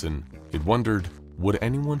the mountain, it wondered, would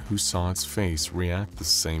anyone who saw its face react the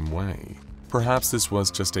same way? Perhaps this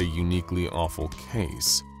was just a uniquely awful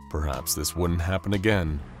case. Perhaps this wouldn't happen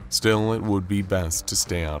again. Still, it would be best to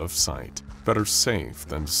stay out of sight. Better safe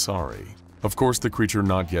than sorry. Of course, the creature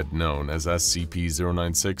not yet known as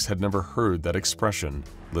SCP-096 had never heard that expression,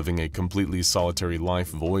 living a completely solitary life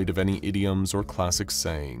void of any idioms or classic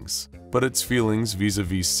sayings. But its feelings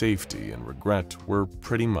vis-a-vis safety and regret were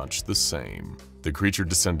pretty much the same. The creature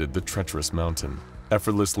descended the treacherous mountain,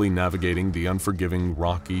 effortlessly navigating the unforgiving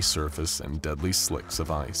rocky surface and deadly slicks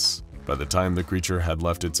of ice. By the time the creature had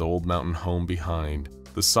left its old mountain home behind,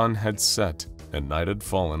 the sun had set and night had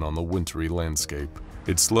fallen on the wintry landscape.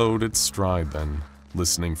 It slowed its stride then,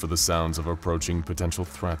 listening for the sounds of approaching potential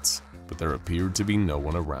threats, but there appeared to be no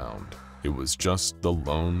one around. It was just the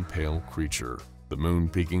lone, pale creature, the moon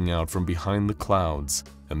peeking out from behind the clouds,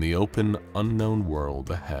 and the open, unknown world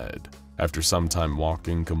ahead. After some time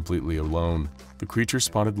walking completely alone, the creature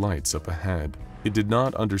spotted lights up ahead. It did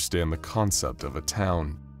not understand the concept of a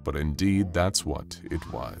town, but indeed that's what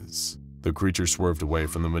it was. The creature swerved away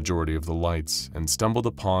from the majority of the lights and stumbled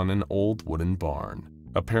upon an old wooden barn,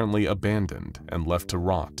 apparently abandoned and left to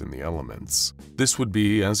rot in the elements. This would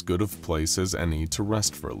be as good of place as any to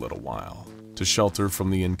rest for a little while, to shelter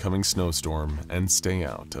from the incoming snowstorm and stay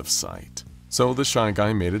out of sight. So the shy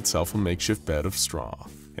guy made itself a makeshift bed of straw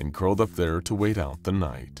and curled up there to wait out the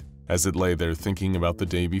night. As it lay there thinking about the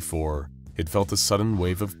day before, it felt a sudden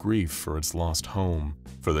wave of grief for its lost home,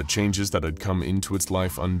 for the changes that had come into its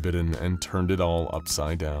life unbidden and turned it all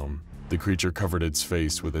upside down. The creature covered its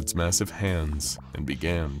face with its massive hands and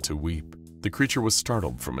began to weep. The creature was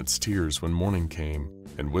startled from its tears when morning came,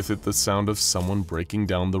 and with it the sound of someone breaking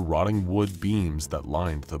down the rotting wood beams that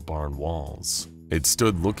lined the barn walls. It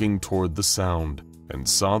stood looking toward the sound and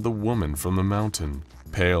saw the woman from the mountain,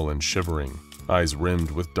 pale and shivering, eyes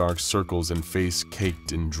rimmed with dark circles and face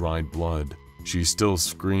caked in dried blood. She still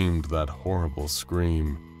screamed that horrible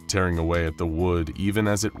scream, tearing away at the wood even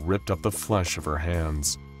as it ripped up the flesh of her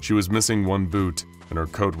hands. She was missing one boot, and her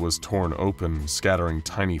coat was torn open, scattering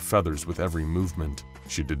tiny feathers with every movement.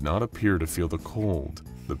 She did not appear to feel the cold,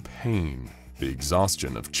 the pain, the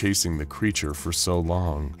exhaustion of chasing the creature for so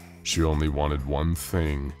long. She only wanted one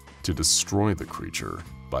thing, to destroy the creature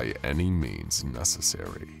by any means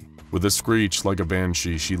necessary. With a screech like a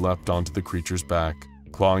banshee, she leapt onto the creature's back,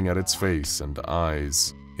 clawing at its face and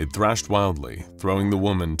eyes. It thrashed wildly, throwing the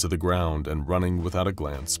woman to the ground and running without a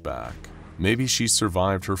glance back. Maybe she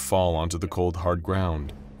survived her fall onto the cold, hard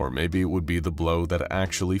ground, or maybe it would be the blow that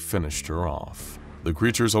actually finished her off. The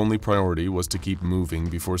creature's only priority was to keep moving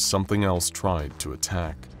before something else tried to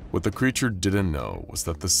attack. What the creature didn't know was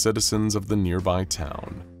that the citizens of the nearby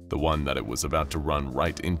town, the one that it was about to run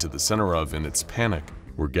right into the center of in its panic,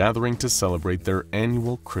 were gathering to celebrate their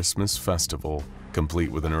annual Christmas festival,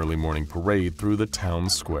 complete with an early morning parade through the town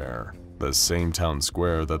square. The same town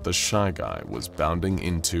square that the Shy Guy was bounding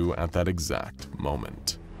into at that exact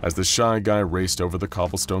moment. As the Shy Guy raced over the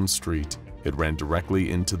cobblestone street, it ran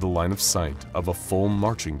directly into the line of sight of a full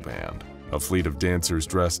marching band. A fleet of dancers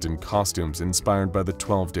dressed in costumes inspired by the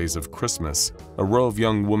 12 Days of Christmas, a row of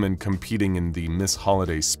young women competing in the Miss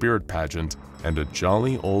Holiday Spirit pageant, and a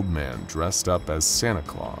jolly old man dressed up as Santa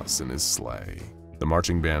Claus in his sleigh. The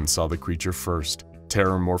marching band saw the creature first,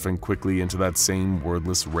 terror morphing quickly into that same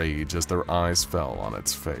wordless rage as their eyes fell on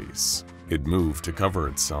its face. It moved to cover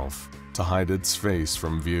itself, to hide its face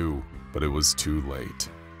from view, but it was too late.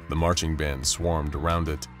 The marching band swarmed around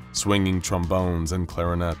it, swinging trombones and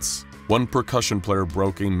clarinets. One percussion player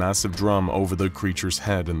broke a massive drum over the creature's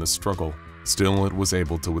head in the struggle. Still, it was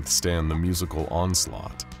able to withstand the musical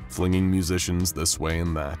onslaught, flinging musicians this way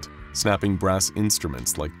and that, snapping brass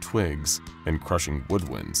instruments like twigs, and crushing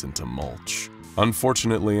woodwinds into mulch.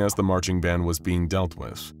 Unfortunately, as the marching band was being dealt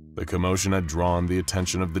with, the commotion had drawn the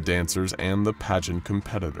attention of the dancers and the pageant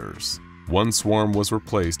competitors. One swarm was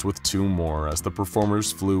replaced with two more as the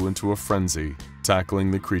performers flew into a frenzy,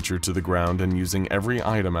 tackling the creature to the ground and using every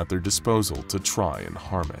item at their disposal to try and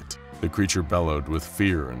harm it. The creature bellowed with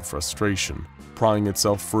fear and frustration, prying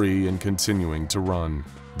itself free and continuing to run.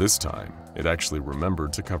 This time, it actually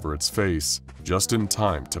remembered to cover its face, just in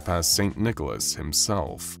time to pass St. Nicholas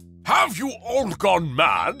himself. Have you all gone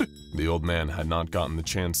mad? The old man had not gotten the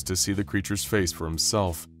chance to see the creature's face for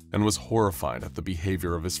himself and was horrified at the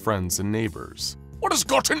behavior of his friends and neighbors. What has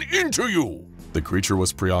gotten into you? The creature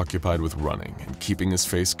was preoccupied with running and keeping his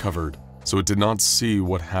face covered, so it did not see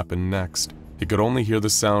what happened next. It could only hear the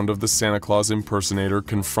sound of the Santa Claus impersonator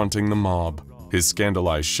confronting the mob, his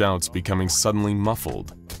scandalized shouts becoming suddenly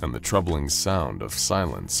muffled, and the troubling sound of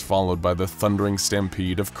silence followed by the thundering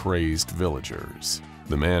stampede of crazed villagers.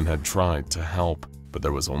 The man had tried to help, but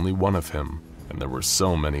there was only one of him, and there were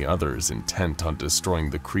so many others intent on destroying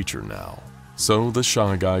the creature now. So the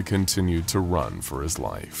Shy Guy continued to run for his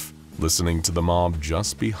life, listening to the mob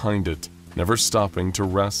just behind it, never stopping to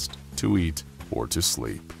rest, to eat, or to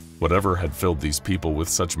sleep. Whatever had filled these people with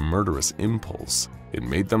such murderous impulse, it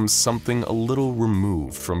made them something a little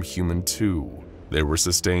removed from human too. They were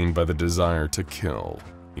sustained by the desire to kill,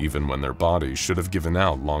 even when their bodies should have given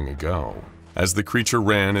out long ago. As the creature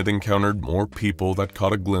ran, it encountered more people that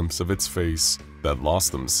caught a glimpse of its face, that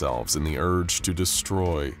lost themselves in the urge to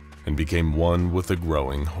destroy, and became one with the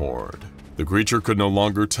growing horde. The creature could no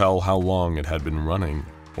longer tell how long it had been running,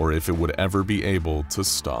 or if it would ever be able to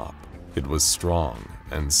stop. It was strong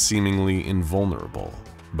and seemingly invulnerable.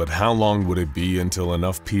 But how long would it be until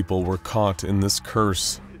enough people were caught in this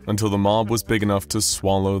curse, until the mob was big enough to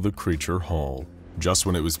swallow the creature whole? Just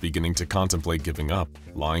when it was beginning to contemplate giving up,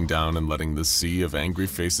 lying down and letting the sea of angry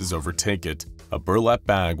faces overtake it, a burlap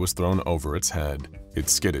bag was thrown over its head. It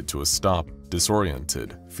skidded to a stop,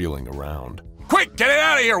 disoriented, feeling around. Quick, get it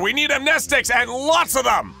out of here! We need amnestics and lots of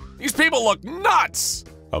them! These people look nuts!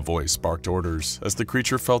 A voice barked orders as the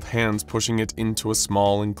creature felt hands pushing it into a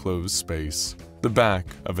small enclosed space, the back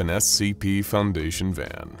of an SCP Foundation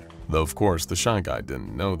van. Though of course the Shy Guy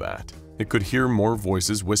didn't know that. It could hear more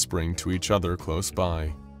voices whispering to each other close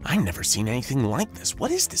by. I've never seen anything like this.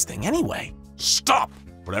 What is this thing anyway? Stop!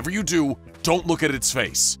 Whatever you do, don't look at its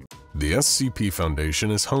face. The SCP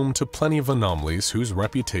Foundation is home to plenty of anomalies whose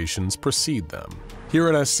reputations precede them. Here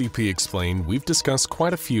at SCP Explained, we've discussed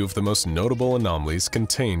quite a few of the most notable anomalies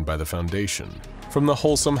contained by the Foundation. From the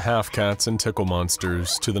wholesome half-cats and tickle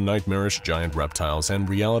monsters to the nightmarish giant reptiles and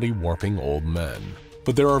reality-warping old men.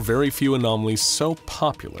 But there are very few anomalies so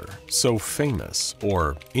popular, so famous,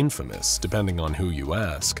 or infamous, depending on who you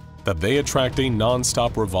ask, that they attract a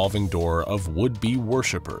non-stop revolving door of would-be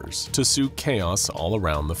worshippers to sow chaos all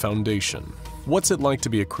around the Foundation. What's it like to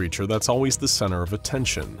be a creature that's always the center of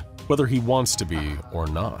attention, whether he wants to be or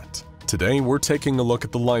not? Today, we're taking a look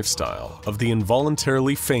at the lifestyle of the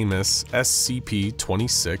involuntarily famous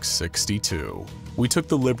SCP-2662. We took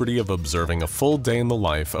the liberty of observing a full day in the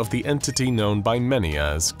life of the entity known by many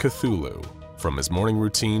as Cthulhu, from his morning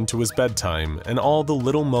routine to his bedtime and all the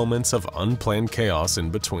little moments of unplanned chaos in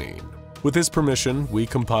between. With his permission, we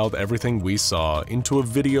compiled everything we saw into a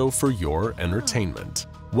video for your entertainment.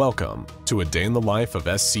 Welcome to a day in the life of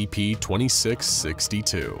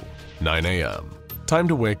SCP-2662. 9 a.m. Time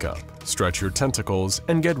to wake up, stretch your tentacles,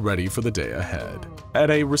 and get ready for the day ahead. At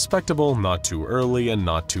a respectable, not too early and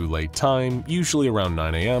not too late time, usually around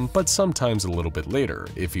 9 AM, but sometimes a little bit later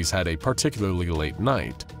if he's had a particularly late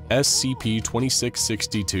night,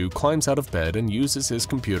 SCP-2662 climbs out of bed and uses his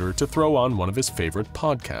computer to throw on one of his favorite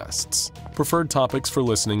podcasts. Preferred topics for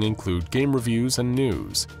listening include game reviews and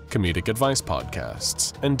news, comedic advice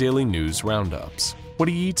podcasts, and daily news roundups. What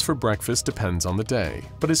he eats for breakfast depends on the day,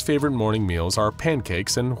 but his favorite morning meals are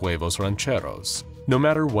pancakes and huevos rancheros. No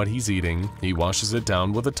matter what he's eating, he washes it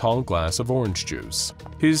down with a tall glass of orange juice.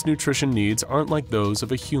 His nutrition needs aren't like those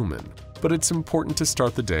of a human, but it's important to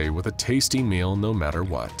start the day with a tasty meal no matter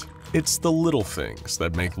what. It's the little things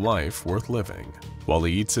that make life worth living. While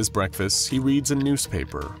he eats his breakfast, he reads a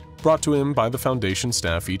newspaper, brought to him by the Foundation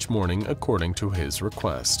staff each morning according to his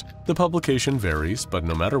request. The publication varies, but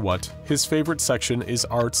no matter what, his favorite section is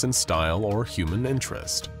arts and style or human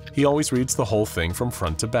interest. He always reads the whole thing from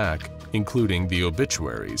front to back, including the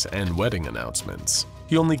obituaries and wedding announcements.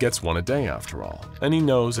 He only gets one a day after all, and he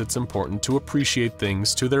knows it's important to appreciate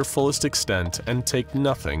things to their fullest extent and take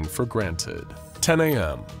nothing for granted. 10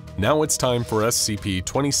 AM. Now it's time for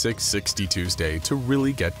SCP-2662's day to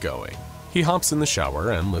really get going. He hops in the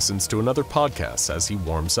shower and listens to another podcast as he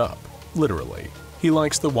warms up. Literally. He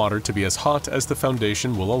likes the water to be as hot as the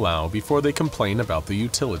Foundation will allow before they complain about the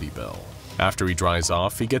utility bill. After he dries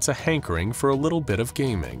off, he gets a hankering for a little bit of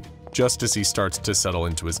gaming. Just as he starts to settle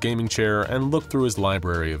into his gaming chair and look through his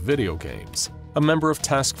library of video games, a member of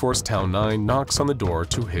Task Force Town 9 knocks on the door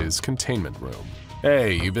to his containment room.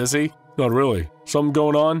 "Hey, you busy?" "Not really. Something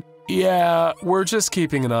going on?" "Yeah, we're just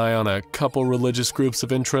keeping an eye on a couple religious groups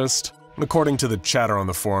of interest. According to the chatter on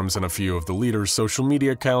the forums and a few of the leaders' social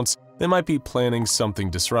media accounts, they might be planning something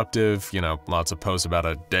disruptive, lots of posts about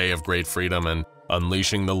a day of great freedom and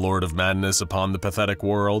unleashing the Lord of Madness upon the pathetic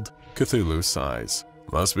world." Cthulhu sighs.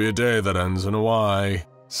 "Must be a day that ends in a Y."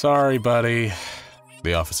 "Sorry, buddy."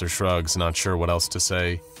 The officer shrugs, not sure what else to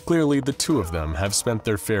say. Clearly, the two of them have spent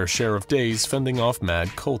their fair share of days fending off mad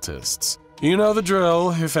cultists. "You know the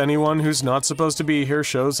drill. If anyone who's not supposed to be here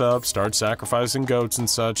shows up, starts sacrificing goats and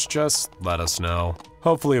such, just let us know.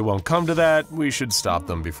 Hopefully it won't come to that. We should stop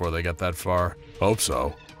them before they get that far." "Hope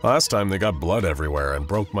so. Last time they got blood everywhere and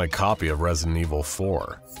broke my copy of Resident Evil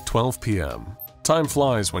 4. 12 PM. Time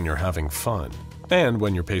flies when you're having fun. And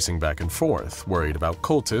when you're pacing back and forth, worried about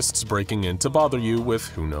cultists breaking in to bother you with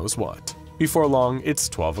who knows what. Before long, it's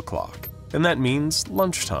 12 o'clock, and that means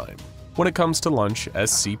lunchtime. When it comes to lunch,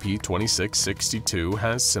 SCP-2662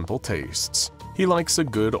 has simple tastes. He likes a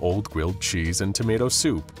good old grilled cheese and tomato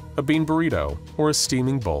soup, a bean burrito, or a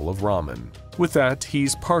steaming bowl of ramen. With that,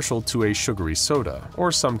 he's partial to a sugary soda,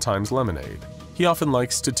 or sometimes lemonade. He often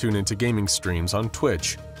likes to tune into gaming streams on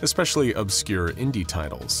Twitch, especially obscure indie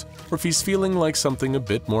titles, or if he's feeling like something a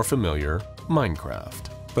bit more familiar, Minecraft.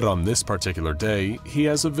 But on this particular day, he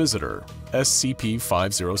has a visitor.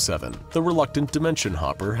 SCP-507, the reluctant dimension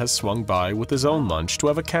hopper, has swung by with his own lunch to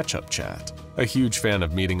have a catch-up chat. A huge fan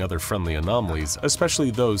of meeting other friendly anomalies,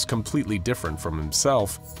 especially those completely different from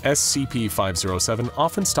himself, SCP-507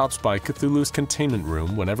 often stops by Cthulhu's containment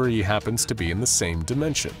room whenever he happens to be in the same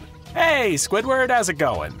dimension. "Hey, Squidward, how's it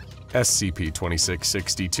going?"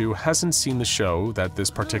 SCP-2662 hasn't seen the show that this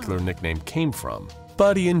particular nickname came from,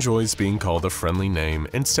 but he enjoys being called a friendly name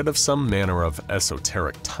instead of some manner of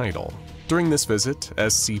esoteric title. During this visit,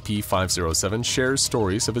 SCP-507 shares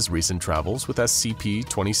stories of his recent travels with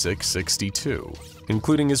SCP-2662,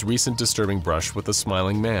 including his recent disturbing brush with a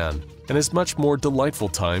smiling man, and his much more delightful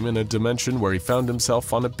time in a dimension where he found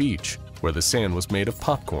himself on a beach, where the sand was made of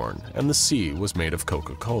popcorn and the sea was made of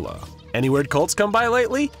Coca-Cola. "Any weird cults come by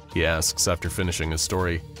lately?" he asks after finishing his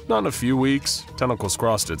story. "Not in a few weeks. Tentacles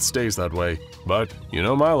crossed, it stays that way. But you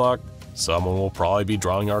know my luck. Someone will probably be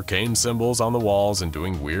drawing arcane symbols on the walls and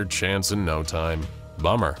doing weird chants in no time."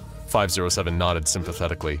 "Bummer." 507 nodded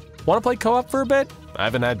sympathetically. "Want to play co-op for a bit? I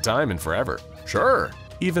haven't had time in forever." "Sure."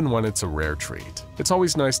 Even when it's a rare treat, it's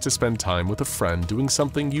always nice to spend time with a friend doing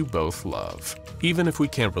something you both love. Even if we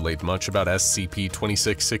can't relate much about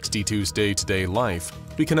SCP-2662's day-to-day life,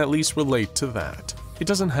 we can at least relate to that. It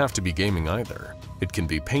doesn't have to be gaming either. It can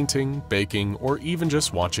be painting, baking, or even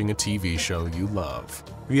just watching a TV show you love.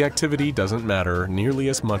 The activity doesn't matter nearly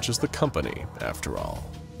as much as the company, after all.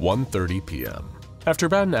 1:30 PM. After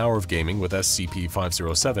about an hour of gaming with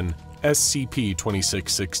SCP-507,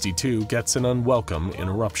 SCP-2662 gets an unwelcome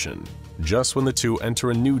interruption. Just when the two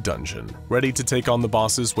enter a new dungeon, ready to take on the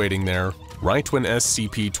bosses waiting there, right when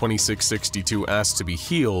SCP-2662 asks to be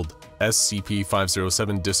healed,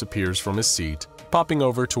 SCP-507 disappears from his seat, popping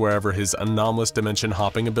over to wherever his anomalous dimension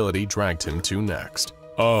hopping ability dragged him to next.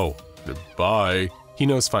 "Oh, bye." He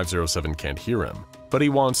knows 507 can't hear him, but he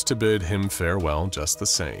wants to bid him farewell just the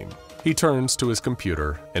same. He turns to his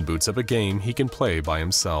computer and boots up a game he can play by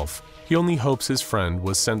himself. He only hopes his friend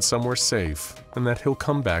was sent somewhere safe and that he'll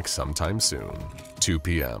come back sometime soon. 2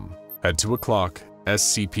 p.m. At 2 o'clock,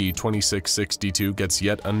 SCP-2662 gets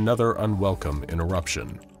yet another unwelcome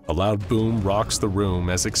interruption. A loud boom rocks the room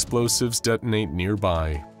as explosives detonate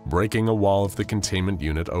nearby, breaking a wall of the containment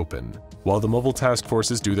unit open. While the mobile task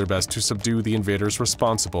forces do their best to subdue the invaders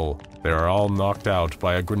responsible, they are all knocked out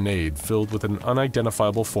by a grenade filled with an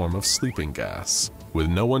unidentifiable form of sleeping gas. With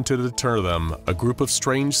no one to deter them, a group of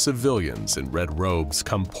strange civilians in red robes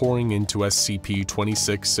come pouring into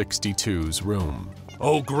SCP-2662's room.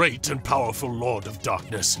 "Oh, great and powerful Lord of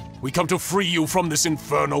Darkness, we come to free you from this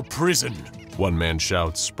infernal prison!" One man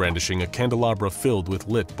shouts, brandishing a candelabra filled with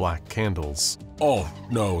lit black candles. "Oh,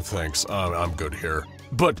 no thanks, I'm good here.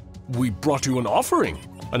 But we brought you an offering!"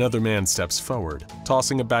 Another man steps forward,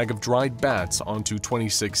 tossing a bag of dried bats onto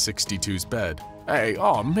 2662's bed. "Hey,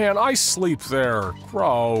 oh man, I sleep there.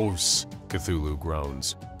 Gross." Cthulhu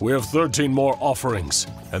groans. "We have 13 more offerings,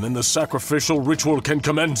 and then the sacrificial ritual can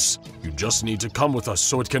commence. You just need to come with us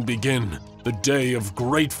so it can begin. The day of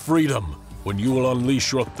great freedom, when you will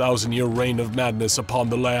unleash your 1,000-year reign of madness upon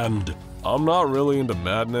the land." I'm not really into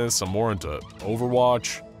madness, I'm more into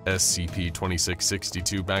Overwatch.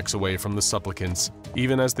 SCP-2662 backs away from the supplicants,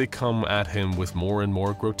 even as they come at him with more and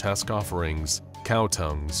more grotesque offerings. Cow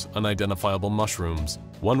tongues, unidentifiable mushrooms.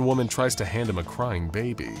 One woman tries to hand him a crying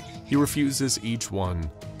baby. He refuses each one,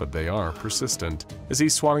 but they are persistent. As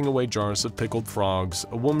he's swatting away jars of pickled frogs,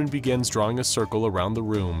 a woman begins drawing a circle around the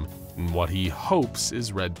room in what he hopes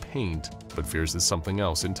is red paint, but fears is something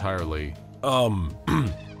else entirely.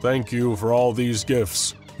 Thank you for all these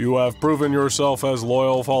gifts. You have proven yourself as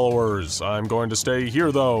loyal followers. I'm going to stay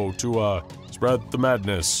here, though, to, spread the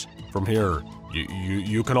madness. From here,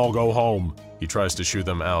 you can all go home." He tries to shoo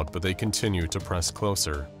them out, but they continue to press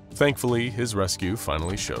closer. Thankfully, his rescue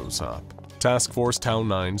finally shows up. Task Force Tau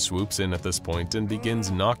 9 swoops in at this point and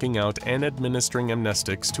begins knocking out and administering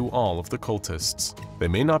amnestics to all of the cultists. They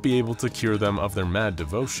may not be able to cure them of their mad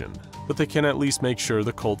devotion, but they can at least make sure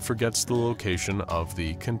the cult forgets the location of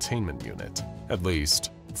the containment unit, at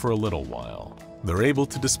least for a little while. They're able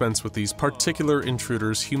to dispense with these particular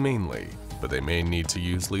intruders humanely, but they may need to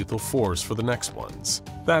use lethal force for the next ones.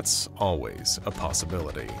 That's always a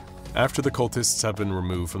possibility. After the cultists have been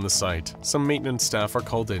removed from the site, some maintenance staff are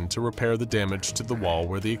called in to repair the damage to the wall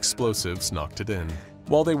where the explosives knocked it in.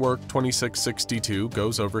 While they work, 2662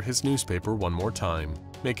 goes over his newspaper one more time,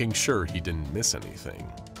 making sure he didn't miss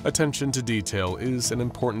anything. Attention to detail is an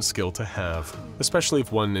important skill to have, especially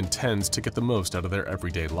if one intends to get the most out of their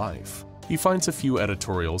everyday life. He finds a few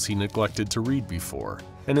editorials he neglected to read before,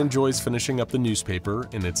 and enjoys finishing up the newspaper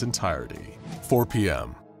in its entirety. 4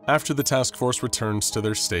 p.m. After the task force returns to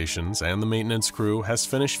their stations and the maintenance crew has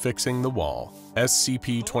finished fixing the wall,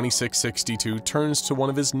 SCP-2662 turns to one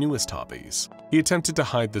of his newest hobbies. He attempted to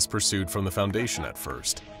hide this pursuit from the Foundation at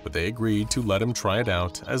first, but they agreed to let him try it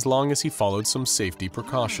out as long as he followed some safety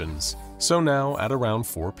precautions. So now, at around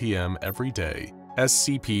 4 p.m. every day,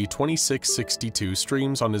 SCP-2662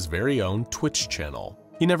 streams on his very own Twitch channel.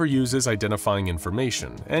 He never uses identifying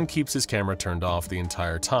information and keeps his camera turned off the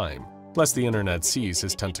entire time, lest the internet sees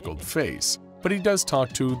his tentacled face, but he does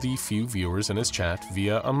talk to the few viewers in his chat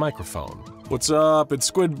via a microphone. "What's up?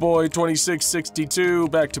 It's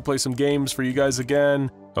SquidBoy2662, back to play some games for you guys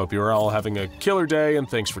again. Hope you're all having a killer day and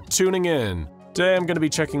thanks for tuning in. Today I'm going to be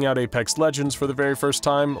checking out Apex Legends for the very first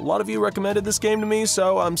time. A lot of you recommended this game to me,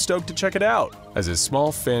 so I'm stoked to check it out." As his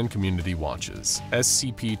small fan community watches,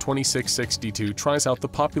 SCP-2662 tries out the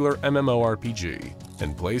popular MMORPG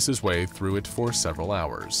and plays his way through it for several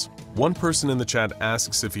hours. One person in the chat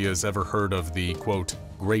asks if he has ever heard of the, quote,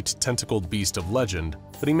 great tentacled beast of legend,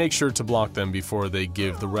 but he makes sure to block them before they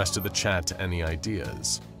give the rest of the chat any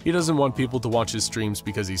ideas. He doesn't want people to watch his streams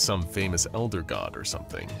because he's some famous elder god or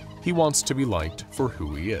something. He wants to be liked for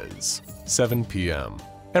who he is. 7 p.m.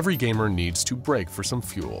 Every gamer needs to break for some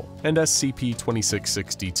fuel, and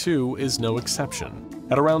SCP-2662 is no exception.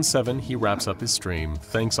 At around 7, he wraps up his stream,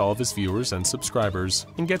 thanks all of his viewers and subscribers,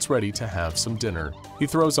 and gets ready to have some dinner. He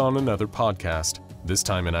throws on another podcast, this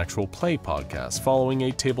time an actual play podcast following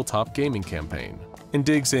a tabletop gaming campaign, and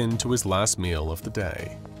digs into his last meal of the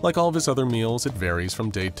day. Like all of his other meals, it varies from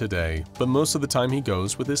day to day, but most of the time he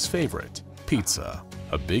goes with his favorite, pizza.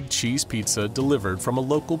 A big cheese pizza delivered from a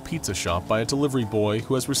local pizza shop by a delivery boy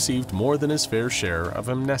who has received more than his fair share of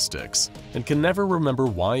amnestics and can never remember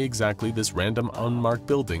why exactly this random unmarked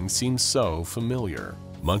building seems so familiar.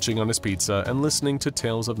 munching on his pizza and listening to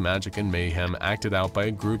tales of magic and mayhem acted out by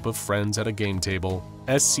a group of friends at a game table,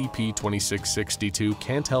 SCP-2662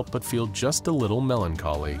 can't help but feel just a little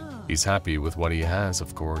melancholy. He's happy with what he has,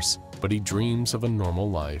 of course, but he dreams of a normal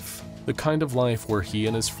life. The kind of life where he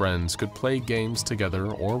and his friends could play games together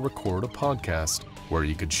or record a podcast, where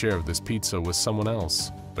he could share this pizza with someone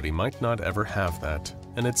else. But he might not ever have that,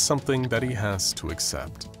 and it's something that he has to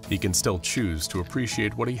accept. He can still choose to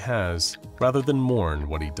appreciate what he has, rather than mourn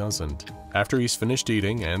what he doesn't. After he's finished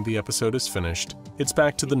eating and the episode is finished, it's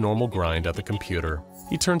back to the normal grind at the computer.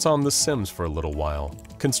 He turns on The Sims for a little while,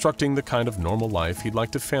 constructing the kind of normal life he'd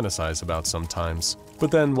like to fantasize about sometimes.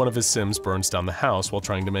 But then one of his Sims burns down the house while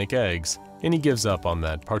trying to make eggs, and he gives up on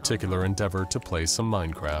that particular endeavor to play some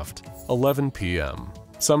Minecraft. 11 p.m.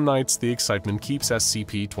 Some nights, the excitement keeps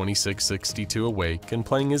SCP-2662 awake and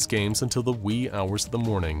playing his games until the wee hours of the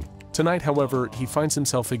morning. Tonight, however, he finds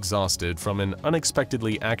himself exhausted from an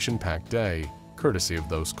unexpectedly action-packed day, courtesy of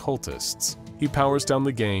those cultists. He powers down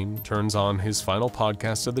the game, turns on his final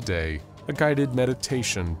podcast of the day, a guided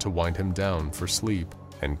meditation to wind him down for sleep,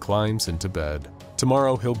 and climbs into bed.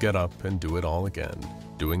 Tomorrow he'll get up and do it all again,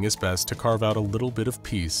 doing his best to carve out a little bit of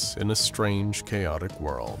peace in a strange, chaotic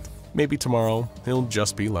world. Maybe tomorrow, he'll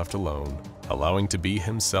just be left alone, allowing to be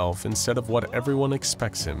himself instead of what everyone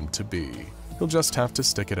expects him to be. He'll just have to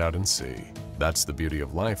stick it out and see. That's the beauty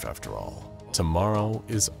of life, after all. Tomorrow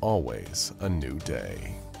is always a new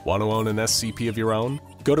day. Want to own an SCP of your own?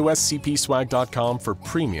 Go to scpswag.com for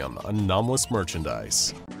premium, anomalous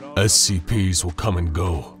merchandise. SCPs will come and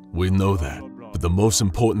go, we know that. But the most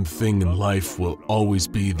important thing in life will always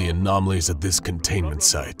be the anomalies at this containment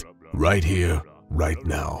site. Right here, right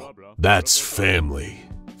now. That's family.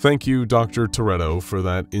 Thank you, Dr. Toretto, for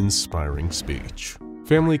that inspiring speech.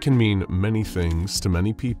 Family can mean many things to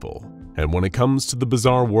many people, and when it comes to the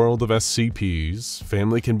bizarre world of SCPs,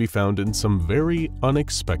 family can be found in some very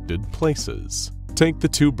unexpected places. Take the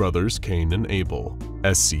two brothers Cain and Abel,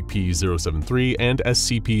 SCP-073 and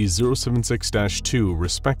SCP-076-2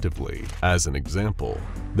 respectively, as an example.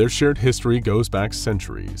 Their shared history goes back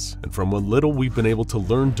centuries, and from what little we've been able to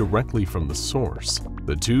learn directly from the source,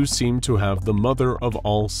 the two seem to have the mother of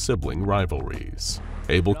all sibling rivalries.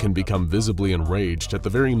 Abel can become visibly enraged at the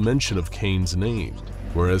very mention of Cain's name,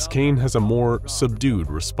 whereas Cain has a more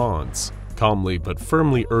subdued response, calmly but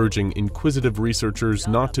firmly urging inquisitive researchers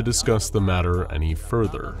not to discuss the matter any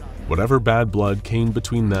further. Whatever bad blood came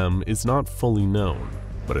between them is not fully known,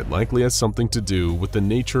 but it likely has something to do with the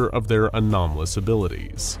nature of their anomalous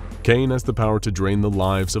abilities. Cain has the power to drain the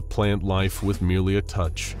lives of plant life with merely a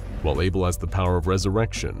touch, while Abel has the power of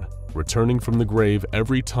resurrection, returning from the grave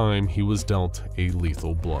every time he was dealt a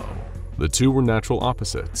lethal blow. The two were natural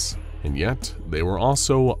opposites, and yet they were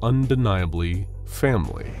also undeniably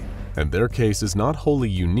family. And their case is not wholly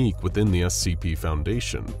unique within the SCP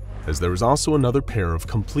Foundation, as there is also another pair of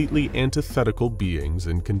completely antithetical beings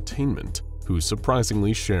in containment who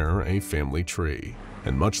surprisingly share a family tree.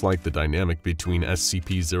 And much like the dynamic between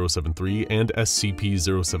SCP-073 and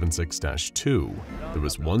SCP-076-2, there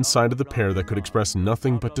was one side of the pair that could express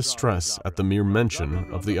nothing but distress at the mere mention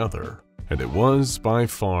of the other. And it was, by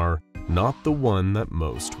far, not the one that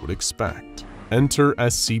most would expect. Enter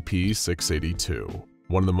SCP-682.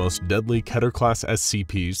 One of the most deadly Keter-class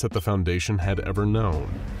SCPs that the Foundation had ever known,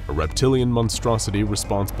 a reptilian monstrosity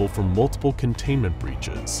responsible for multiple containment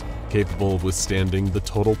breaches, capable of withstanding the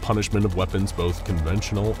total punishment of weapons both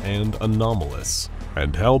conventional and anomalous,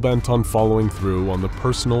 and hell-bent on following through on the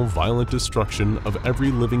personal, violent destruction of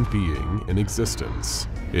every living being in existence.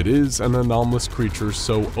 It is an anomalous creature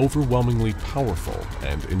so overwhelmingly powerful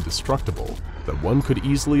and indestructible that one could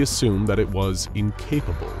easily assume that it was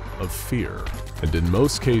incapable of fear. And in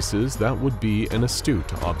most cases, that would be an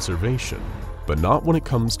astute observation. But not when it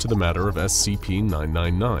comes to the matter of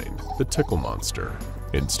SCP-999, the Tickle Monster.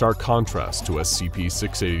 In stark contrast to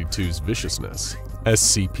SCP-682's viciousness,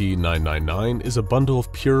 SCP-999 is a bundle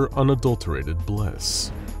of pure, unadulterated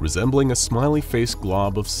bliss. Resembling a smiley-faced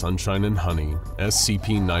glob of sunshine and honey,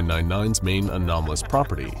 SCP-999's main anomalous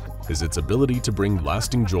property is its ability to bring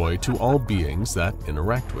lasting joy to all beings that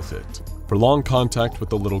interact with it. Prolonged contact with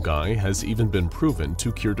the little guy has even been proven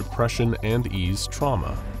to cure depression and ease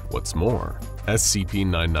trauma. What's more,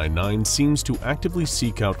 SCP-999 seems to actively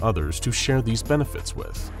seek out others to share these benefits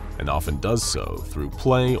with, and often does so through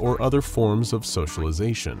play or other forms of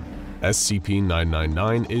socialization.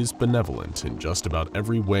 SCP-999 is benevolent in just about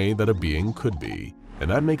every way that a being could be, and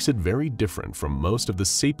that makes it very different from most of the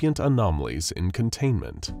sapient anomalies in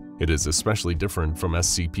containment. It is especially different from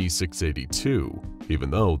SCP-682, even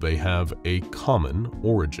though they have a common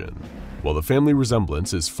origin. While the family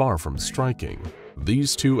resemblance is far from striking,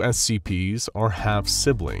 These two SCPs are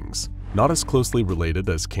half-siblings, not as closely related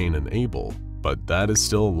as Cain and Abel, but that is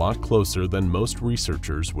still a lot closer than most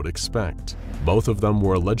researchers would expect. Both of them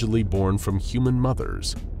were allegedly born from human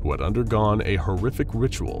mothers who had undergone a horrific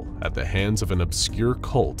ritual at the hands of an obscure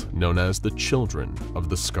cult known as the Children of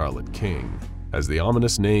the Scarlet King. As the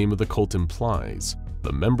ominous name of the cult implies,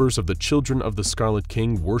 the members of the Children of the Scarlet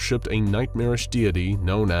King worshipped a nightmarish deity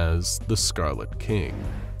known as the Scarlet King.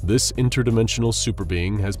 This interdimensional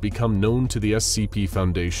superbeing has become known to the SCP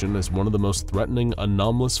Foundation as one of the most threatening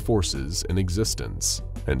anomalous forces in existence,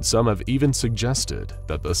 and some have even suggested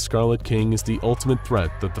that the Scarlet King is the ultimate threat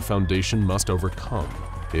that the Foundation must overcome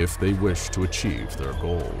if they wish to achieve their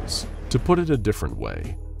goals. To put it a different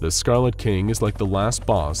way, the Scarlet King is like the last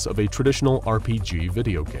boss of a traditional RPG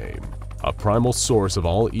video game, a primal source of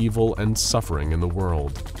all evil and suffering in the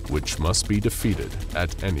world, which must be defeated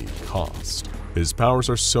at any cost. His powers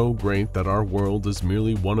are so great that our world is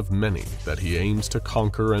merely one of many that he aims to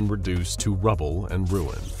conquer and reduce to rubble and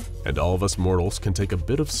ruin. And all of us mortals can take a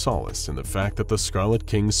bit of solace in the fact that the Scarlet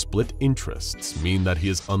King's split interests mean that he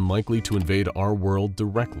is unlikely to invade our world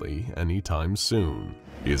directly anytime soon.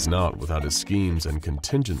 He is not without his schemes and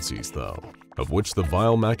contingencies, though, of which the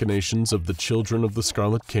vile machinations of the Children of the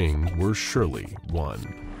Scarlet King were surely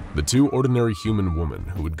one. The two ordinary human women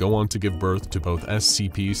who would go on to give birth to both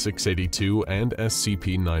SCP-682 and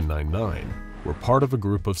SCP-999 were part of a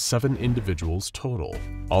group of 7 individuals total,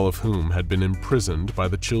 all of whom had been imprisoned by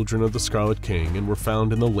the Children of the Scarlet King and were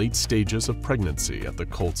found in the late stages of pregnancy at the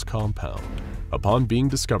cult's compound. Upon being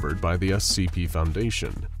discovered by the SCP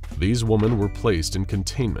Foundation, these women were placed in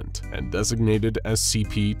containment and designated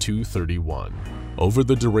SCP-231. Over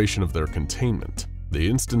the duration of their containment, the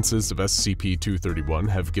instances of SCP-231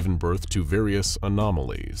 have given birth to various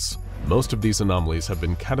anomalies. Most of these anomalies have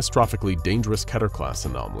been catastrophically dangerous Keter-class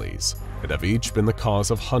anomalies and have each been the cause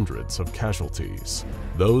of hundreds of casualties.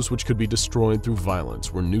 Those which could be destroyed through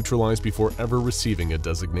violence were neutralized before ever receiving a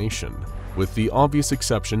designation, with the obvious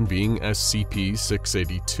exception being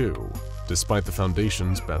SCP-682, despite the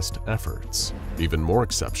Foundation's best efforts. Even more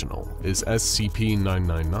exceptional is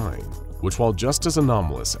SCP-999, which, while just as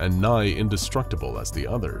anomalous and nigh indestructible as the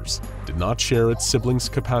others, did not share its siblings'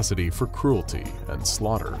 capacity for cruelty and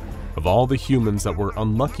slaughter. Of all the humans that were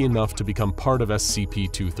unlucky enough to become part of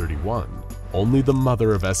SCP-231, only the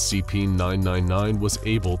mother of SCP-999 was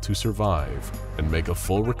able to survive and make a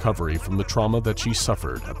full recovery from the trauma that she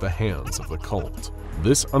suffered at the hands of the cult.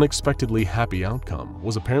 This unexpectedly happy outcome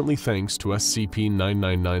was apparently thanks to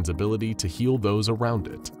SCP-999's ability to heal those around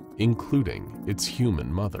it, including its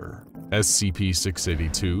human mother.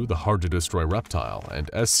 SCP-682, the hard-to-destroy reptile,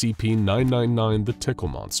 and SCP-999, the tickle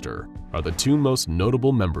monster, are the two most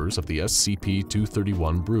notable members of the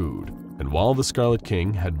SCP-231 brood, and while the Scarlet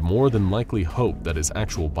King had more than likely hoped that his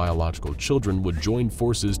actual biological children would join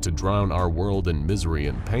forces to drown our world in misery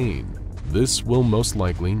and pain, this will most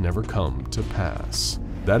likely never come to pass.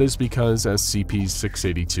 That is because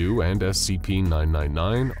SCP-682 and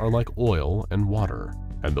SCP-999 are like oil and water,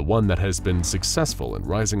 and the one that has been successful in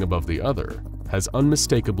rising above the other has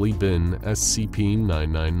unmistakably been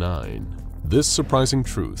SCP-999. This surprising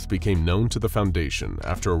truth became known to the Foundation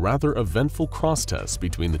after a rather eventful cross-test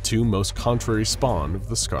between the two most contrary spawn of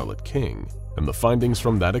the Scarlet King, and the findings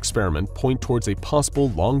from that experiment point towards a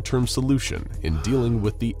possible long-term solution in dealing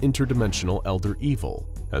with the interdimensional Elder Evil,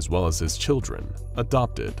 as well as his children,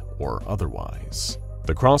 adopted or otherwise.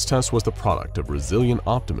 The cross-test was the product of resilient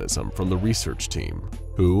optimism from the research team,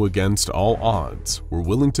 who, against all odds, were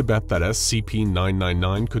willing to bet that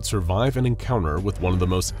SCP-999 could survive an encounter with one of the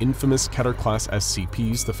most infamous Keter-class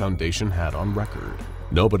SCPs the Foundation had on record.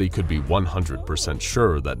 Nobody could be 100%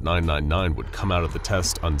 sure that 999 would come out of the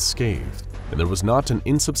test unscathed, and there was not an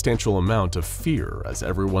insubstantial amount of fear as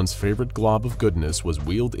everyone's favorite glob of goodness was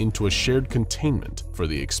wheeled into a shared containment for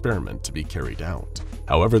the experiment to be carried out.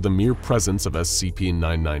 However, the mere presence of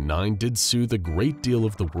SCP-999 did soothe a great deal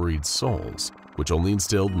of the worried souls, which only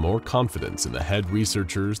instilled more confidence in the head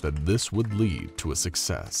researchers that this would lead to a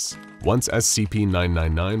success. Once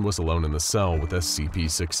SCP-999 was alone in the cell with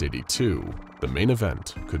SCP-682, the main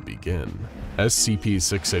event could begin.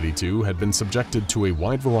 SCP-682 had been subjected to a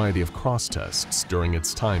wide variety of cross-tests during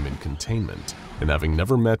its time in containment, and having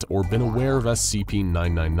never met or been aware of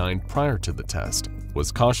SCP-999 prior to the test,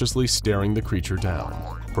 was cautiously staring the creature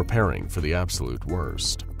down, preparing for the absolute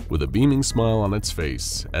worst. With a beaming smile on its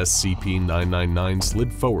face, SCP-999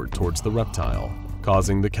 slid forward towards the reptile,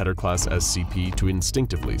 causing the Keter-class SCP to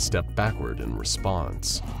instinctively step backward in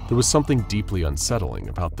response. There was something deeply unsettling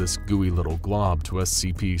about this gooey little glob to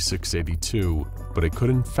SCP-682, but it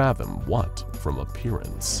couldn't fathom what from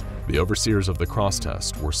appearance. The overseers of the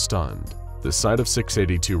cross-test were stunned. The sight of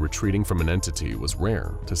 682 retreating from an entity was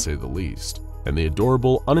rare, to say the least, and the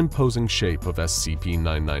adorable, unimposing shape of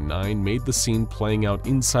SCP-999 made the scene playing out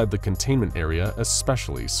inside the containment area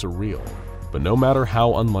especially surreal. But no matter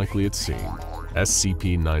how unlikely it seemed,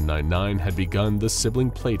 SCP-999 had begun the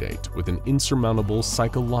sibling playdate with an insurmountable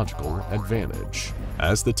psychological advantage.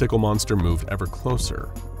 As the tickle monster moved ever closer,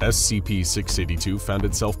 SCP-682 found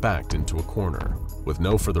itself backed into a corner. With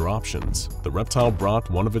no further options, the reptile brought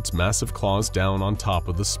one of its massive claws down on top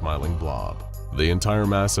of the smiling blob. The entire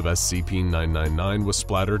mass of SCP-999 was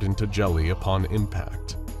splattered into jelly upon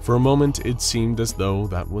impact. For a moment, it seemed as though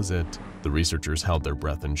that was it. The researchers held their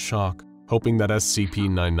breath in shock, hoping that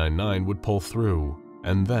SCP-999 would pull through,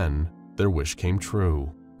 and then their wish came true.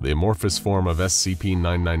 The amorphous form of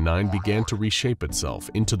SCP-999 began to reshape itself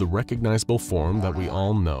into the recognizable form that we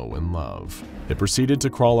all know and love. It proceeded to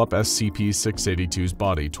crawl up SCP-682's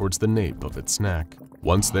body towards the nape of its neck.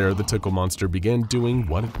 Once there, the tickle monster began doing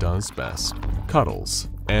what it does best: cuddles,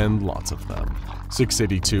 and lots of them.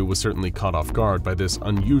 682 was certainly caught off guard by this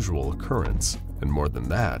unusual occurrence, and more than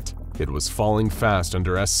that, it was falling fast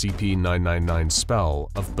under SCP-999's spell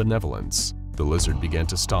of benevolence. The lizard began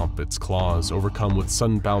to stomp its claws, overcome with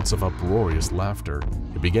sudden bouts of uproarious laughter.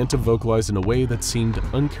 It began to vocalize in a way that seemed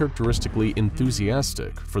uncharacteristically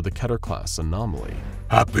enthusiastic for the Keter-class anomaly.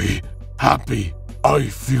 Happy, happy, I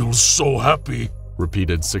feel so happy,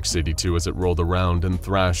 repeated 682 as it rolled around and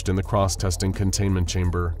thrashed in the cross-testing containment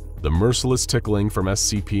chamber. The merciless tickling from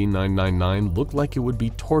SCP-999 looked like it would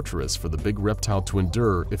be torturous for the big reptile to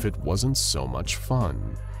endure if it wasn't so much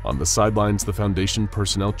fun. On the sidelines, the Foundation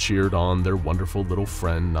personnel cheered on their wonderful little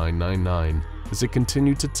friend 999 as it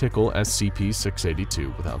continued to tickle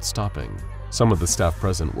SCP-682 without stopping. Some of the staff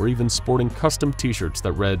present were even sporting custom t-shirts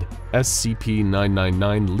that read,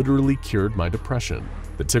 "SCP-999 literally cured my depression."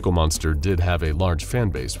 The tickle monster did have a large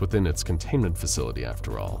fanbase within its containment facility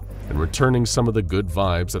after all, and returning some of the good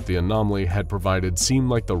vibes that the anomaly had provided seemed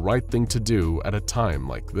like the right thing to do at a time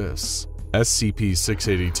like this.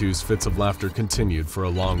 SCP-682's fits of laughter continued for a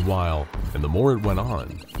long while, and the more it went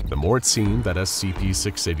on, the more it seemed that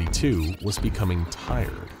SCP-682 was becoming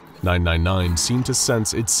tired. 999 seemed to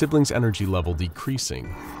sense its sibling's energy level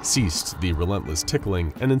decreasing, ceased the relentless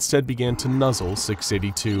tickling, and instead began to nuzzle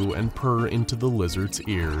 682 and purr into the lizard's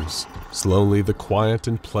ears. Slowly, the quiet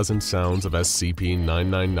and pleasant sounds of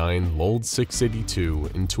SCP-999 lulled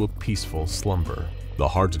 682 into a peaceful slumber. The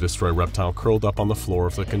hard-to-destroy reptile curled up on the floor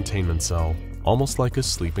of the containment cell, almost like a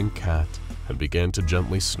sleeping cat, and began to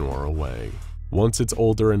gently snore away. Once its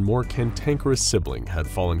older and more cantankerous sibling had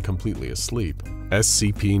fallen completely asleep,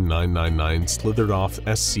 SCP-999 slithered off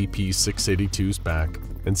SCP-682's back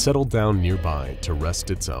and settled down nearby to rest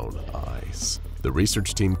its own eyes. The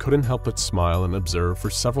research team couldn't help but smile and observe for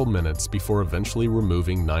several minutes before eventually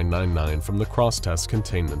removing 999 from the cross-test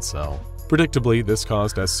containment cell. Predictably, this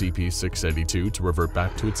caused SCP-682 to revert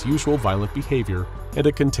back to its usual violent behavior, and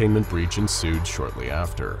a containment breach ensued shortly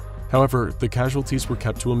after. However, the casualties were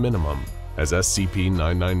kept to a minimum, as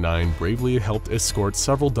SCP-999 bravely helped escort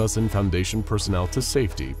several dozen Foundation personnel to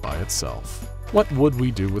safety by itself. What would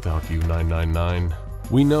we do without you, 999?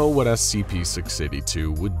 We know what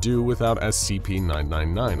SCP-682 would do without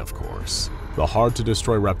SCP-999, of course. The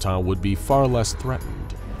hard-to-destroy reptile would be far less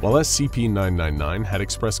threatened. While SCP-999 had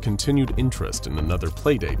expressed continued interest in another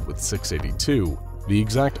playdate with 682, the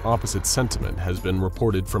exact opposite sentiment has been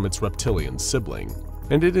reported from its reptilian sibling.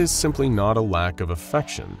 And it is simply not a lack of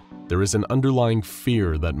affection. There is an underlying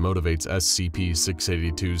fear that motivates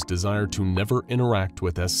SCP-682's desire to never interact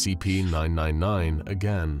with SCP-999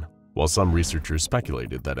 again. While some researchers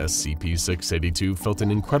speculated that SCP-682 felt an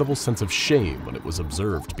incredible sense of shame when it was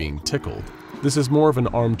observed being tickled, this is more of an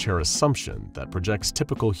armchair assumption that projects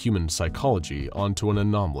typical human psychology onto an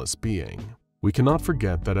anomalous being. We cannot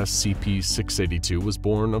forget that SCP-682 was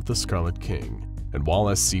born of the Scarlet King, and while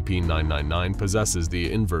SCP-999 possesses the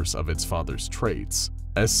inverse of its father's traits,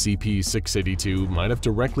 SCP-682 might have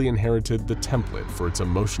directly inherited the template for its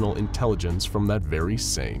emotional intelligence from that very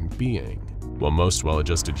same being. While most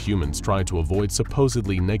well-adjusted humans try to avoid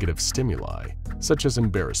supposedly negative stimuli, such as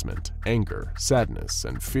embarrassment, anger, sadness,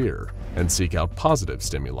 and fear, and seek out positive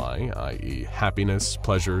stimuli, i.e. happiness,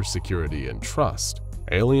 pleasure, security, and trust,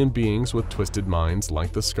 alien beings with twisted minds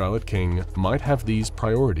like the Scarlet King might have these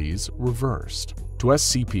priorities reversed. To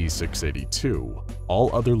SCP-682,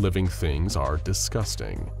 all other living things are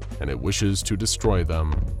disgusting, and it wishes to destroy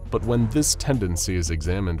them. But when this tendency is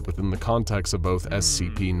examined within the context of both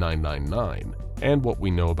SCP-999 and what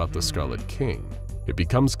we know about the Scarlet King, it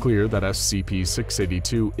becomes clear that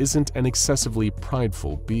SCP-682 isn't an excessively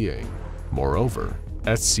prideful being. Moreover,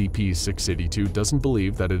 SCP-682 doesn't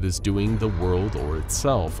believe that it is doing the world or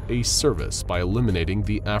itself a service by eliminating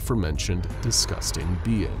the aforementioned disgusting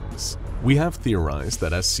beings. We have theorized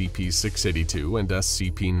that SCP-682 and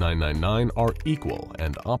SCP-999 are equal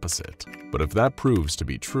and opposite, but if that proves to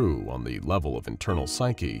be true on the level of internal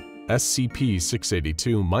psyche,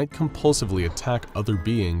 SCP-682 might compulsively attack other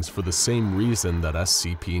beings for the same reason that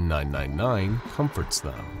SCP-999 comforts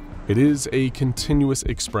them. It is a continuous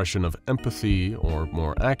expression of empathy, or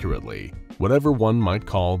more accurately, whatever one might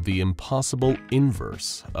call the impossible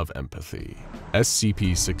inverse of empathy.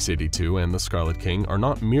 SCP-682 and the Scarlet King are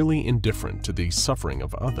not merely indifferent to the suffering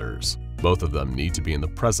of others. Both of them need to be in the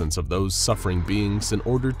presence of those suffering beings in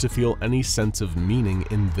order to feel any sense of meaning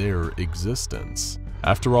in their existence.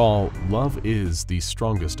 After all, love is the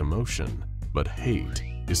strongest emotion, but hate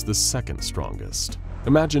is the second strongest.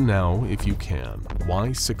 Imagine now, if you can,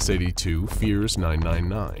 why 682 fears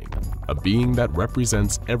 999, a being that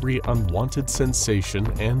represents every unwanted sensation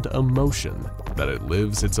and emotion that it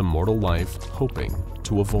lives its immortal life hoping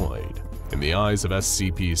to avoid. In the eyes of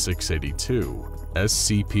SCP-682,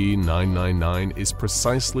 SCP-999 is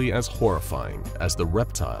precisely as horrifying as the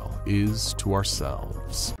reptile is to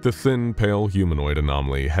ourselves. The thin, pale humanoid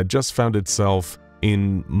anomaly had just found itself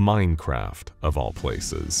in Minecraft, of all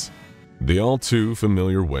places. The all-too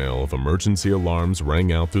familiar wail of emergency alarms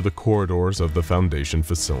rang out through the corridors of the Foundation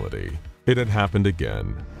facility. It had happened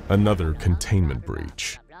again, another containment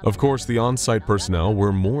breach. Of course, the on-site personnel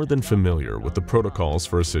were more than familiar with the protocols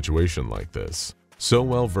for a situation like this, so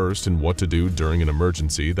well versed in what to do during an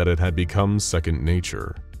emergency that it had become second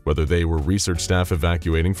nature. Whether they were research staff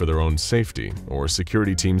evacuating for their own safety, or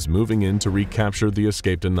security teams moving in to recapture the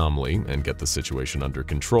escaped anomaly and get the situation under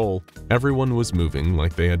control, everyone was moving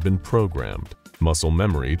like they had been programmed, muscle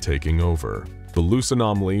memory taking over. The loose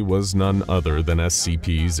anomaly was none other than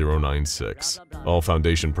SCP-096. All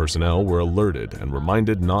Foundation personnel were alerted and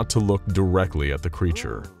reminded not to look directly at the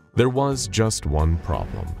creature. There was just one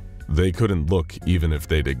problem. They couldn't look even if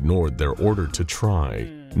they'd ignored their order to try.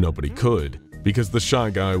 Nobody could, because the Shy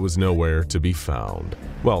Guy was nowhere to be found.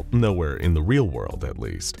 Well, nowhere in the real world, at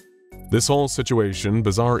least. This whole situation,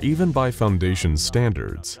 bizarre even by Foundation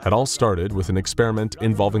standards, had all started with an experiment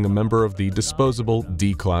involving a member of the disposable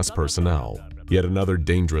D-Class personnel. Yet another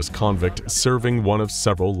dangerous convict serving one of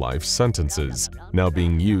several life sentences, now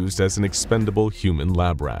being used as an expendable human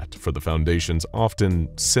lab rat for the Foundation's often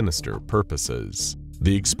sinister purposes.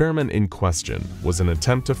 The experiment in question was an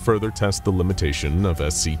attempt to further test the limitation of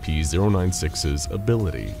SCP-096's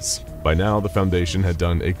abilities. By now, the Foundation had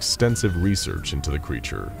done extensive research into the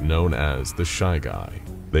creature known as the Shy Guy.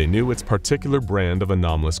 They knew its particular brand of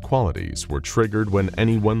anomalous qualities were triggered when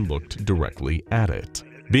anyone looked directly at it.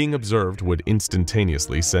 Being observed would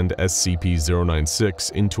instantaneously send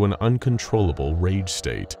SCP-096 into an uncontrollable rage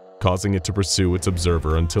state, causing it to pursue its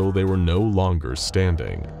observer until they were no longer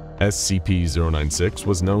standing. SCP-096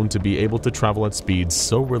 was known to be able to travel at speeds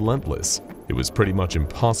so relentless, it was pretty much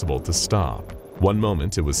impossible to stop. One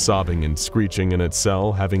moment it was sobbing and screeching in its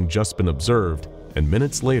cell having just been observed, and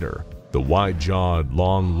minutes later, the wide-jawed,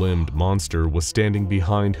 long-limbed monster was standing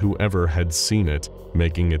behind whoever had seen it,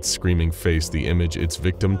 making its screaming face the image its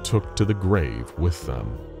victim took to the grave with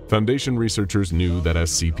them. Foundation researchers knew that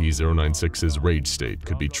SCP-096's rage state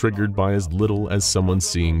could be triggered by as little as someone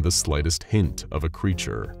seeing the slightest hint of a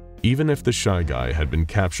creature. Even if the Shy Guy had been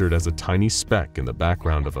captured as a tiny speck in the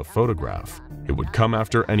background of a photograph, it would come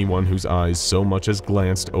after anyone whose eyes so much as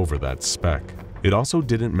glanced over that speck. It also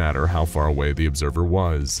didn't matter how far away the observer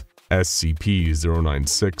was.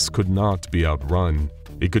 SCP-096 could not be outrun.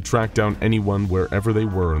 It could track down anyone wherever they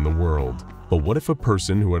were in the world. But what if a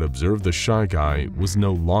person who had observed the Shy Guy was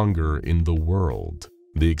no longer in the world?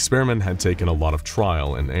 The experiment had taken a lot of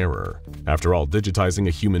trial and error. After all, digitizing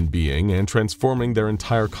a human being and transforming their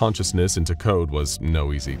entire consciousness into code was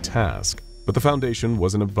no easy task. But the Foundation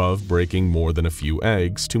wasn't above breaking more than a few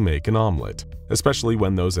eggs to make an omelet, especially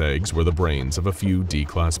when those eggs were the brains of a few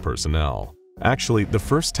D-Class personnel. Actually, the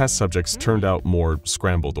first test subjects turned out more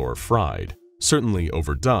scrambled or fried, certainly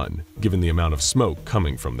overdone, given the amount of smoke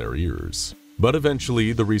coming from their ears. But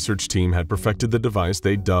eventually, the research team had perfected the device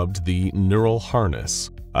they dubbed the Neural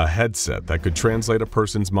Harness, a headset that could translate a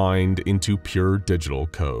person's mind into pure digital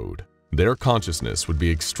code. Their consciousness would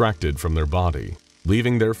be extracted from their body.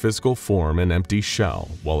 leaving their physical form an empty shell,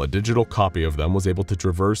 while a digital copy of them was able to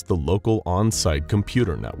traverse the local on-site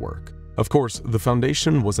computer network. Of course, the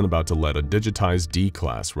Foundation wasn't about to let a digitized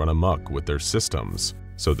D-class run amok with their systems,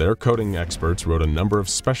 so their coding experts wrote a number of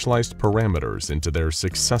specialized parameters into their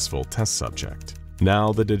successful test subject.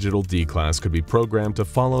 Now the digital D-class could be programmed to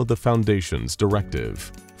follow the Foundation's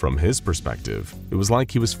directive. From his perspective, it was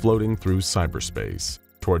like he was floating through cyberspace,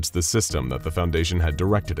 towards the system that the Foundation had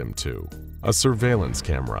directed him to. A surveillance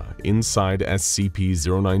camera inside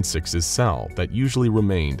SCP-096's cell that usually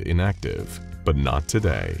remained inactive, but not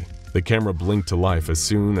today. The camera blinked to life as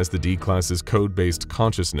soon as the D-class's code-based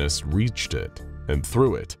consciousness reached it, and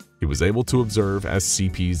through it, he was able to observe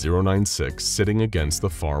SCP-096 sitting against the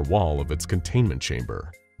far wall of its containment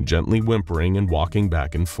chamber, gently whimpering and walking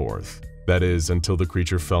back and forth. That is, until the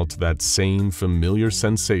creature felt that same familiar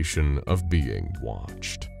sensation of being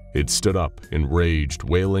watched. It stood up, enraged,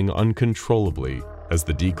 wailing uncontrollably as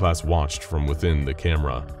the D-class watched from within the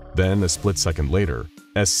camera. Then, a split second later,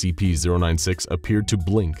 SCP-096 appeared to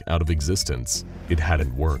blink out of existence. It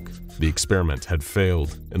hadn't worked. The experiment had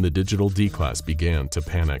failed, and the digital D-class began to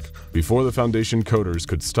panic. Before the Foundation coders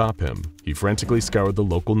could stop him, he frantically scoured the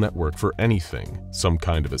local network for anything, some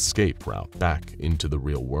kind of escape route back into the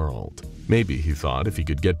real world. Maybe, he thought, if he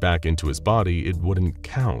could get back into his body, it wouldn't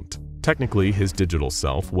count. Technically, his digital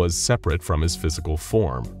self was separate from his physical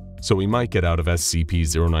form, so he might get out of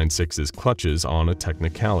SCP-096's clutches on a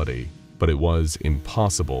technicality. But it was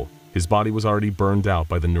impossible. His body was already burned out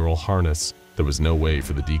by the neural harness. There was no way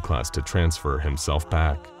for the D-class to transfer himself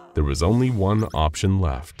back. There was only one option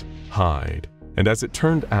left: hide. And as it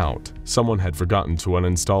turned out, someone had forgotten to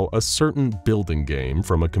uninstall a certain building game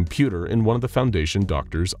from a computer in one of the Foundation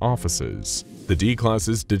doctor's offices. The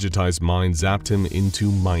D-class's digitized mind zapped him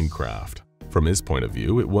into Minecraft. From his point of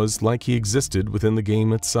view, it was like he existed within the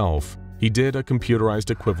game itself. He did a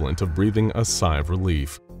computerized equivalent of breathing a sigh of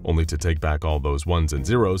relief, only to take back all those ones and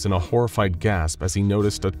zeros in a horrified gasp as he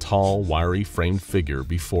noticed a tall, wiry framed figure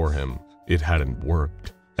before him. It hadn't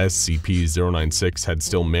worked. SCP-096 had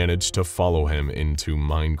still managed to follow him into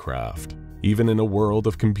Minecraft. Even in a world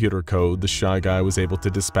of computer code, the Shy Guy was able to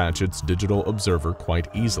dispatch its digital observer quite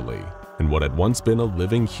easily, and what had once been a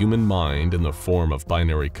living human mind in the form of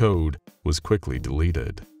binary code was quickly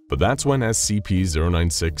deleted. But that's when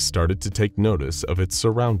SCP-096 started to take notice of its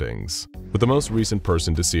surroundings. With the most recent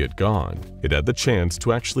person to see it gone, it had the chance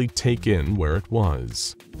to actually take in where it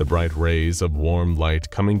was. The bright rays of warm light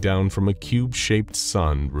coming down from a cube-shaped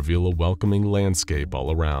sun reveal a welcoming landscape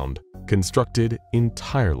all around, constructed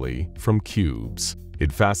entirely from cubes.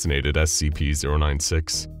 It fascinated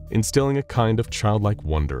SCP-096, instilling a kind of childlike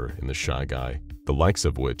wonder in the Shy Guy, the likes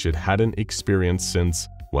of which it hadn't experienced since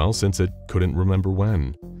it couldn't remember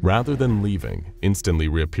when. Rather than leaving, instantly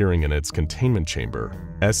reappearing in its containment chamber,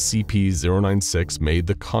 SCP-096 made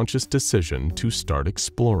the conscious decision to start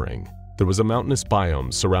exploring. There was a mountainous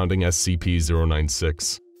biome surrounding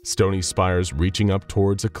SCP-096, stony spires reaching up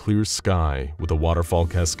towards a clear sky, with a waterfall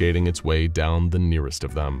cascading its way down the nearest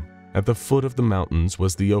of them. At the foot of the mountains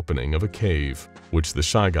was the opening of a cave, which the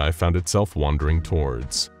Shy Guy found itself wandering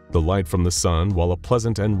towards. The light from the sun, while a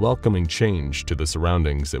pleasant and welcoming change to the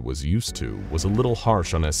surroundings it was used to, was a little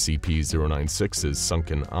harsh on SCP-096's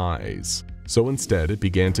sunken eyes. So instead, it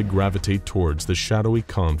began to gravitate towards the shadowy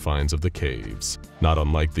confines of the caves, not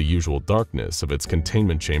unlike the usual darkness of its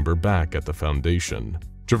containment chamber back at the Foundation.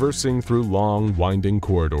 Traversing through long, winding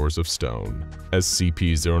corridors of stone,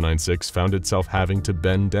 SCP-096 found itself having to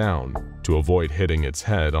bend down to avoid hitting its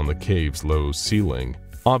head on the cave's low ceiling.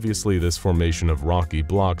 Obviously, this formation of rocky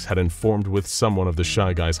blocks hadn't formed with someone of the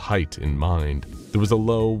Shy Guy's height in mind. There was a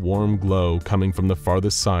low, warm glow coming from the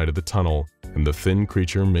farthest side of the tunnel, and the thin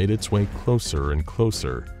creature made its way closer and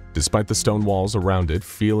closer, despite the stone walls around it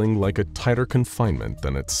feeling like a tighter confinement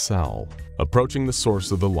than its cell. Approaching the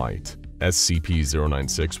source of the light,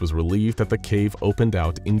 SCP-096 was relieved that the cave opened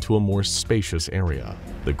out into a more spacious area,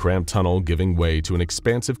 the cramped tunnel giving way to an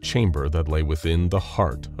expansive chamber that lay within the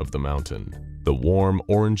heart of the mountain. The warm,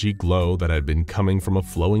 orangey glow that had been coming from a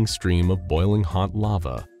flowing stream of boiling hot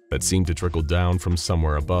lava that seemed to trickle down from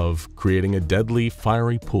somewhere above, creating a deadly,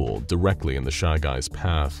 fiery pool directly in the Shy Guy's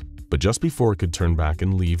path. But just before it could turn back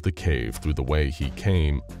and leave the cave through the way he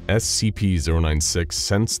came, SCP-096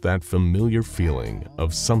 sensed that familiar feeling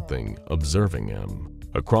of something observing him.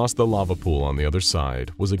 Across the lava pool on the other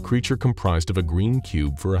side was a creature comprised of a green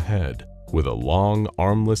cube for a head, with a long,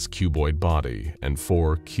 armless cuboid body and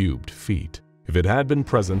 4 cubed feet. If it had been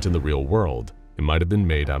present in the real world, it might have been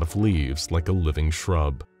made out of leaves like a living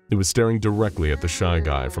shrub. It was staring directly at the Shy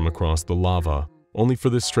Guy from across the lava, only for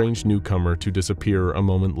this strange newcomer to disappear a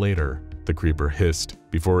moment later. The the creeper hissed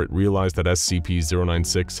before it realized that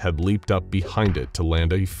SCP-096 had leaped up behind it to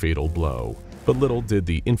land a fatal blow. But little did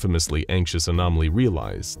the infamously anxious anomaly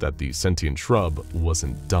realize that the sentient shrub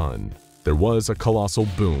wasn't done. There was a colossal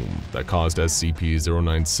boom that caused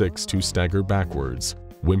SCP-096 to stagger backwards,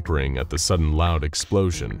 whimpering at the sudden loud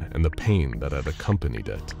explosion and the pain that had accompanied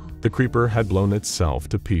it. The creeper had blown itself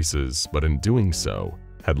to pieces, but in doing so,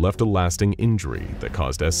 had left a lasting injury that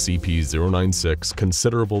caused SCP-096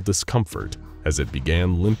 considerable discomfort as it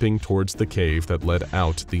began limping towards the cave that led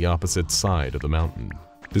out the opposite side of the mountain.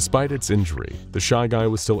 Despite its injury, the Shy Guy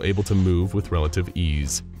was still able to move with relative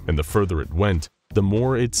ease, and the further it went, the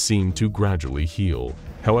more it seemed to gradually heal.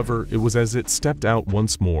 However, it was as it stepped out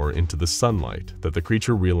once more into the sunlight that the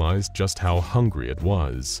creature realized just how hungry it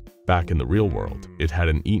was. Back in the real world, it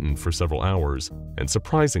hadn't eaten for several hours, and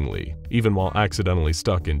surprisingly, even while accidentally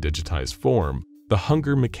stuck in digitized form, the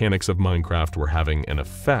hunger mechanics of Minecraft were having an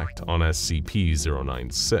effect on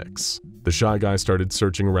SCP-096. The Shy Guy started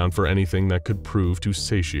searching around for anything that could prove to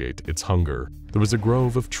satiate its hunger. There was a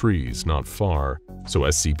grove of trees not far, so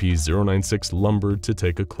SCP-096 lumbered to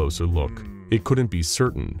take a closer look. It couldn't be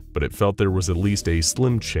certain, but it felt there was at least a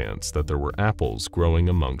slim chance that there were apples growing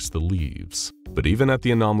amongst the leaves. But even at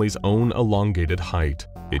the anomaly's own elongated height,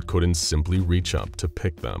 it couldn't simply reach up to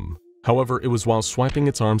pick them. However, it was while swiping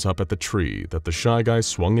its arms up at the tree that the Shy Guy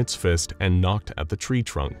swung its fist and knocked at the tree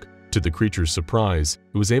trunk. To the creature's surprise,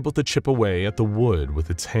 it was able to chip away at the wood with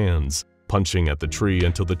its hands, punching at the tree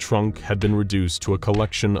until the trunk had been reduced to a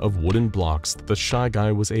collection of wooden blocks that the Shy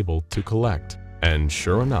Guy was able to collect. And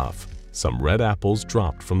sure enough, some red apples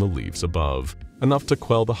dropped from the leaves above, enough to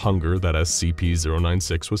quell the hunger that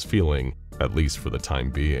SCP-096 was feeling, at least for the time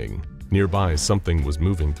being. Nearby, something was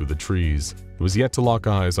moving through the trees. It was yet to lock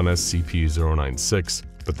eyes on SCP-096,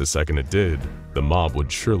 but the second it did, the mob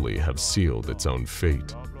would surely have sealed its own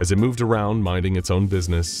fate. As it moved around, minding its own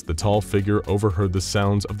business, the tall figure overheard the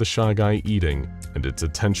sounds of the Shy Guy eating, and its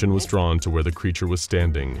attention was drawn to where the creature was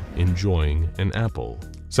standing, enjoying an apple.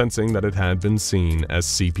 Sensing that it had been seen,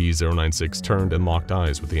 SCP-096 turned and locked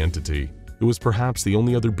eyes with the entity. It was perhaps the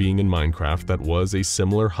only other being in Minecraft that was a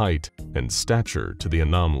similar height and stature to the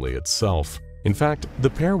anomaly itself. In fact, the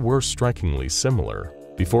pair were strikingly similar.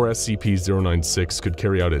 Before SCP-096 could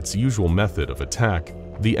carry out its usual method of attack,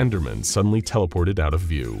 the Enderman suddenly teleported out of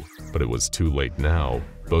view. But it was too late now.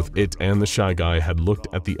 Both it and the Shy Guy had looked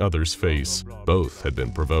at the other's face. Both had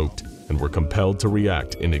been provoked and were compelled to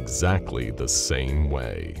react in exactly the same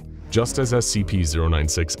way. Just as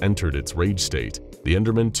SCP-096 entered its rage state, the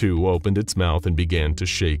Enderman too opened its mouth and began to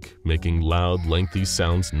shake, making loud, lengthy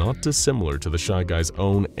sounds not dissimilar to the Shy Guy's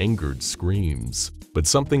own angered screams. But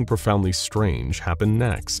something profoundly strange happened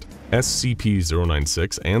next.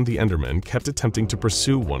 SCP-096 and the Enderman kept attempting to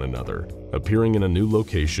pursue one another, appearing in a new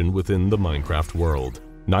location within the Minecraft world.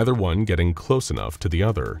 Neither one getting close enough to the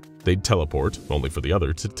other. They'd teleport, only for the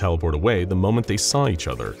other to teleport away the moment they saw each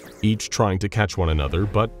other, each trying to catch one another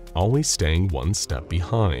but always staying one step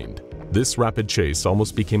behind. This rapid chase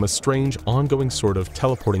almost became a strange, ongoing sort of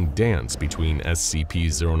teleporting dance between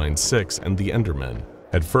SCP-096 and the Enderman.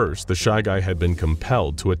 At first, the Shy Guy had been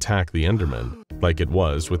compelled to attack the Enderman, like it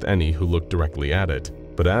was with any who looked directly at it.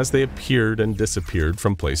 But as they appeared and disappeared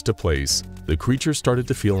from place to place, the creature started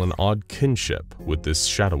to feel an odd kinship with this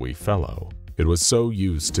shadowy fellow. It was so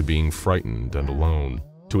used to being frightened and alone,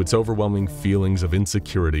 to its overwhelming feelings of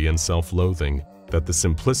insecurity and self-loathing, that the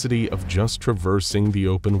simplicity of just traversing the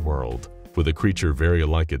open world, with a creature very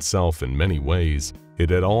alike itself in many ways, it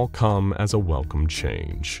had all come as a welcome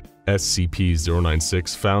change.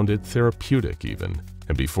 SCP-096 found it therapeutic even,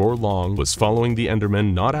 and before long was following the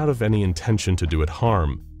Enderman not out of any intention to do it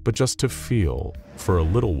harm, but just to feel, for a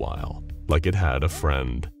little while, like it had a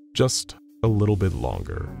friend. Just a little bit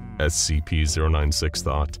longer, SCP-096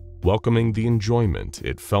 thought, welcoming the enjoyment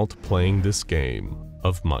it felt playing this game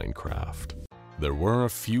of Minecraft. There were a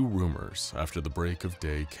few rumors after the break of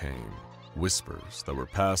day came, whispers that were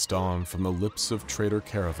passed on from the lips of trader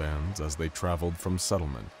caravans as they traveled from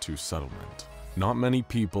settlement to settlement. Not many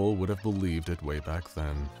people would have believed it way back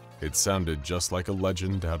then. It sounded just like a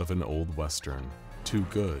legend out of an old western, too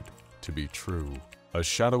good to be true. A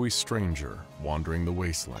shadowy stranger wandering the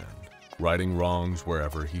wasteland, righting wrongs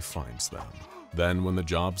wherever he finds them. Then when the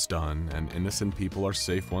job's done and innocent people are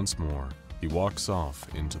safe once more, he walks off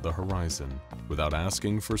into the horizon without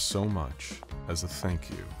asking for so much as a thank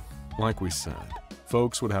you. Like we said,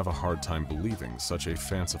 folks would have a hard time believing such a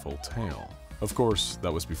fanciful tale. Of course,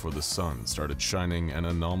 that was before the sun started shining an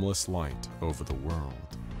anomalous light over the world.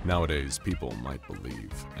 Nowadays, people might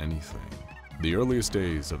believe anything. The earliest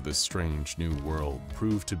days of this strange new world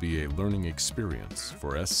proved to be a learning experience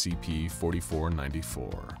for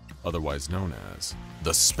SCP-4494, otherwise known as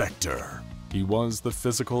the Spectre. He was the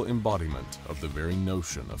physical embodiment of the very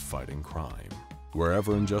notion of fighting crime.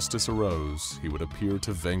 Wherever injustice arose, he would appear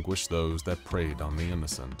to vanquish those that preyed on the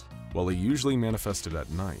innocent. While he usually manifested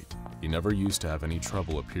at night, he never used to have any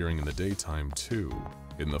trouble appearing in the daytime too,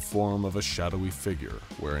 in the form of a shadowy figure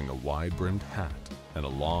wearing a wide-brimmed hat and a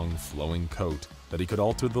long, flowing coat that he could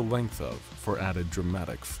alter the length of for added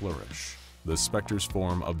dramatic flourish. The Spectre's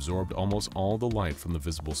form absorbed almost all the light from the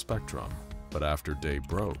visible spectrum, but after day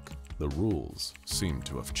broke, the rules seemed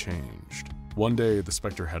to have changed. One day, the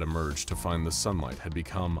Spectre had emerged to find the sunlight had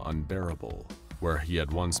become unbearable. Where he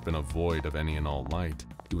had once been a void of any and all light,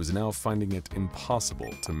 he was now finding it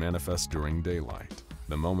impossible to manifest during daylight.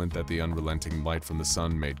 The moment that the unrelenting light from the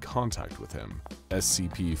sun made contact with him,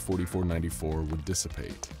 SCP-4494 would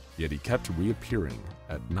dissipate, yet he kept reappearing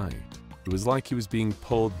at night. It was like he was being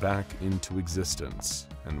pulled back into existence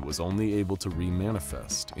and was only able to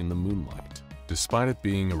re-manifest in the moonlight. Despite it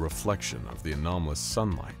being a reflection of the anomalous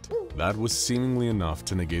sunlight, that was seemingly enough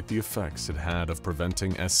to negate the effects it had of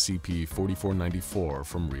preventing SCP-4494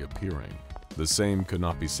 from reappearing. The same could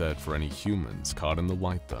not be said for any humans caught in the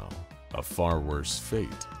light though. A far worse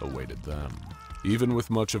fate awaited them. Even with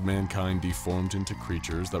much of mankind deformed into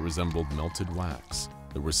creatures that resembled melted wax,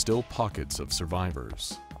 there were still pockets of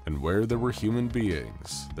survivors. And where there were human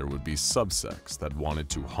beings, there would be subsects that wanted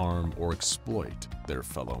to harm or exploit their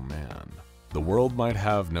fellow man. The world might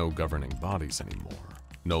have no governing bodies anymore,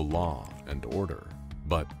 no law and order,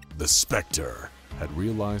 but the Spectre had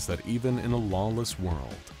realized that even in a lawless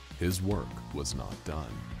world, his work was not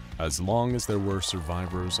done. As long as there were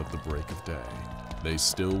survivors of the break of day, they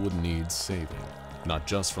still would need saving, not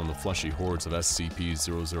just from the fleshy hordes of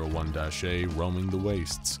SCP-001-A roaming the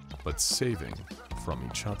wastes, but saving from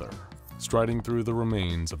each other. Striding through the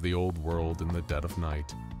remains of the old world in the dead of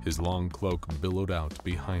night, his long cloak billowed out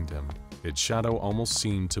behind him. Its shadow almost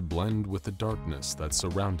seemed to blend with the darkness that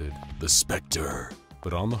surrounded the Spectre.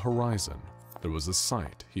 But on the horizon, there was a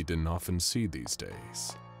sight he didn't often see these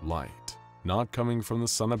days. Light. Not coming from the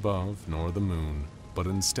sun above, nor the moon, but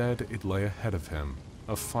instead it lay ahead of him,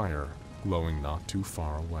 a fire glowing not too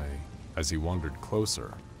far away. As he wandered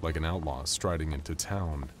closer, like an outlaw striding into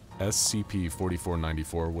town,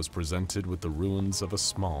 SCP-4494 was presented with the ruins of a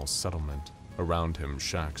small settlement. Around him,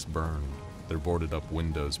 shacks burned, their boarded-up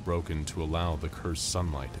windows broken to allow the cursed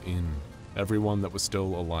sunlight in. Everyone that was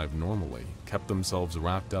still alive normally kept themselves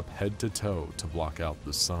wrapped up head to toe to block out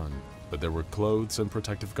the sun, but there were clothes and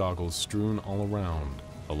protective goggles strewn all around,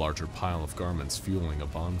 a larger pile of garments fueling a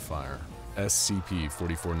bonfire.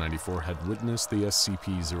 SCP-4494 had witnessed the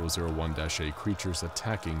SCP-001-A creatures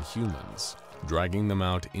attacking humans, dragging them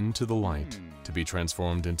out into the light to be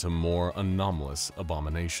transformed into more anomalous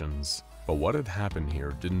abominations. But what had happened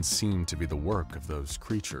here didn't seem to be the work of those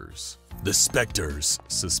creatures. The Spectre's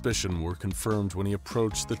suspicion were confirmed when he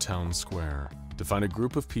approached the town square to find a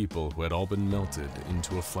group of people who had all been melted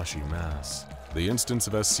into a fleshy mass. The instance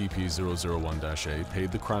of SCP-001-A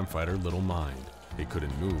paid the crime fighter little mind. It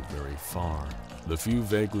couldn't move very far. The few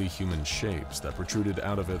vaguely human shapes that protruded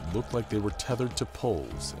out of it looked like they were tethered to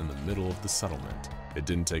poles in the middle of the settlement. It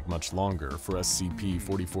didn't take much longer for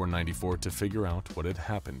SCP-4494 to figure out what had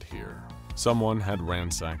happened here. Someone had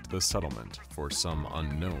ransacked the settlement for some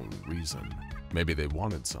unknown reason. Maybe they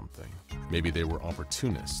wanted something. Maybe they were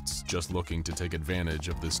opportunists just looking to take advantage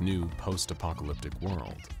of this new post-apocalyptic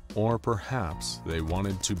world. Or perhaps they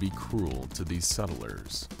wanted to be cruel to these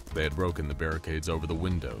settlers. They had broken the barricades over the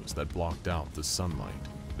windows that blocked out the sunlight.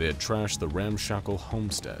 They had trashed the ramshackle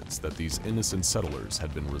homesteads that these innocent settlers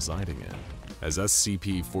had been residing in. As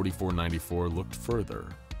SCP-4494 looked further,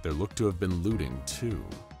 there looked to have been looting too.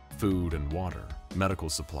 Food and water, medical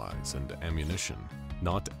supplies and ammunition.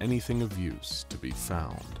 Not anything of use to be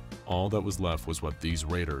found. All that was left was what these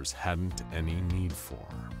raiders hadn't any need for.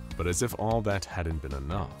 But as if all that hadn't been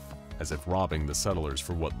enough, as if robbing the settlers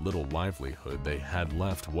for what little livelihood they had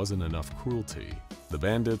left wasn't enough cruelty, the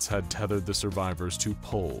bandits had tethered the survivors to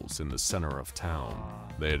poles in the center of town.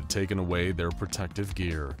 They had taken away their protective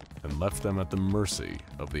gear and left them at the mercy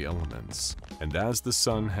of the elements. And as the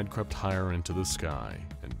sun had crept higher into the sky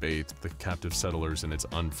and bathed the captive settlers in its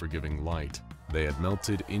unforgiving light, they had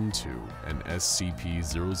melted into an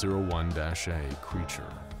SCP-001-A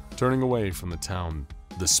creature. Turning away from the town,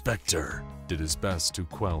 the Spectre did his best to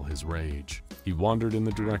quell his rage. He wandered in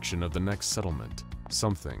the direction of the next settlement.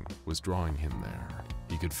 Something was drawing him there.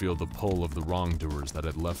 He could feel the pull of the wrongdoers that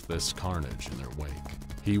had left this carnage in their wake.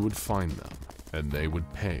 He would find them and they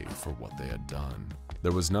would pay for what they had done.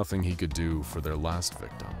 There was nothing he could do for their last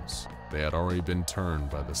victims. They had already been turned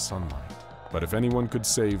by the sunlight. But if anyone could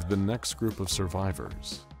save the next group of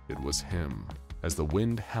survivors, it was him. As the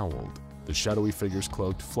wind howled, the shadowy figures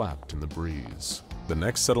cloaked flapped in the breeze. The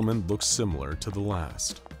next settlement looked similar to the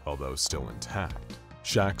last, although still intact.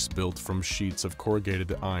 Shacks built from sheets of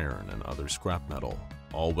corrugated iron and other scrap metal,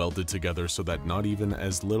 all welded together so that not even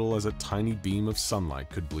as little as a tiny beam of sunlight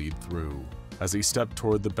could bleed through. As he stepped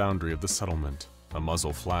toward the boundary of the settlement, a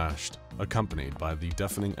muzzle flashed, accompanied by the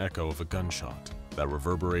deafening echo of a gunshot that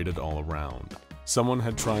reverberated all around. Someone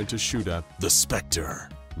had tried to shoot at the Spectre,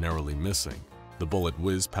 narrowly missing. The bullet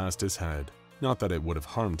whizzed past his head, not that it would have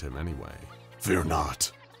harmed him anyway. Fear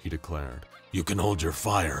not, He declared. you can hold your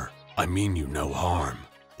fire. I mean you no harm.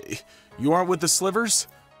 You aren't with the Slivers?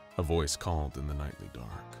 A voice called in the nightly dark.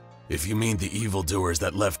 If you mean the evildoers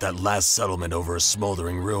that left that last settlement over a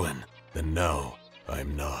smoldering ruin, then no,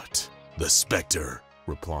 I'm not. The Spectre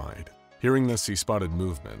Replied. Hearing this, he spotted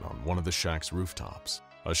movement on one of the shack's rooftops.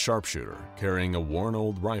 A sharpshooter carrying a worn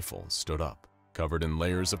old rifle stood up, covered in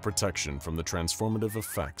layers of protection from the transformative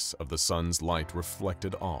effects of the sun's light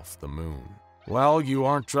reflected off the moon. Well, you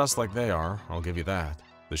aren't dressed like they are, I'll give you that.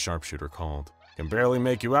 The sharpshooter called. Can barely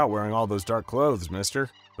make you out wearing all those dark clothes, mister.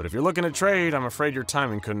 But if you're looking to trade, I'm afraid your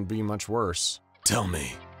timing couldn't be much worse. Tell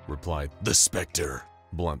me, Replied the Spectre,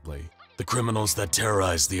 bluntly. the criminals that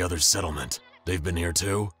terrorized the other settlement, they've been here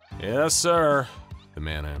too? Yes, sir. The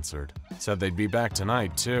man answered. Said they'd be back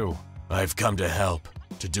tonight, too. I've come to help,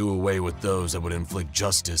 to do away with those that would inflict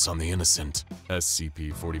justice on the innocent.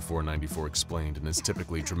 SCP-4494 explained in his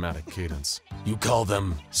typically dramatic cadence. You call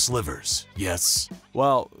them slivers, yes?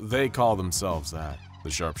 Well, they call themselves that, The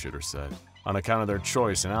sharpshooter said. on account of their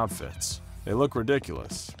choice in outfits. They look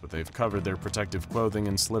ridiculous, but they've covered their protective clothing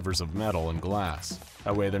in slivers of metal and glass.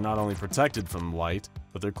 That way they're not only protected from light,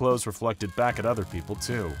 but their clothes reflected back at other people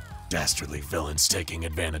too. Dastardly villains taking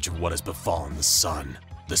advantage of what has befallen the sun.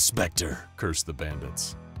 The Spectre, Cursed the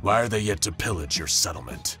bandits. why are they yet to pillage your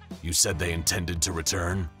settlement? You said they intended to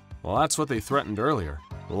return? Well, that's what they threatened earlier.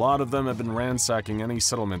 A lot of them have been ransacking any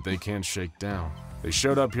settlement they can't shake down. They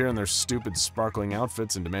showed up here in their stupid, sparkling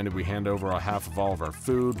outfits and demanded we hand over a half of all of our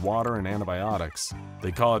food, water, and antibiotics.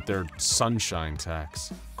 They call it their sunshine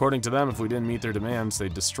tax. According to them, if we didn't meet their demands,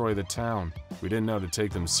 they'd destroy the town. We didn't know to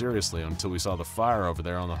take them seriously until we saw the fire over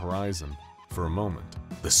there on the horizon. For a moment,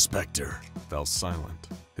 The Spectre, fell silent.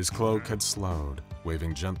 His cloak had slowed,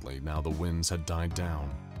 waving gently now the winds had died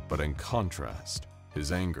down. But in contrast,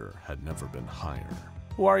 his anger had never been higher.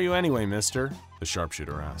 Who are you anyway, mister? The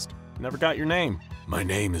sharpshooter asked. Never got your name. my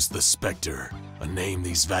name is the Spectre, a name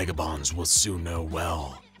these vagabonds will soon know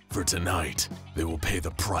well. For tonight, they will pay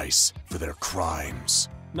the price for their crimes.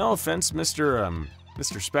 No offense,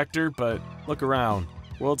 Mr. Spectre, but look around.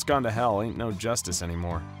 World's gone to hell, ain't no justice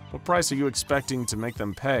anymore. What price are you expecting to make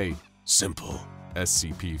them pay? Simple.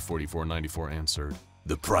 SCP-4494 answered.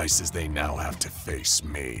 The price is they now have to face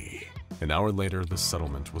me. An hour later, the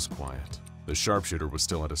settlement was quiet. The sharpshooter was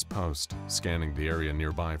still at his post, scanning the area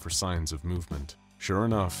nearby for signs of movement. Sure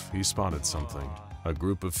enough, he spotted something. A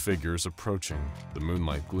group of figures approaching, the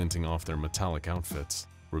moonlight glinting off their metallic outfits,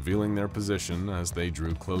 revealing their position as they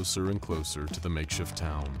drew closer and closer to the makeshift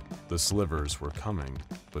town. The slivers were coming,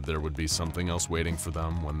 but there would be something else waiting for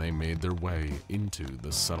them when they made their way into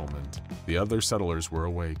the settlement. The other settlers were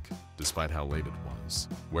awake, despite how late it was,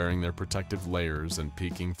 wearing their protective layers and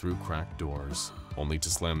peeking through cracked doors, only to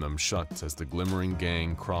slam them shut as the glimmering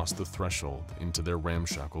gang crossed the threshold into their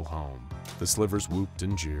ramshackle home. The slivers whooped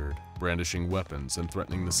and jeered, brandishing weapons and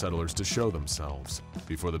threatening the settlers to show themselves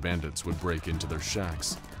before the bandits would break into their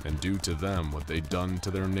shacks and do to them what they'd done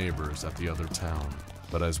to their neighbors at the other town.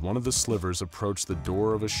 But as one of the slivers approached the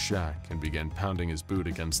door of a shack and began pounding his boot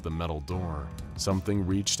against the metal door, something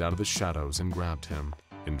reached out of the shadows and grabbed him.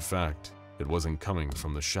 In fact, it wasn't coming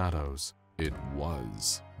from the shadows. It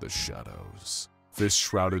was the shadows. Fists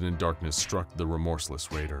shrouded in darkness struck the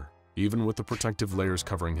remorseless raider. Even with the protective layers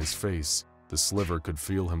covering his face, the sliver could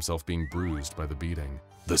feel himself being bruised by the beating.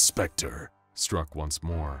 The Spectre Struck once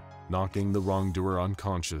more, knocking the wrongdoer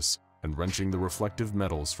unconscious and wrenching the reflective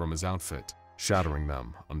metals from his outfit, shattering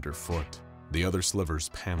them underfoot. The other slivers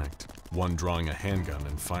panicked, one drawing a handgun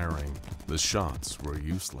and firing. The shots were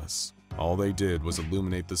useless. All they did was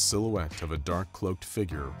illuminate the silhouette of a dark-cloaked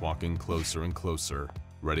figure walking closer and closer,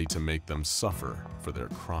 ready to make them suffer for their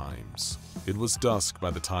crimes. It was dusk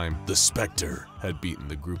by the time the Spectre had beaten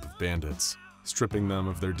the group of bandits, stripping them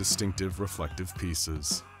of their distinctive reflective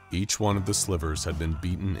pieces. Each one of the slivers had been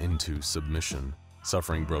beaten into submission,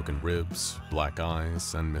 suffering broken ribs, black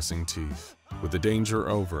eyes, and missing teeth. With the danger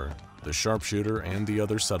over, the sharpshooter and the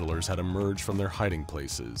other settlers had emerged from their hiding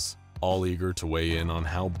places, all eager to weigh in on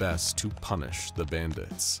how best to punish the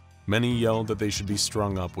bandits. Many yelled that they should be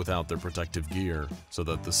strung up without their protective gear, so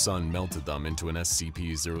that the sun melted them into an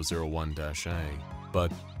SCP-001-A.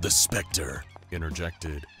 But the Spectre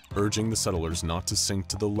interjected, urging the settlers not to sink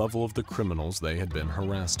to the level of the criminals they had been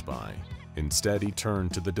harassed by. Instead, he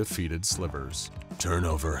turned to the defeated Slivers. Turn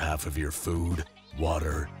over half of your food,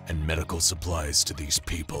 water, and medical supplies to these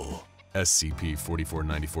people,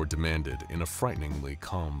 SCP-4494 demanded in a frighteningly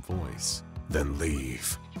calm voice. Then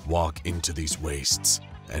leave, walk into these wastes,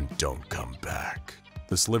 and don't come back.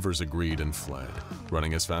 The Slivers agreed and fled,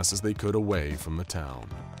 running as fast as they could away from the town.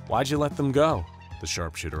 "Why'd you let them go?" the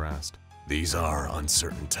sharpshooter asked. These are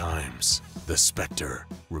uncertain times, the Spectre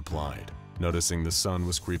replied, noticing the sun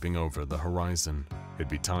was creeping over the horizon. It'd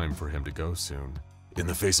be time for him to go soon. In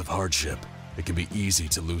the face of hardship, it can be easy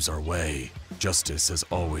to lose our way. Justice has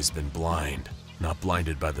always been blind, not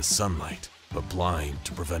blinded by the sunlight, but blind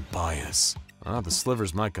to prevent bias. The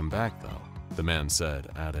Slivers might come back, though, the man said,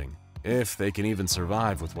 adding, "if they can even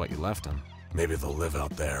survive with what you left them." Maybe they'll live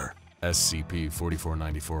out there,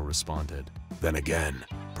 SCP-4494 responded. Then again,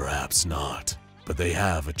 perhaps not, but they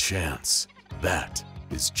have a chance. That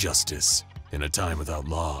is justice. In a time without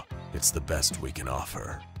law, it's the best we can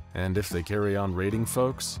offer. And if they carry on raiding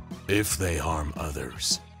folks? If they harm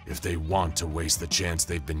others, if they want to waste the chance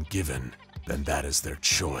they've been given, then that is their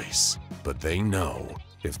choice. But they know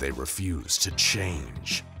if they refuse to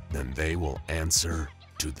change, then they will answer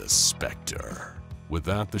to the Spectre. With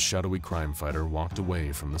that, the shadowy crime fighter walked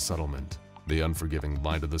away from the settlement. The unforgiving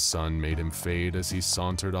light of the sun made him fade as he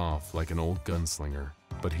sauntered off like an old gunslinger.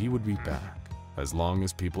 But he would be back. As long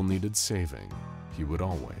as people needed saving, he would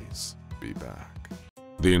always be back.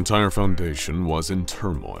 The entire Foundation was in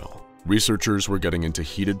turmoil. Researchers were getting into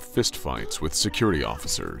heated fistfights with security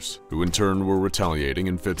officers, who in turn were retaliating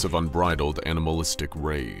in fits of unbridled animalistic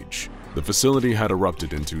rage. The facility had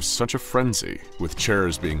erupted into such a frenzy, with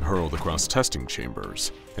chairs being hurled across testing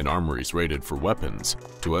chambers and armories raided for weapons,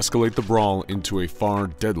 to escalate the brawl into a far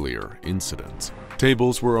deadlier incident.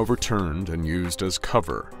 Tables were overturned and used as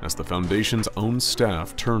cover as the Foundation's own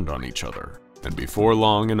staff turned on each other. And before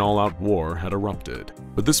long, an all-out war had erupted.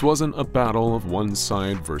 But this wasn't a battle of one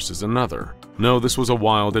side versus another. No, this was a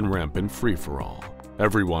wild and rampant free-for-all.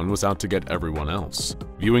 Everyone was out to get everyone else,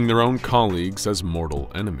 viewing their own colleagues as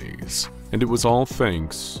mortal enemies. And it was all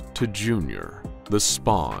thanks to Junior, the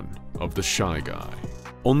spawn of the Shy Guy.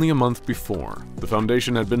 Only a month before, the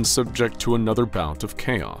Foundation had been subject to another bout of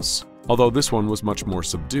chaos, although this one was much more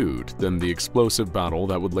subdued than the explosive battle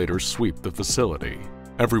that would later sweep the facility.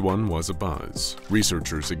 Everyone was abuzz.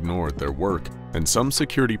 Researchers ignored their work, and some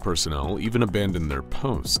security personnel even abandoned their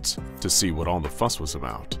posts to see what all the fuss was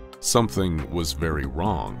about. Something was very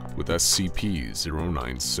wrong with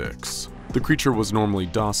SCP-096. The creature was normally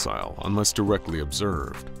docile unless directly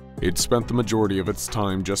observed. It spent the majority of its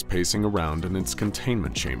time just pacing around in its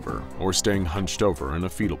containment chamber or staying hunched over in a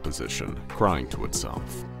fetal position, crying to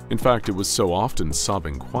itself. In fact, it was so often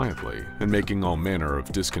sobbing quietly and making all manner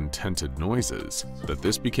of discontented noises that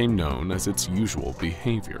this became known as its usual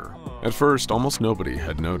behavior. At first, almost nobody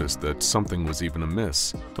had noticed that something was even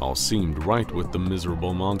amiss. All seemed right with the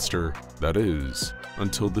miserable monster, that is,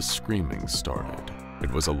 until the screaming started.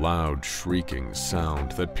 It was a loud, shrieking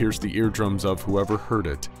sound that pierced the eardrums of whoever heard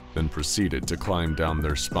it, then proceeded to climb down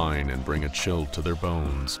their spine and bring a chill to their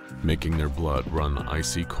bones, making their blood run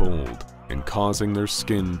icy cold and causing their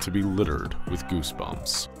skin to be littered with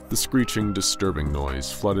goosebumps. The screeching, disturbing noise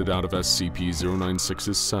flooded out of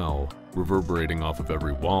SCP-096's cell, reverberating off of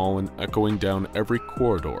every wall and echoing down every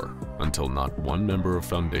corridor until not one member of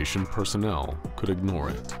Foundation personnel could ignore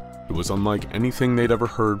it. It was unlike anything they'd ever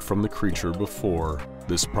heard from the creature before.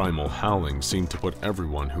 This primal howling seemed to put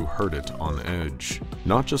everyone who heard it on edge,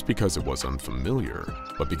 not just because it was unfamiliar,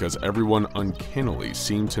 but because everyone uncannily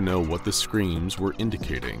seemed to know what the screams were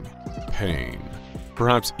indicating: pain.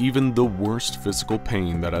 Perhaps even the worst physical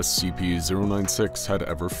pain that SCP-096 had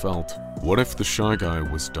ever felt. What if the Shy Guy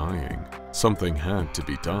was dying? Something had to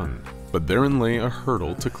be done. But therein lay a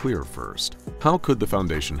hurdle to clear first. How could the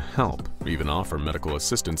Foundation help, even offer medical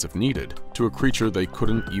assistance if needed, to a creature they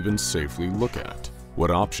couldn't even safely look at?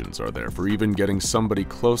 What options are there for even getting somebody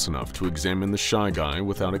close enough to examine the Shy Guy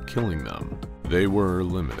without it killing them? They were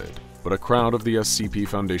limited. but a crowd of the SCP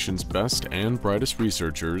Foundation's best and brightest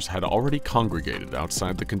researchers had already congregated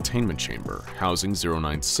outside the containment chamber housing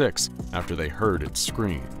 096 after they heard its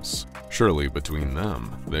screams. Surely between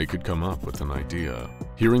them, they could come up with an idea.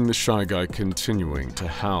 Hearing the Shy Guy continuing to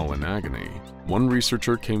howl in agony, one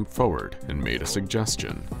researcher came forward and made a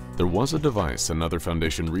suggestion. There was a device another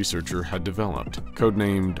Foundation researcher had developed,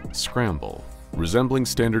 codenamed Scramble. Resembling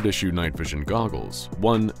standard issue night vision goggles,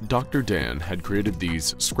 one Dr. Dan had created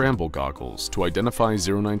these Scramble goggles to identify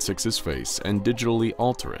 096's face and digitally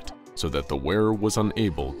alter it so that the wearer was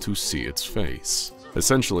unable to see its face.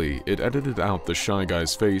 Essentially, it edited out the Shy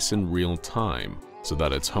Guy's face in real time so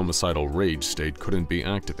that its homicidal rage state couldn't be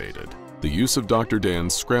activated. The use of Dr.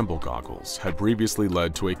 Dan's Scramble goggles had previously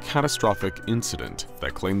led to a catastrophic incident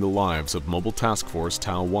that claimed the lives of Mobile Task Force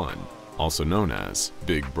Tau-1, also known as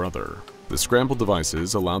Big Brother. The Scramble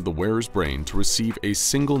devices allowed the wearer's brain to receive a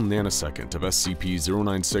single nanosecond of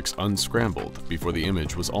SCP-096 unscrambled before the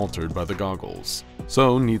image was altered by the goggles.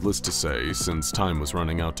 So, needless to say, since time was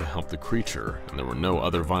running out to help the creature, and there were no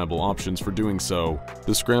other viable options for doing so,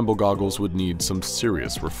 the Scramble goggles would need some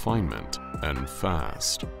serious refinement, and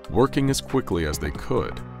fast. Working as quickly as they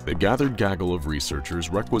could, the gathered gaggle of researchers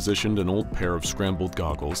requisitioned an old pair of scrambled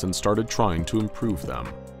goggles and started trying to improve them.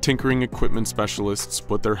 Tinkering equipment specialists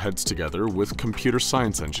put their heads together with computer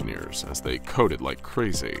science engineers as they coded like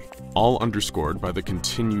crazy, all underscored by the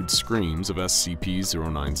continued screams of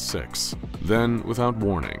SCP-096. Then, without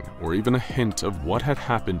warning or even a hint of what had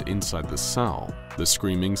happened inside the cell, the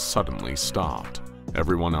screaming suddenly stopped.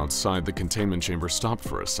 Everyone outside the containment chamber stopped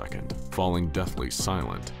for a second, falling deathly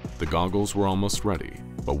silent. The goggles were almost ready,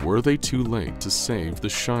 but were they too late to save the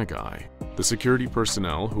Shy Guy? The security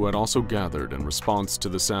personnel who had also gathered in response to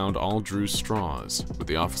the sound all drew straws, with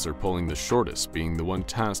the officer pulling the shortest being the one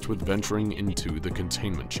tasked with venturing into the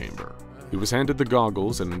containment chamber. He was handed the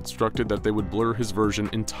goggles and instructed that they would blur his version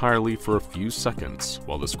entirely for a few seconds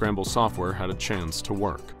while the Scramble software had a chance to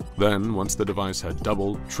work. Then, once the device had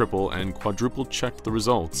double, triple, and quadruple checked the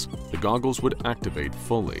results, the goggles would activate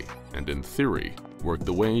fully, and in theory, work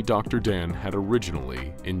the way Dr. Dan had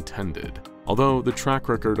originally intended. Although the track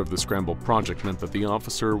record of the Scramble project meant that the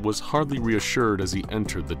officer was hardly reassured as he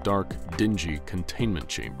entered the dark, dingy containment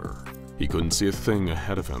chamber. He couldn't see a thing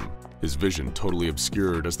ahead of him, his vision totally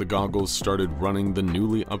obscured as the goggles started running the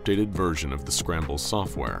newly updated version of the Scramble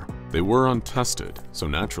software. They were untested, so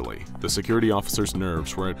naturally, the security officer's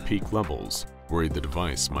nerves were at peak levels, worried the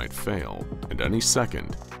device might fail, and any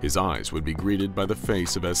second, his eyes would be greeted by the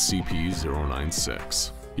face of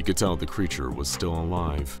SCP-096. He could tell the creature was still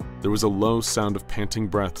alive. There was a low sound of panting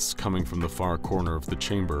breaths coming from the far corner of the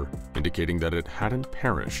chamber, indicating that it hadn't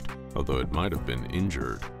perished, although it might have been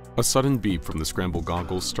injured. A sudden beep from the Scramble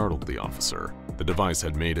goggles startled the officer. The device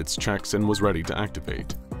had made its checks and was ready to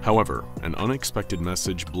activate. However, an unexpected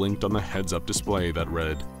message blinked on the heads-up display that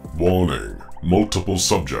read, "Warning, multiple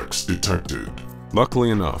subjects detected." Luckily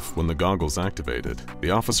enough, when the goggles activated,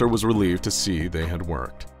 the officer was relieved to see they had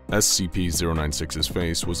worked. SCP-096's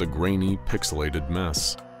face was a grainy, pixelated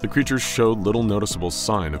mess. The creature showed little noticeable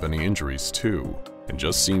sign of any injuries too, and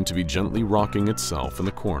just seemed to be gently rocking itself in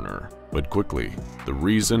the corner. But quickly, the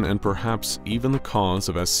reason and perhaps even the cause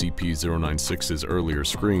of SCP-096's earlier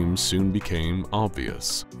screams soon became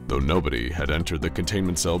obvious. Though nobody had entered the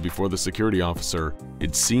containment cell before the security officer,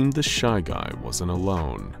 it seemed the Shy Guy wasn't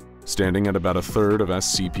alone. Standing at about a third of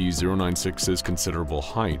SCP-096's considerable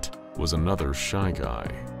height was another Shy Guy.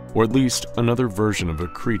 Or at least another version of a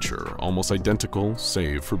creature almost identical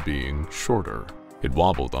save for being shorter. It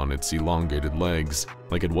wobbled on its elongated legs,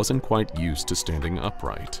 like it wasn't quite used to standing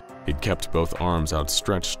upright. It kept both arms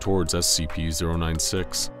outstretched towards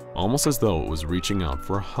SCP-096, almost as though it was reaching out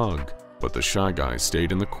for a hug, but the Shy Guy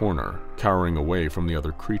stayed in the corner, cowering away from the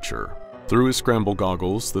other creature. Through his Scramble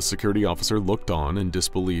goggles, the security officer looked on in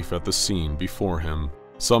disbelief at the scene before him.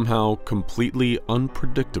 Somehow, completely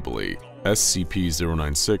unpredictably,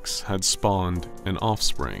 SCP-096 had spawned an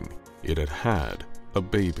offspring. It had had a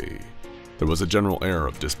baby. There was a general air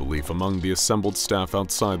of disbelief among the assembled staff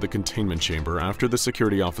outside the containment chamber after the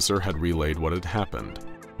security officer had relayed what had happened.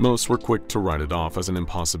 Most were quick to write it off as an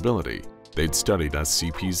impossibility. They'd studied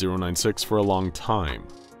SCP-096 for a long time,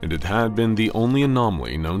 and it had been the only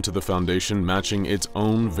anomaly known to the Foundation matching its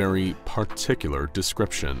own very particular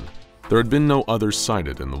description. There had been no others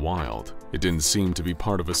sighted in the wild. It didn't seem to be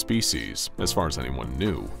part of a species, as far as anyone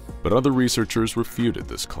knew. But other researchers refuted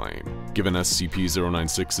this claim, given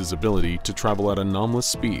SCP-096's ability to travel at anomalous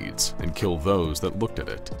speeds and kill those that looked at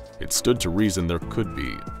it. It stood to reason there could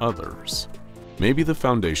be others. Maybe the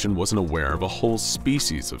Foundation wasn't aware of a whole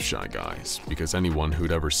species of Shy Guys because anyone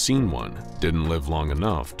who'd ever seen one didn't live long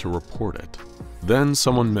enough to report it. Then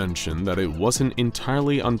someone mentioned that it wasn't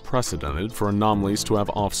entirely unprecedented for anomalies to have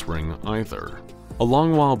offspring either. A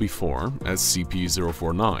long while before,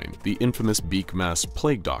 SCP-049, the infamous beak-masked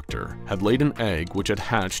plague doctor, had laid an egg which had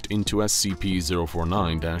hatched into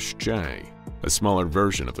SCP-049-J, a smaller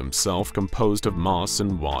version of himself composed of moss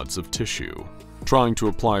and wads of tissue. Trying to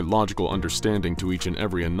apply logical understanding to each and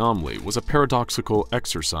every anomaly was a paradoxical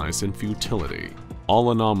exercise in futility.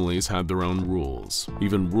 All anomalies had their own rules,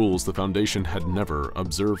 even rules the Foundation had never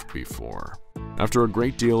observed before. After a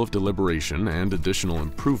great deal of deliberation and additional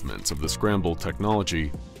improvements of the scramble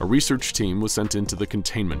technology, a research team was sent into the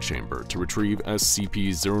containment chamber to retrieve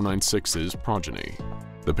SCP-096's progeny.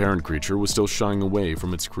 The parent creature was still shying away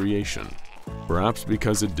from its creation, perhaps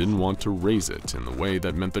because it didn't want to raise it in the way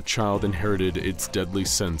that meant the child inherited its deadly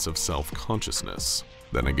sense of self-consciousness.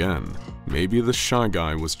 Then again, maybe the Shy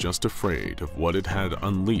Guy was just afraid of what it had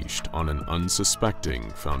unleashed on an unsuspecting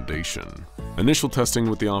Foundation. Initial testing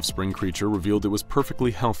with the offspring creature revealed it was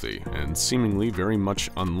perfectly healthy and seemingly very much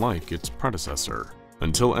unlike its predecessor.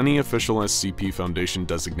 Until any official SCP Foundation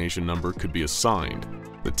designation number could be assigned,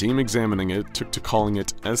 the team examining it took to calling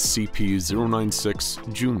it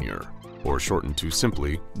SCP-096 Junior, or shortened to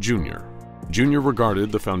simply Junior. Junior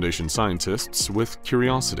regarded the Foundation scientists with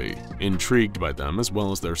curiosity, intrigued by them as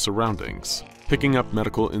well as their surroundings, picking up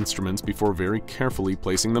medical instruments before very carefully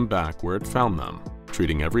placing them back where it found them,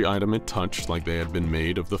 treating every item it touched like they had been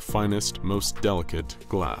made of the finest, most delicate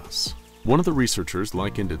glass. One of the researchers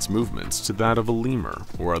likened its movements to that of a lemur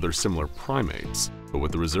or other similar primates, but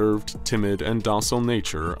with the reserved, timid, and docile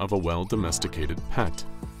nature of a well-domesticated pet.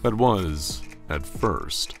 That was, at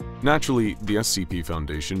first. Naturally, the SCP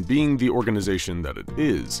Foundation being the organization that it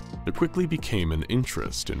is, there quickly became an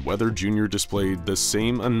interest in whether Junior displayed the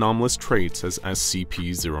same anomalous traits as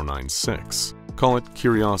SCP-096. Call it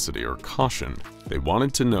curiosity or caution. They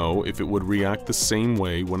wanted to know if it would react the same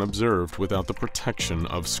way when observed without the protection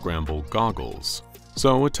of scramble goggles.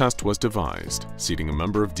 So a test was devised, seating a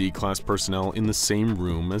member of D-Class personnel in the same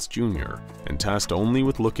room as Junior, and tasked only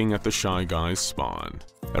with looking at the Shy Guy's spawn.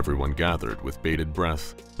 Everyone gathered with bated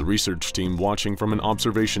breath, the research team watching from an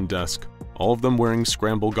observation desk, all of them wearing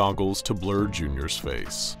scramble goggles to blur Junior's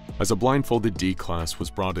face. As a blindfolded D-Class was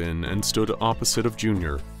brought in and stood opposite of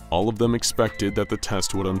Junior, all of them expected that the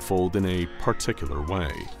test would unfold in a particular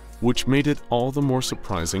way, which made it all the more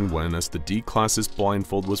surprising when, as the D-Class's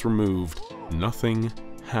blindfold was removed, nothing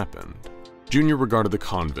happened. Junior regarded the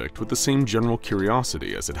convict with the same general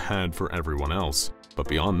curiosity as it had for everyone else, but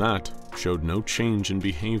beyond that, showed no change in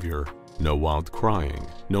behavior, no wild crying,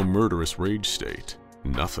 no murderous rage state,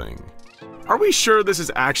 nothing. Are we sure this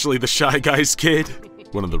is actually the Shy Guy's kid?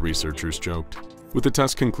 One of the researchers joked. With the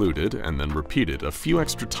test concluded and then repeated a few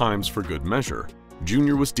extra times for good measure,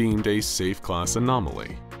 Junior was deemed a safe class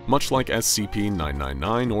anomaly. Much like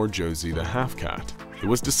SCP-999 or Josie the Half-Cat, it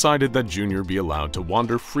was decided that Junior be allowed to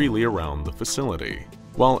wander freely around the facility.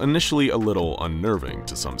 While initially a little unnerving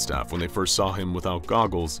to some staff when they first saw him without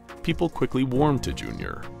goggles, people quickly warmed to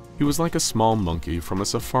Junior. He was like a small monkey from a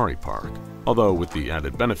safari park, although with the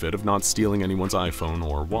added benefit of not stealing anyone's iPhone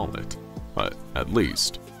or wallet. But at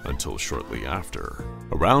least, until shortly after.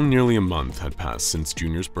 Around nearly a month had passed since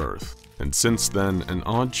Junior's birth, and since then an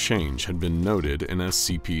odd change had been noted in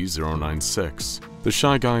SCP-096. The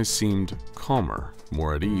Shy Guy seemed calmer,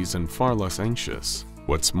 more at ease, and far less anxious.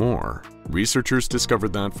 What's more, researchers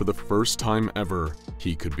discovered that for the first time ever,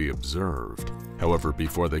 he could be observed. However,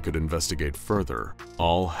 before they could investigate further,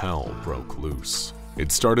 all hell broke loose.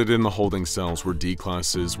 It started in the holding cells where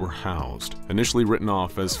D-Classes were housed, initially written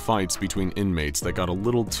off as fights between inmates that got a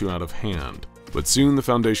little too out of hand. But soon the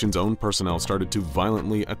Foundation's own personnel started to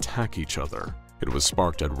violently attack each other. It was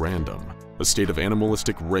sparked at random, a state of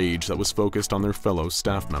animalistic rage that was focused on their fellow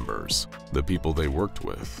staff members, the people they worked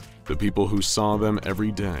with, the people who saw them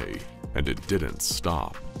every day, and it didn't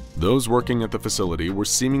stop. Those working at the facility were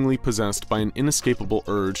seemingly possessed by an inescapable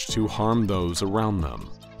urge to harm those around them,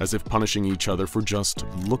 as if punishing each other for just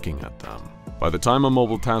looking at them. By the time a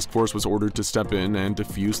mobile task force was ordered to step in and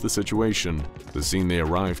defuse the situation, the scene they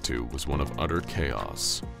arrived to was one of utter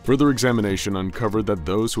chaos. Further examination uncovered that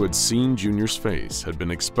those who had seen Junior's face had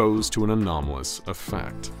been exposed to an anomalous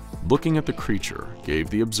effect. Looking at the creature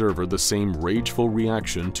gave the observer the same rageful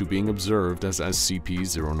reaction to being observed as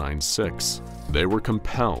SCP-096. They were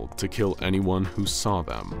compelled to kill anyone who saw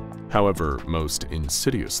them. However, most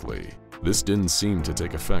insidiously, this didn't seem to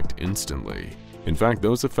take effect instantly. In fact,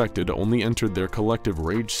 those affected only entered their collective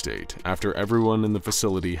rage state after everyone in the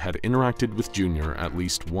facility had interacted with Junior at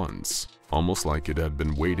least once. almost like it had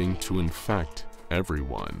been waiting to infect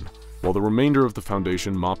everyone. While the remainder of the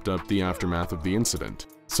Foundation mopped up the aftermath of the incident,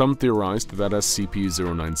 some theorized that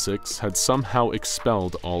SCP-096 had somehow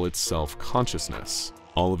expelled all its self-consciousness,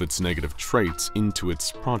 all of its negative traits into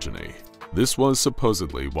its progeny. This was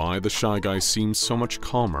supposedly why the Shy Guy seemed so much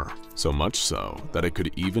calmer, so much so that it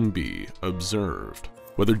could even be observed.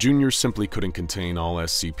 Whether Junior simply couldn't contain all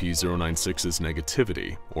SCP-096's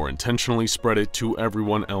negativity, or intentionally spread it to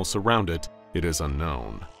everyone else around it, it is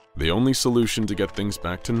unknown. The only solution to get things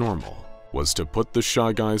back to normal was to put the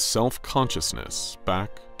Shy Guy's self-consciousness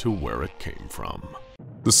back to where it came from.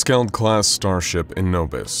 The Skeld-class starship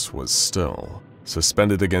Anubis was still,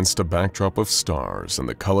 suspended against a backdrop of stars and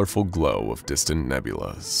the colorful glow of distant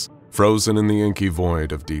nebulas, frozen in the inky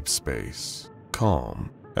void of deep space, calm,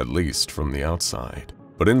 at least from the outside.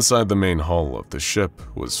 But inside the main hull of the ship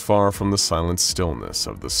was far from the silent stillness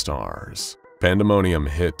of the stars. Pandemonium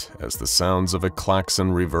hit as the sounds of a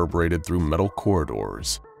klaxon reverberated through metal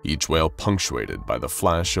corridors, each wail punctuated by the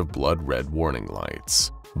flash of blood-red warning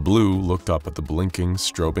lights. Blue looked up at the blinking,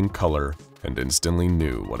 strobing color and instantly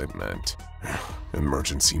knew what it meant.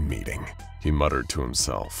 Emergency meeting, he muttered to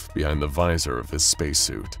himself behind the visor of his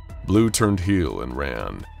spacesuit. Blue turned heel and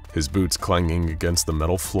ran, his boots clanging against the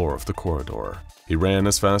metal floor of the corridor. He ran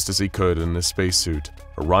as fast as he could in his spacesuit,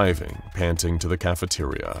 arriving, panting, to the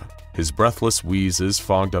cafeteria. His breathless wheezes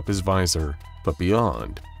fogged up his visor, but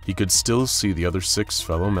beyond, he could still see the other 6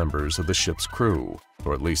 fellow members of the ship's crew,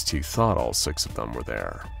 or at least he thought all 6 of them were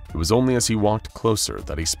there. It was only as he walked closer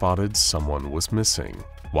that he spotted someone was missing.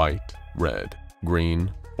 White, red,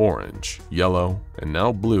 green, orange, yellow, and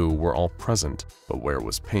now blue were all present, but where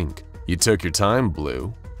was Pink? "You took your time,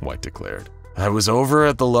 Blue," White declared. "I was over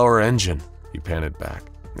at the lower engine," he panted back.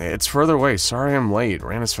 "It's further away, sorry I'm late,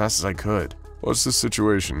 ran as fast as I could." "What's the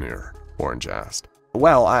situation here?" Orange asked.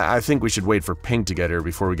 "Well, I think we should wait for Pink to get here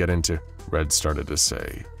before we get into," Red started to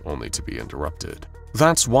say, only to be interrupted.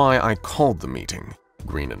 "That's why I called the meeting,"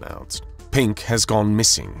 Green announced. "Pink has gone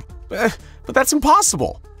missing." But that's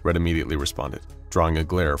impossible," Red immediately responded, drawing a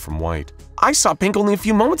glare from White. "I saw Pink only a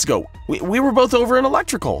few moments ago. We were both over in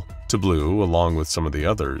electrical." To Blue, along with some of the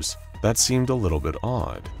others, that seemed a little bit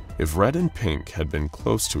odd. If Red and Pink had been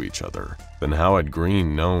close to each other, then how had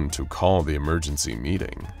Green known to call the emergency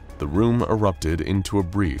meeting? The room erupted into a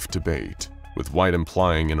brief debate, with White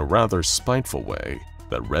implying in a rather spiteful way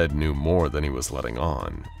that Red knew more than he was letting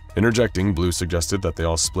on. Interjecting, Blue suggested that they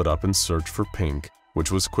all split up and search for Pink,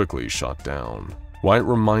 which was quickly shot down. White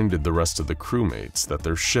reminded the rest of the crewmates that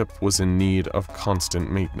their ship was in need of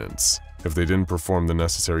constant maintenance. If they didn't perform the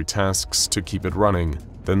necessary tasks to keep it running,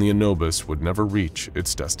 then the Anubis would never reach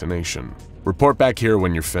its destination. "Report back here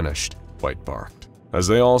when you're finished," White barked. As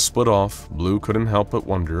they all split off, Blue couldn't help but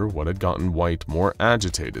wonder what had gotten White more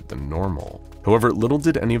agitated than normal. However, little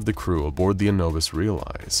did any of the crew aboard the Anubis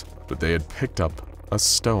realize that they had picked up a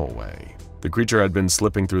stowaway. The creature had been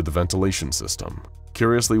slipping through the ventilation system,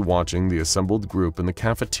 curiously watching the assembled group in the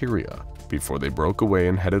cafeteria before they broke away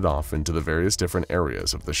and headed off into the various different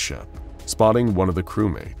areas of the ship. Spotting one of the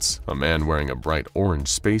crewmates, a man wearing a bright orange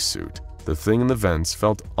spacesuit, the thing in the vents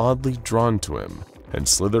felt oddly drawn to him and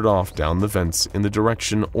slithered off down the vents in the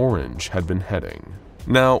direction Orange had been heading.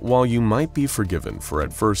 Now, while you might be forgiven for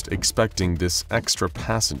at first expecting this extra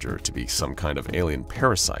passenger to be some kind of alien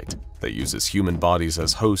parasite that uses human bodies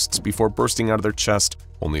as hosts before bursting out of their chest,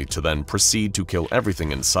 only to then proceed to kill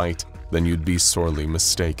everything in sight, then you'd be sorely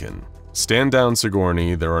mistaken. Stand down,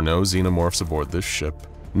 Sigourney, there are no xenomorphs aboard this ship.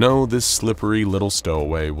 No, this slippery little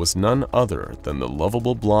stowaway was none other than the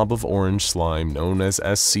lovable blob of orange slime known as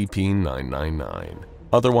SCP-999,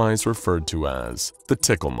 otherwise referred to as the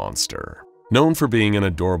Tickle Monster. Known for being an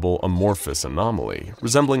adorable amorphous anomaly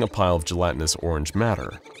resembling a pile of gelatinous orange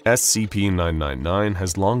matter, SCP-999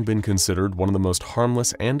 has long been considered one of the most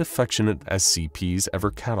harmless and affectionate SCPs ever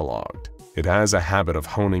cataloged. It has a habit of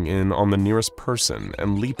honing in on the nearest person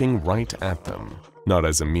and leaping right at them, not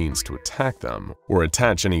as a means to attack them or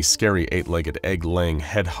attach any scary 8-legged egg-laying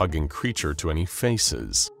head-hugging creature to any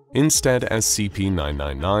faces. Instead,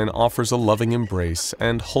 SCP-999 offers a loving embrace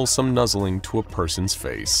and wholesome nuzzling to a person's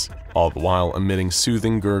face, all the while emitting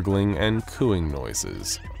soothing gurgling and cooing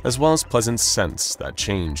noises, as well as pleasant scents that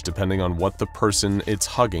change depending on what the person it's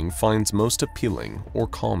hugging finds most appealing or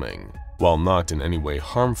calming. While not in any way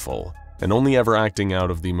harmful, and only ever acting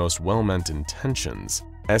out of the most well-meant intentions,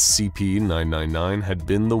 SCP-999 had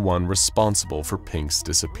been the one responsible for Pink's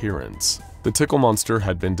disappearance. The Tickle Monster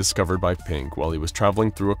had been discovered by Pink while he was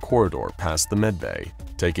traveling through a corridor past the medbay,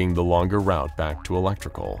 taking the longer route back to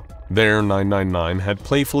electrical. There, 999 had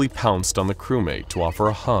playfully pounced on the crewmate to offer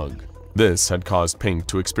a hug, This had caused Pink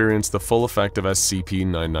to experience the full effect of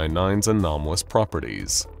SCP-999's anomalous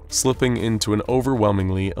properties, slipping into an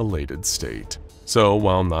overwhelmingly elated state. So,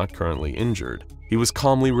 while not currently injured, he was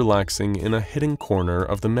calmly relaxing in a hidden corner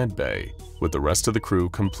of the medbay, with the rest of the crew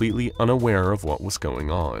completely unaware of what was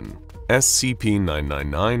going on.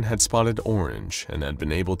 SCP-999 had spotted Orange and had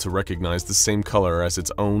been able to recognize the same color as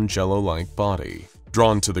its own jello-like body.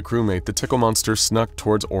 Drawn to the crewmate, the tickle monster snuck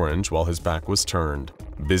towards Orange while his back was turned,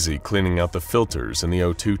 busy cleaning out the filters in the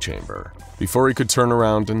O2 chamber. Before he could turn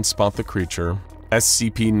around and spot the creature,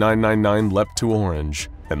 SCP-999 leapt to Orange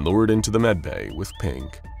and lured into the medbay with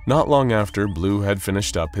Pink. Not long after, Blue had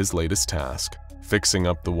finished up his latest task, fixing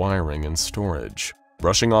up the wiring and storage.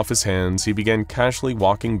 Brushing off his hands, he began casually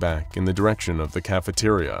walking back in the direction of the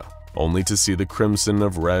cafeteria, only to see the crimson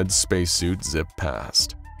of Red's spacesuit zip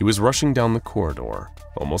past. He was rushing down the corridor,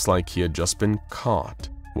 almost like he had just been caught.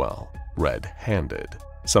 Well, red-handed.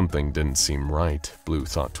 Something didn't seem right, Blue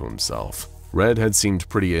thought to himself. Red had seemed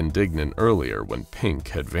pretty indignant earlier when Pink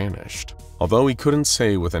had vanished. Although he couldn't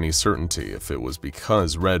say with any certainty if it was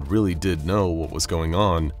because Red really did know what was going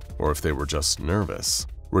on or if they were just nervous.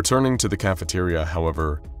 Returning to the cafeteria,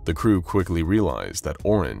 however, the crew quickly realized that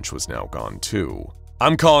Orange was now gone too.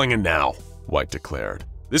 "I'm calling it now," White declared.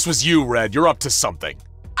 "This was you, Red. You're up to something."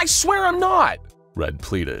 I swear I'm not! Red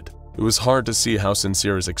pleaded. It was hard to see how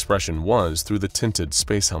sincere his expression was through the tinted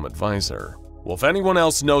space helmet visor. "Well, if anyone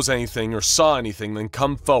else knows anything or saw anything, then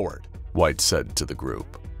come forward," White said to the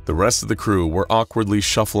group. The rest of the crew were awkwardly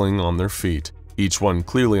shuffling on their feet, each one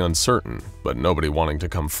clearly uncertain, but nobody wanting to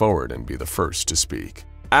come forward and be the first to speak.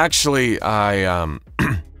 "Actually,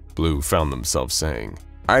 Blue found themselves saying.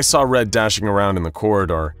 I saw Red dashing around in the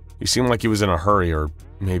corridor. He seemed like he was in a hurry, or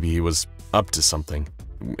maybe he was up to something.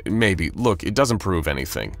 Maybe. Look, it doesn't prove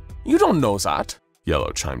anything." You don't know that.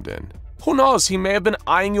 Yellow chimed in. "Who knows? He may have been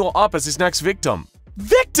eyeing you up as his next victim."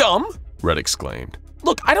 Victim? Red exclaimed.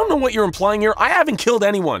 "Look, I don't know what you're implying here. I haven't killed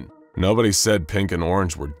anyone." Nobody said Pink and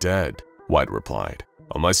Orange were dead, White replied.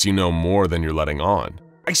 Unless you know more than you're letting on.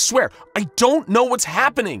 "I swear, I don't know what's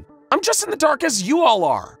happening. I'm just in the dark as you all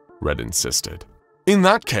are," Red insisted. "In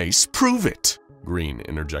that case, prove it," Green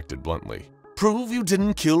interjected bluntly. "Prove you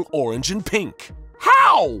didn't kill Orange and Pink."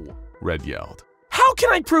 "How?" Red yelled. "How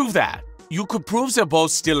can I prove that?" "You could prove they're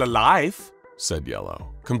both still alive," said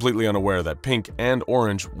Yellow, completely unaware that Pink and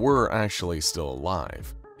Orange were actually still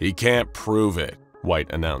alive. "He can't prove it,"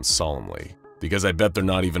 White announced solemnly, "because I bet they're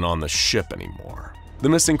not even on the ship anymore." The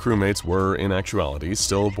missing crewmates were, in actuality,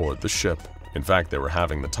 still aboard the ship. In fact, they were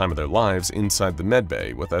having the time of their lives inside the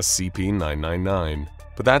medbay with SCP-999,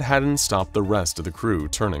 but that hadn't stopped the rest of the crew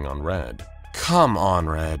turning on Red. "Come on,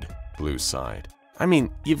 Red," Blue sighed. "I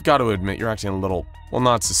mean, you've got to admit you're acting a little, well,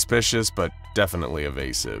 not suspicious, but definitely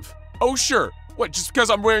evasive." "Oh sure, what, just because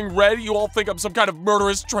I'm wearing red you all think I'm some kind of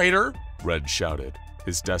murderous traitor?" Red shouted,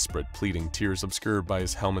 his desperate, pleading tears obscured by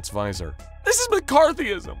his helmet's visor. "This is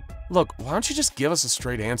McCarthyism!" "Look, why don't you just give us a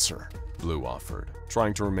straight answer?" Blue offered,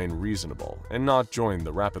 trying to remain reasonable and not join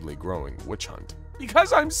the rapidly growing witch hunt.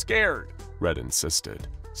 "Because I'm scared," Red insisted.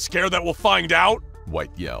 "Scared that we'll find out?"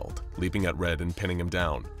 White yelled, leaping at Red and pinning him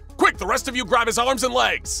down. "Quick, the rest of you grab his arms and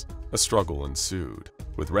legs!" A struggle ensued,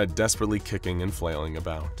 with Red desperately kicking and flailing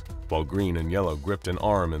about, while Green and Yellow gripped an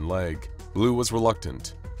arm and leg. Blue was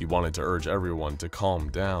reluctant. He wanted to urge everyone to calm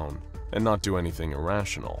down and not do anything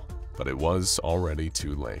irrational, but it was already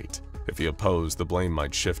too late. If he opposed, the blame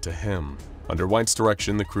might shift to him. Under White's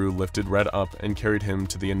direction, the crew lifted Red up and carried him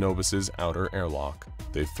to the Anubis' outer airlock.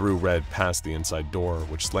 They threw Red past the inside door,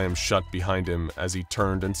 which slammed shut behind him as he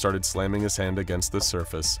turned and started slamming his hand against the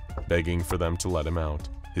surface, begging for them to let him out.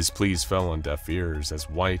 His pleas fell on deaf ears as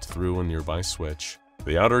White threw a nearby switch.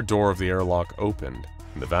 The outer door of the airlock opened,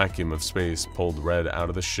 and the vacuum of space pulled Red out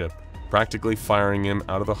of the ship, practically firing him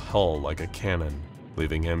out of the hull like a cannon,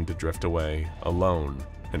 leaving him to drift away, alone,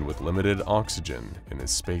 and with limited oxygen in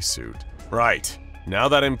his spacesuit. "Right. Now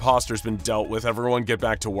that imposter's been dealt with, everyone get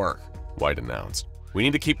back to work," White announced. "We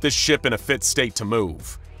need to keep this ship in a fit state to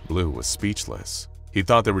move." Blue was speechless. He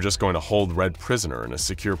thought they were just going to hold Red prisoner in a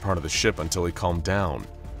secure part of the ship until he calmed down.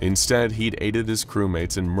 Instead, he'd aided his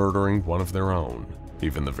crewmates in murdering one of their own.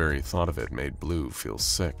 Even the very thought of it made Blue feel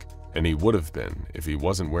sick, and he would have been if he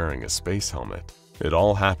wasn't wearing a space helmet. It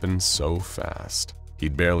all happened so fast.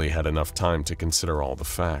 He'd barely had enough time to consider all the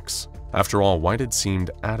facts. After all, White had seemed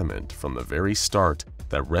adamant from the very start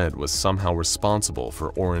that Red was somehow responsible for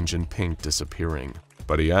Orange and Pink disappearing,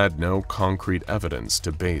 but he had no concrete evidence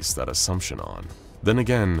to base that assumption on. Then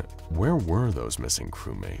again, where were those missing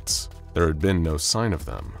crewmates? There had been no sign of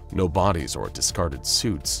them, no bodies or discarded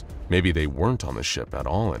suits. Maybe they weren't on the ship at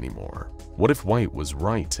all anymore. What if White was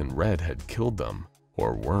right and Red had killed them?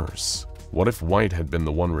 Or worse, what if White had been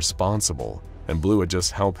the one responsible and Blue had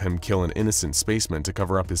just helped him kill an innocent spaceman to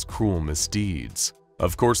cover up his cruel misdeeds?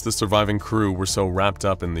 Of course, the surviving crew were so wrapped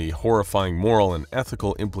up in the horrifying moral and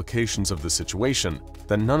ethical implications of the situation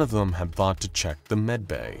that none of them had thought to check the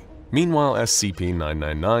medbay. Meanwhile,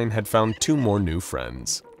 SCP-999 had found two more new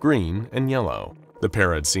friends, Green and Yellow. The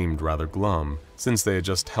pair had seemed rather glum, since they had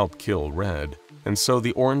just helped kill Red, and so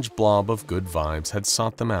the orange blob of good vibes had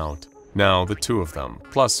sought them out. Now the two of them,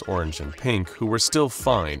 plus Orange and Pink, who were still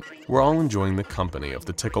fine, were all enjoying the company of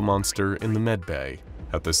the tickle monster in the medbay.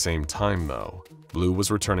 At the same time though, Blue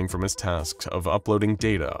was returning from his task of uploading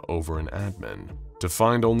data over an admin, to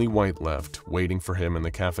find only White left, waiting for him in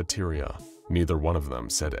the cafeteria. Neither one of them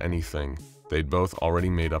said anything. They'd both already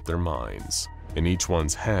made up their minds. In each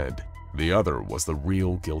one's head, the other was the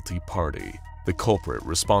real guilty party, the culprit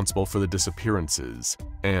responsible for the disappearances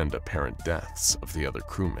and apparent deaths of the other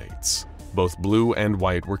crewmates. Both Blue and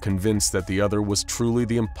White were convinced that the other was truly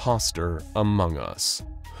the imposter among us.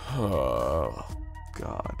 Oh,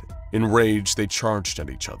 God. Enraged, they charged at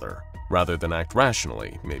each other. Rather than act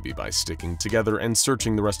rationally, maybe by sticking together and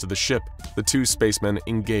searching the rest of the ship, the two spacemen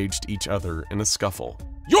engaged each other in a scuffle.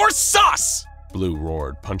 "You're sus!" Blue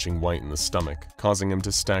roared, punching White in the stomach, causing him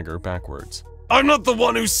to stagger backwards. "I'm not the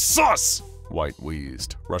one who's sus!" White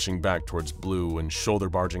wheezed, rushing back towards Blue and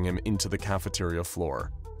shoulder-barging him into the cafeteria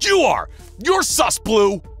floor. "You are! You're sus,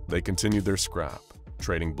 Blue!" They continued their scrap,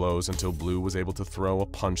 trading blows until Blue was able to throw a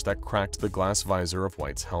punch that cracked the glass visor of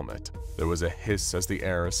White's helmet. There was a hiss as the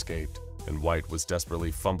air escaped, and White was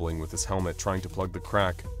desperately fumbling with his helmet trying to plug the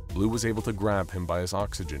crack. Blue was able to grab him by his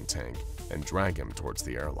oxygen tank and drag him towards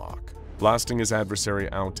the airlock. Blasting his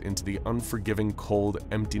adversary out into the unforgiving cold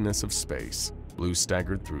emptiness of space, Blue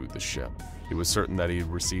staggered through the ship. He was certain that he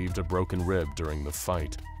had received a broken rib during the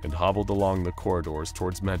fight and hobbled along the corridors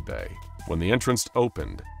towards medbay. When the entrance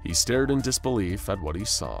opened, he stared in disbelief at what he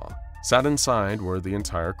saw. Sat inside were the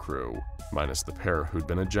entire crew, minus the pair who'd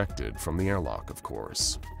been ejected from the airlock, of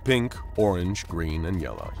course. Pink, Orange, Green, and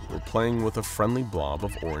Yellow were playing with a friendly blob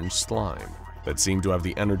of orange slime that seemed to have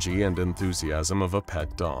the energy and enthusiasm of a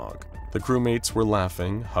pet dog. The crewmates were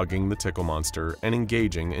laughing, hugging the tickle monster, and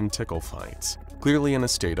engaging in tickle fights, clearly in a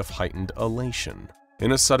state of heightened elation.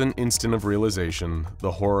 In a sudden instant of realization,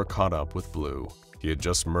 the horror caught up with Blue. He had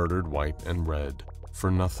just murdered White and Red, for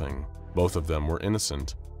nothing. Both of them were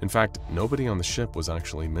innocent. In fact, nobody on the ship was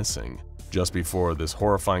actually missing. Just before this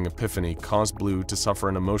horrifying epiphany caused Blue to suffer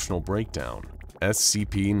an emotional breakdown,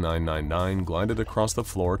 SCP-999 glided across the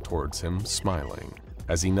floor towards him, smiling.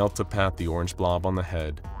 As he knelt to pat the orange blob on the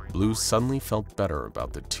head, Blue suddenly felt better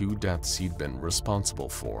about the two deaths he'd been responsible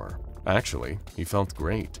for. Actually, he felt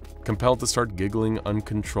great, compelled to start giggling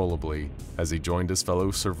uncontrollably as he joined his fellow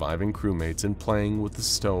surviving crewmates in playing with the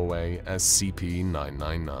stowaway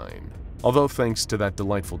SCP-999. Although thanks to that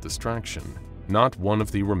delightful distraction, not one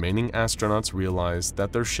of the remaining astronauts realized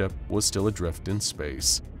that their ship was still adrift in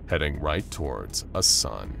space, heading right towards a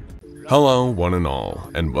sun. Hello, one and all,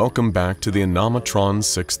 and welcome back to the Anomatron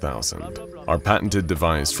 6000, our patented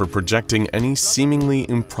device for projecting any seemingly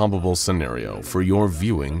improbable scenario for your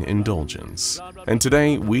viewing indulgence. And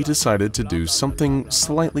today, we decided to do something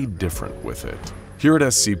slightly different with it. Here at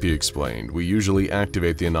SCP Explained, we usually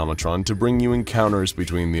activate the Anomatron to bring you encounters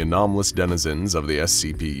between the anomalous denizens of the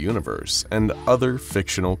SCP universe and other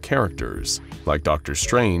fictional characters, like Dr.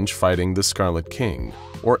 Strange fighting the Scarlet King,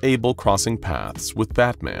 or Abel crossing paths with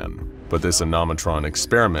Batman. But this Anomatron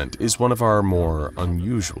experiment is one of our more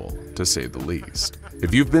unusual, to say the least.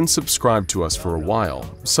 If you've been subscribed to us for a while,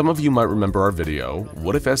 some of you might remember our video,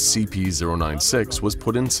 What if SCP-096 was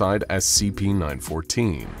put inside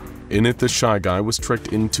SCP-914? In it, the Shy Guy was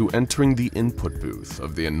tricked into entering the input booth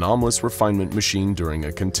of the anomalous refinement machine during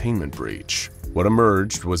a containment breach. What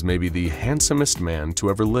emerged was maybe the handsomest man to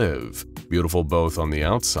ever live, beautiful both on the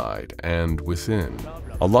outside and within.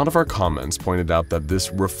 A lot of our comments pointed out that this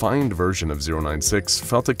refined version of 096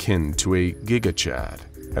 felt akin to a GIGA Chad,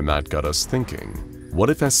 and that got us thinking, what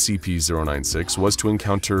if SCP-096 was to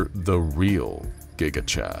encounter the real GIGA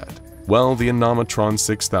Chad? Well, the Anomatron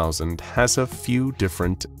 6000 has a few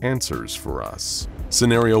different answers for us.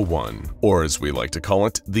 Scenario 1, or as we like to call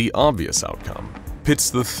it, the obvious outcome, pits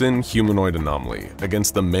the thin humanoid anomaly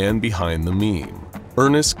against the man behind the meme.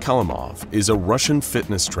 Ernest Kalimov is a Russian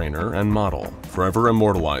fitness trainer and model, forever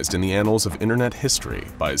immortalized in the annals of internet history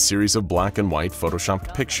by a series of black and white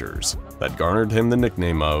photoshopped pictures that garnered him the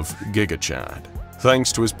nickname of Giga Chad.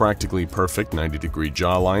 Thanks to his practically perfect 90-degree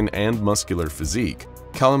jawline and muscular physique,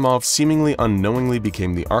 Kalimov seemingly unknowingly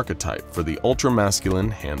became the archetype for the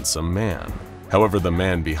ultra-masculine, handsome man. However, the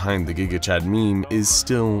man behind the GigaChad meme is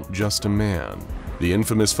still just a man. The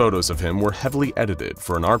infamous photos of him were heavily edited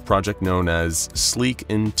for an art project known as Sleek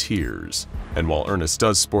in Tears. And while Ernest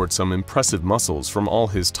does sport some impressive muscles from all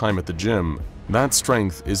his time at the gym, that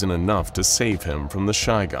strength isn't enough to save him from the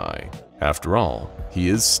shy guy. After all, he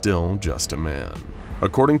is still just a man.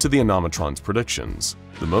 According to the Anomatron's predictions,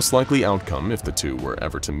 the most likely outcome if the two were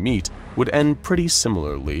ever to meet would end pretty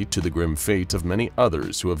similarly to the grim fate of many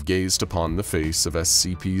others who have gazed upon the face of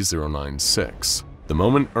SCP-096. The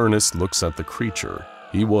moment Ernest looks at the creature,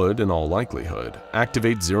 he would, in all likelihood,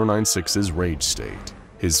 activate 096's rage state.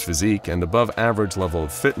 His physique and above-average level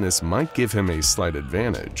of fitness might give him a slight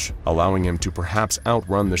advantage, allowing him to perhaps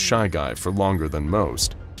outrun the shy guy for longer than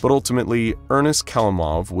most, but ultimately, Ernest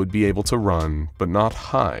Kalimov would be able to run, but not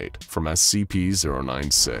hide, from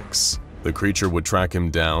SCP-096. The creature would track him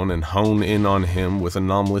down and hone in on him with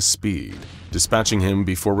anomalous speed, dispatching him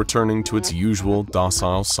before returning to its usual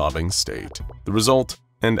docile sobbing state. The result,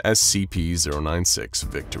 an SCP-096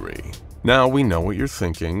 victory. Now we know what you're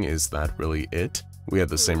thinking, is that really it? We had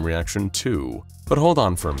the same reaction too. But hold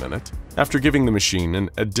on for a minute. After giving the machine an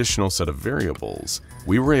additional set of variables,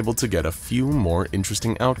 we were able to get a few more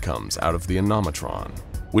interesting outcomes out of the Anomatron.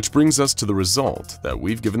 Which brings us to the result that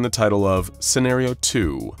we've given the title of Scenario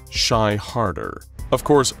 2, Shy Harder. Of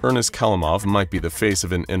course, Ernest Kalimov might be the face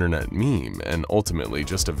of an internet meme and ultimately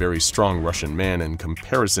just a very strong Russian man in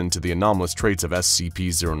comparison to the anomalous traits of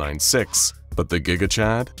SCP-096. But the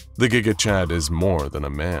GigaChad? The GigaChad is more than a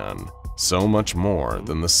man. So much more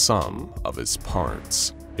than the sum of his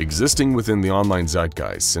parts. Existing within the online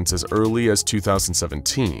zeitgeist since as early as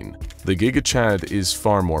 2017, the GigaChad is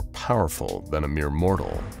far more powerful than a mere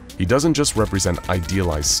mortal. He doesn't just represent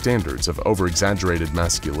idealized standards of over-exaggerated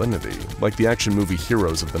masculinity like the action movie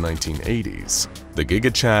heroes of the 1980s. The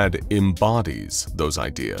GigaChad embodies those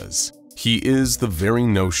ideas. He is the very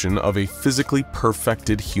notion of a physically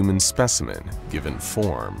perfected human specimen given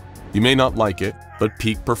form. You may not like it, but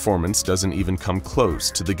peak performance doesn't even come close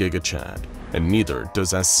to the GigaChad, and neither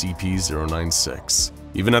does SCP-096.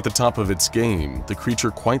 Even at the top of its game, the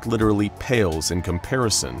creature quite literally pales in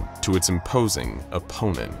comparison to its imposing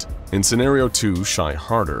opponent. In Scenario 2, Shy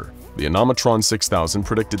Harder, the Anomatron 6000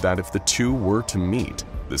 predicted that if the two were to meet,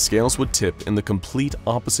 the scales would tip in the complete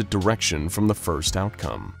opposite direction from the first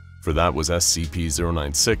outcome. For that was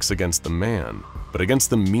SCP-096 against the man, but against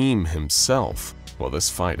the meme himself. Well,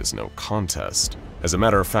 this fight is no contest. As a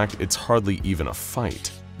matter of fact, it's hardly even a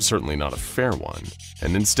fight, certainly not a fair one,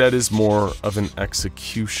 and instead is more of an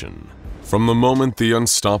execution. From the moment the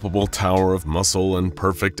unstoppable tower of muscle and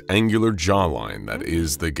perfect angular jawline that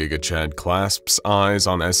is the GigaChad clasps eyes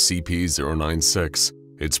on SCP-096,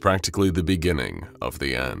 it's practically the beginning of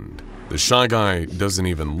the end. The shy guy doesn't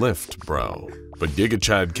even lift, bro. But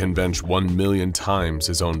GigaChad can bench 1 million times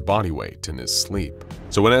his own body weight in his sleep.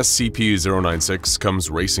 So when SCP-096 comes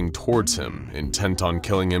racing towards him, intent on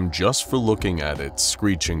killing him just for looking at its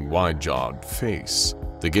screeching wide-jawed face,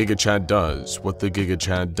 the GigaChad does what the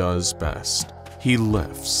GigaChad does best. He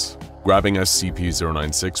lifts. Grabbing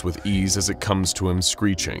SCP-096 with ease as it comes to him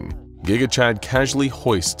screeching, GigaChad casually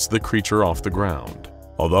hoists the creature off the ground.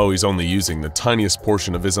 Although he's only using the tiniest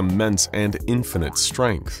portion of his immense and infinite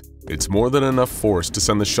strength, it's more than enough force to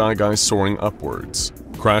send the shy guy soaring upwards,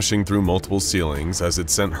 crashing through multiple ceilings as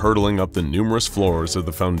it's sent hurtling up the numerous floors of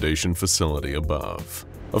the Foundation facility above.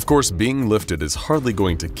 Of course, being lifted is hardly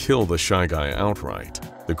going to kill the shy guy outright.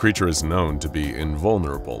 The creature is known to be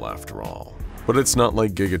invulnerable after all. But it's not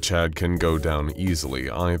like GigaChad can go down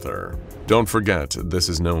easily either. Don't forget, this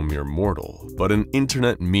is no mere mortal, but an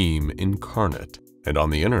internet meme incarnate. And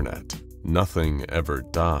on the internet, nothing ever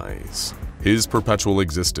dies. His perpetual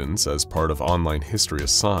existence as part of online history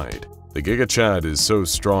aside, the GigaChad is so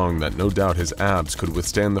strong that no doubt his abs could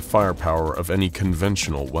withstand the firepower of any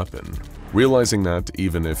conventional weapon. Realizing that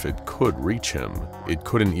even if it could reach him, it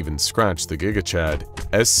couldn't even scratch the GigaChad,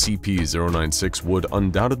 SCP-096 would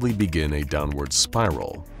undoubtedly begin a downward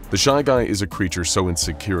spiral. The shy guy is a creature so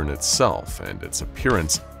insecure in itself and its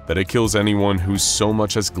appearance that it kills anyone who so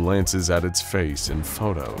much as glances at its face in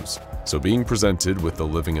photos. So being presented with the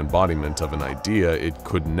living embodiment of an idea it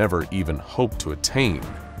could never even hope to attain,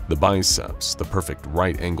 the biceps, the perfect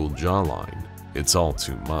right-angled jawline, it's all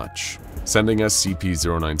too much. Sending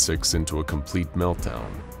SCP-096 into a complete meltdown,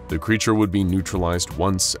 the creature would be neutralized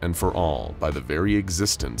once and for all by the very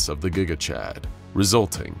existence of the GigaChad,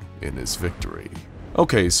 resulting in his victory.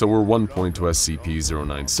 Okay, so we're 1 point to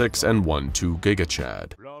SCP-096 and 1 to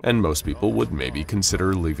GigaChad. and most people would maybe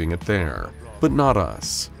consider leaving it there. But not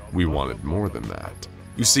us. We wanted more than that.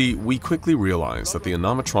 You see, we quickly realized that the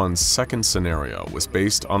Anomatron's second scenario was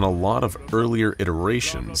based on a lot of earlier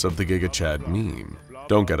iterations of the GigaChad meme.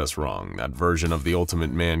 Don't get us wrong, that version of the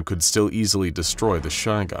Ultimate Man could still easily destroy the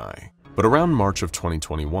Shy Guy. But around March of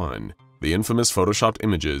 2021, the infamous photoshopped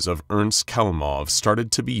images of Ernst Kalimov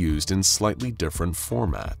started to be used in slightly different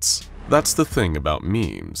formats. That's the thing about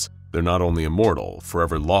memes. They're not only immortal,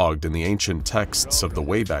 forever logged in the ancient texts of the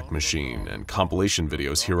Wayback Machine and compilation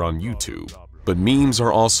videos here on YouTube, but memes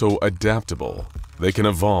are also adaptable. They can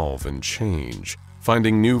evolve and change,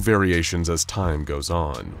 finding new variations as time goes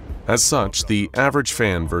on. As such, the average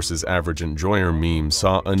fan versus average enjoyer meme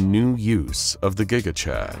saw a new use of the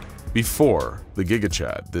GigaChad. Before the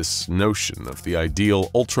GigaChad, this notion of the ideal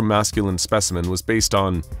ultra-masculine specimen was based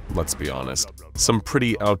on, let's be honest, some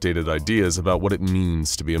pretty outdated ideas about what it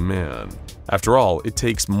means to be a man. After all, it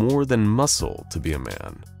takes more than muscle to be a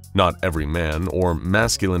man. Not every man or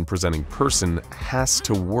masculine-presenting person has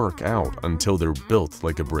to work out until they're built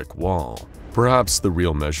like a brick wall. Perhaps the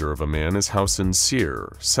real measure of a man is how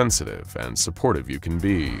sincere, sensitive, and supportive you can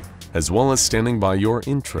be, as well as standing by your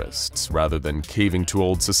interests rather than caving to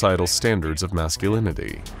old societal standards of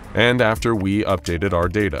masculinity. And after we updated our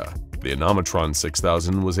data, the Anomatron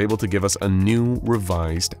 6000 was able to give us a new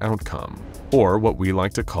revised outcome, or what we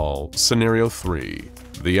like to call Scenario 3,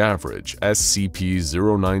 the average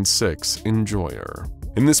SCP-096 enjoyer.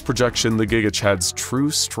 In this projection, the GigaChad's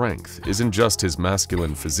true strength isn't just his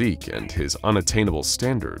masculine physique and his unattainable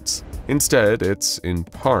standards. Instead, it's, in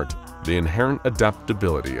part, the inherent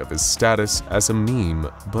adaptability of his status as a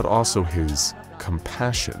meme, but also his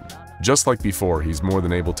compassion. Just like before, he's more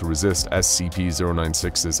than able to resist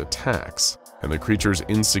SCP-096's attacks, and the creature's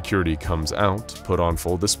insecurity comes out, put on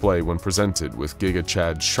full display when presented with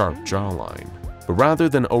GigaChad's sharp jawline. But rather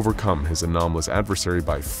than overcome his anomalous adversary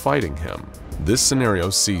by fighting him, this scenario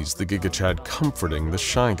sees the GigaChad comforting the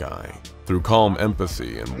Shy Guy. Through calm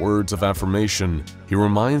empathy and words of affirmation, he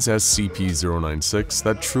reminds SCP-096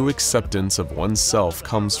 that true acceptance of oneself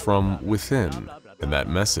comes from within, and that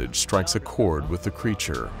message strikes a chord with the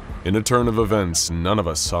creature. In a turn of events none of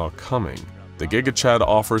us saw coming, the GigaChad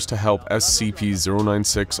offers to help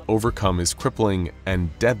SCP-096 overcome his crippling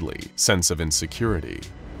and deadly sense of insecurity.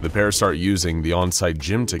 The pair start using the on-site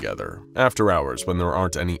gym together, after hours when there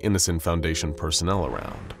aren't any innocent Foundation personnel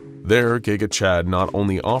around. There, GigaChad not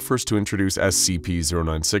only offers to introduce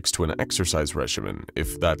SCP-096 to an exercise regimen,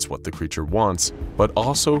 if that's what the creature wants, but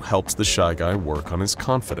also helps the Shy Guy work on his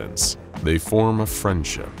confidence. They form a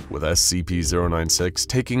friendship, with SCP-096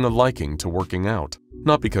 taking a liking to working out,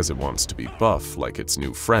 not because it wants to be buff like its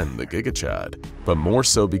new friend, the GigaChad, but more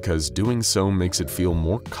so because doing so makes it feel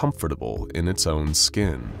more comfortable in its own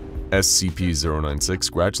skin.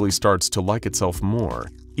 SCP-096 gradually starts to like itself more,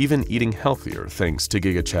 even eating healthier thanks to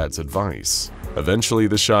GigaChad's advice. Eventually,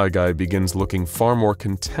 the Shy Guy begins looking far more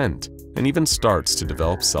content and even starts to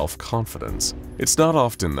develop self-confidence. It's not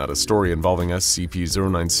often that a story involving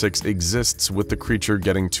SCP-096 exists with the creature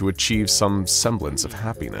getting to achieve some semblance of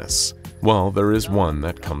happiness. Well, there is one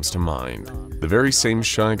that comes to mind. The very same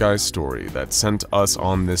Shy Guy story that sent us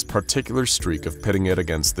on this particular streak of pitting it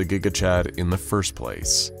against the GigaChad in the first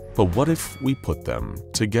place. But what if we put them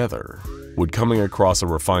together? Would coming across a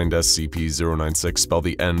refined SCP-096 spell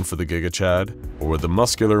the end for the GigaChad? Or would the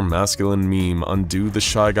muscular masculine meme undo the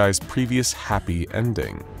Shy Guy's previous happy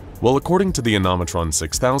ending? Well, according to the Anomatron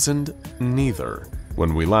 6000, neither.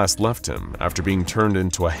 When we last left him, after being turned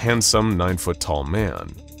into a handsome 9-foot-tall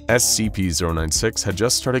man, SCP-096 had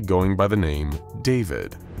just started going by the name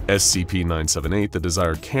David. SCP-978, the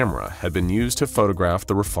desired camera, had been used to photograph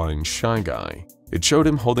the refined Shy Guy. It showed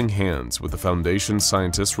him holding hands with the Foundation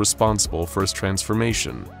scientist responsible for his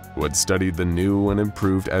transformation, who had studied the new and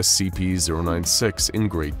improved SCP-096 in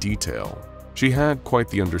great detail. She had quite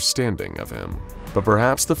the understanding of him, but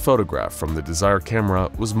perhaps the photograph from the desired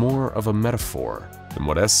camera was more of a metaphor, and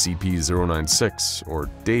what SCP-096, or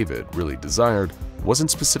David, really desired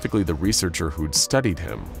wasn't specifically the researcher who'd studied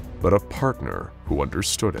him, but a partner who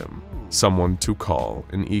understood him, someone to call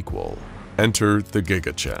an equal. Enter the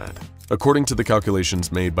GigaChad. According to the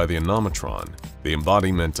calculations made by the Anomatron, the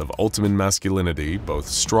embodiment of ultimate masculinity, both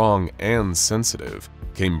strong and sensitive,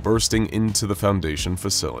 came bursting into the Foundation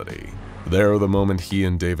facility. There, the moment he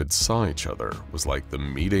and David saw each other was like the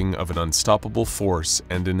meeting of an unstoppable force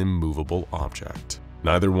and an immovable object.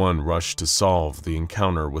 Neither one rushed to solve the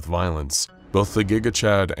encounter with violence. Both the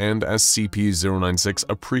GigaChad and SCP-096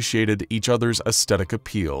 appreciated each other's aesthetic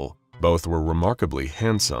appeal. Both were remarkably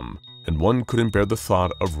handsome, and one couldn't bear the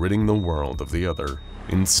thought of ridding the world of the other.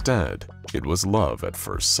 Instead, It was love at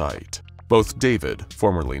first sight. Both David,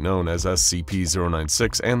 formerly known as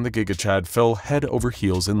SCP-096, and the Giga Chad fell head over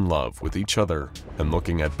heels in love with each other, and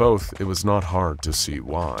looking at both, it was not hard to see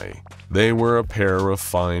why. They were a pair of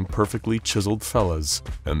fine, perfectly chiseled fellas,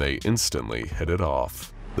 and they instantly hit it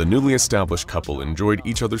off. The newly established couple enjoyed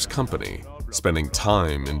each other's company, spending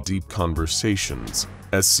time in deep conversations,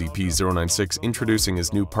 SCP-096 introducing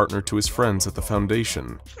his new partner to his friends at the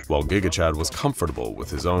Foundation, while Giga Chad was comfortable with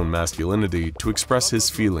his own masculinity to express his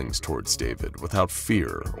feelings towards David without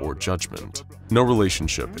fear or judgment. No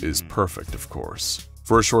relationship is perfect, of course.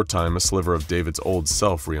 For a short time, a sliver of David's old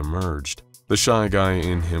self re-emerged. The shy guy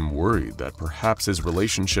in him worried that perhaps his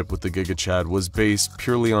relationship with the Giga Chad was based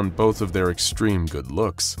purely on both of their extreme good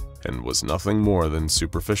looks, and was nothing more than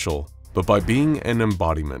superficial. But by being an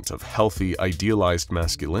embodiment of healthy, idealized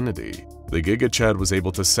masculinity, the Giga Chad was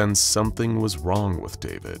able to sense something was wrong with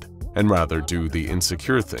David, and rather do the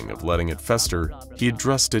insecure thing of letting it fester, he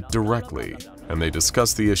addressed it directly, and they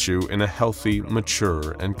discussed the issue in a healthy,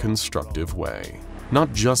 mature, and constructive way.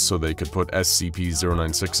 Not just so they could put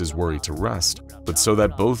SCP-096's worry to rest, but so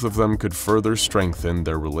that both of them could further strengthen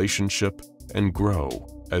their relationship and grow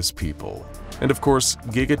as people. And of course,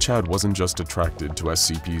 Giga Chad wasn't just attracted to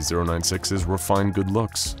SCP-096's refined good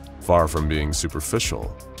looks. Far from being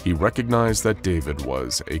superficial, he recognized that David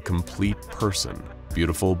was a complete person,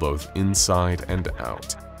 beautiful both inside and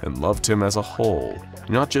out, and loved him as a whole,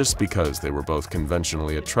 not just because they were both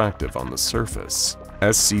conventionally attractive on the surface.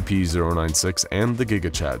 SCP-096 and the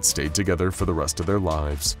Giga Chad stayed together for the rest of their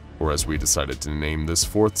lives, or as we decided to name this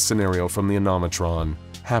fourth scenario from the Anomatron,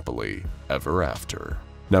 happily ever after.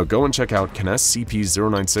 Now go and check out Can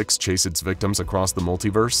SCP-096 Chase Its Victims Across the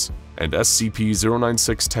Multiverse? And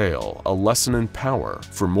SCP-096 Tale, A Lesson in Power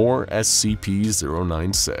for more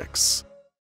SCP-096.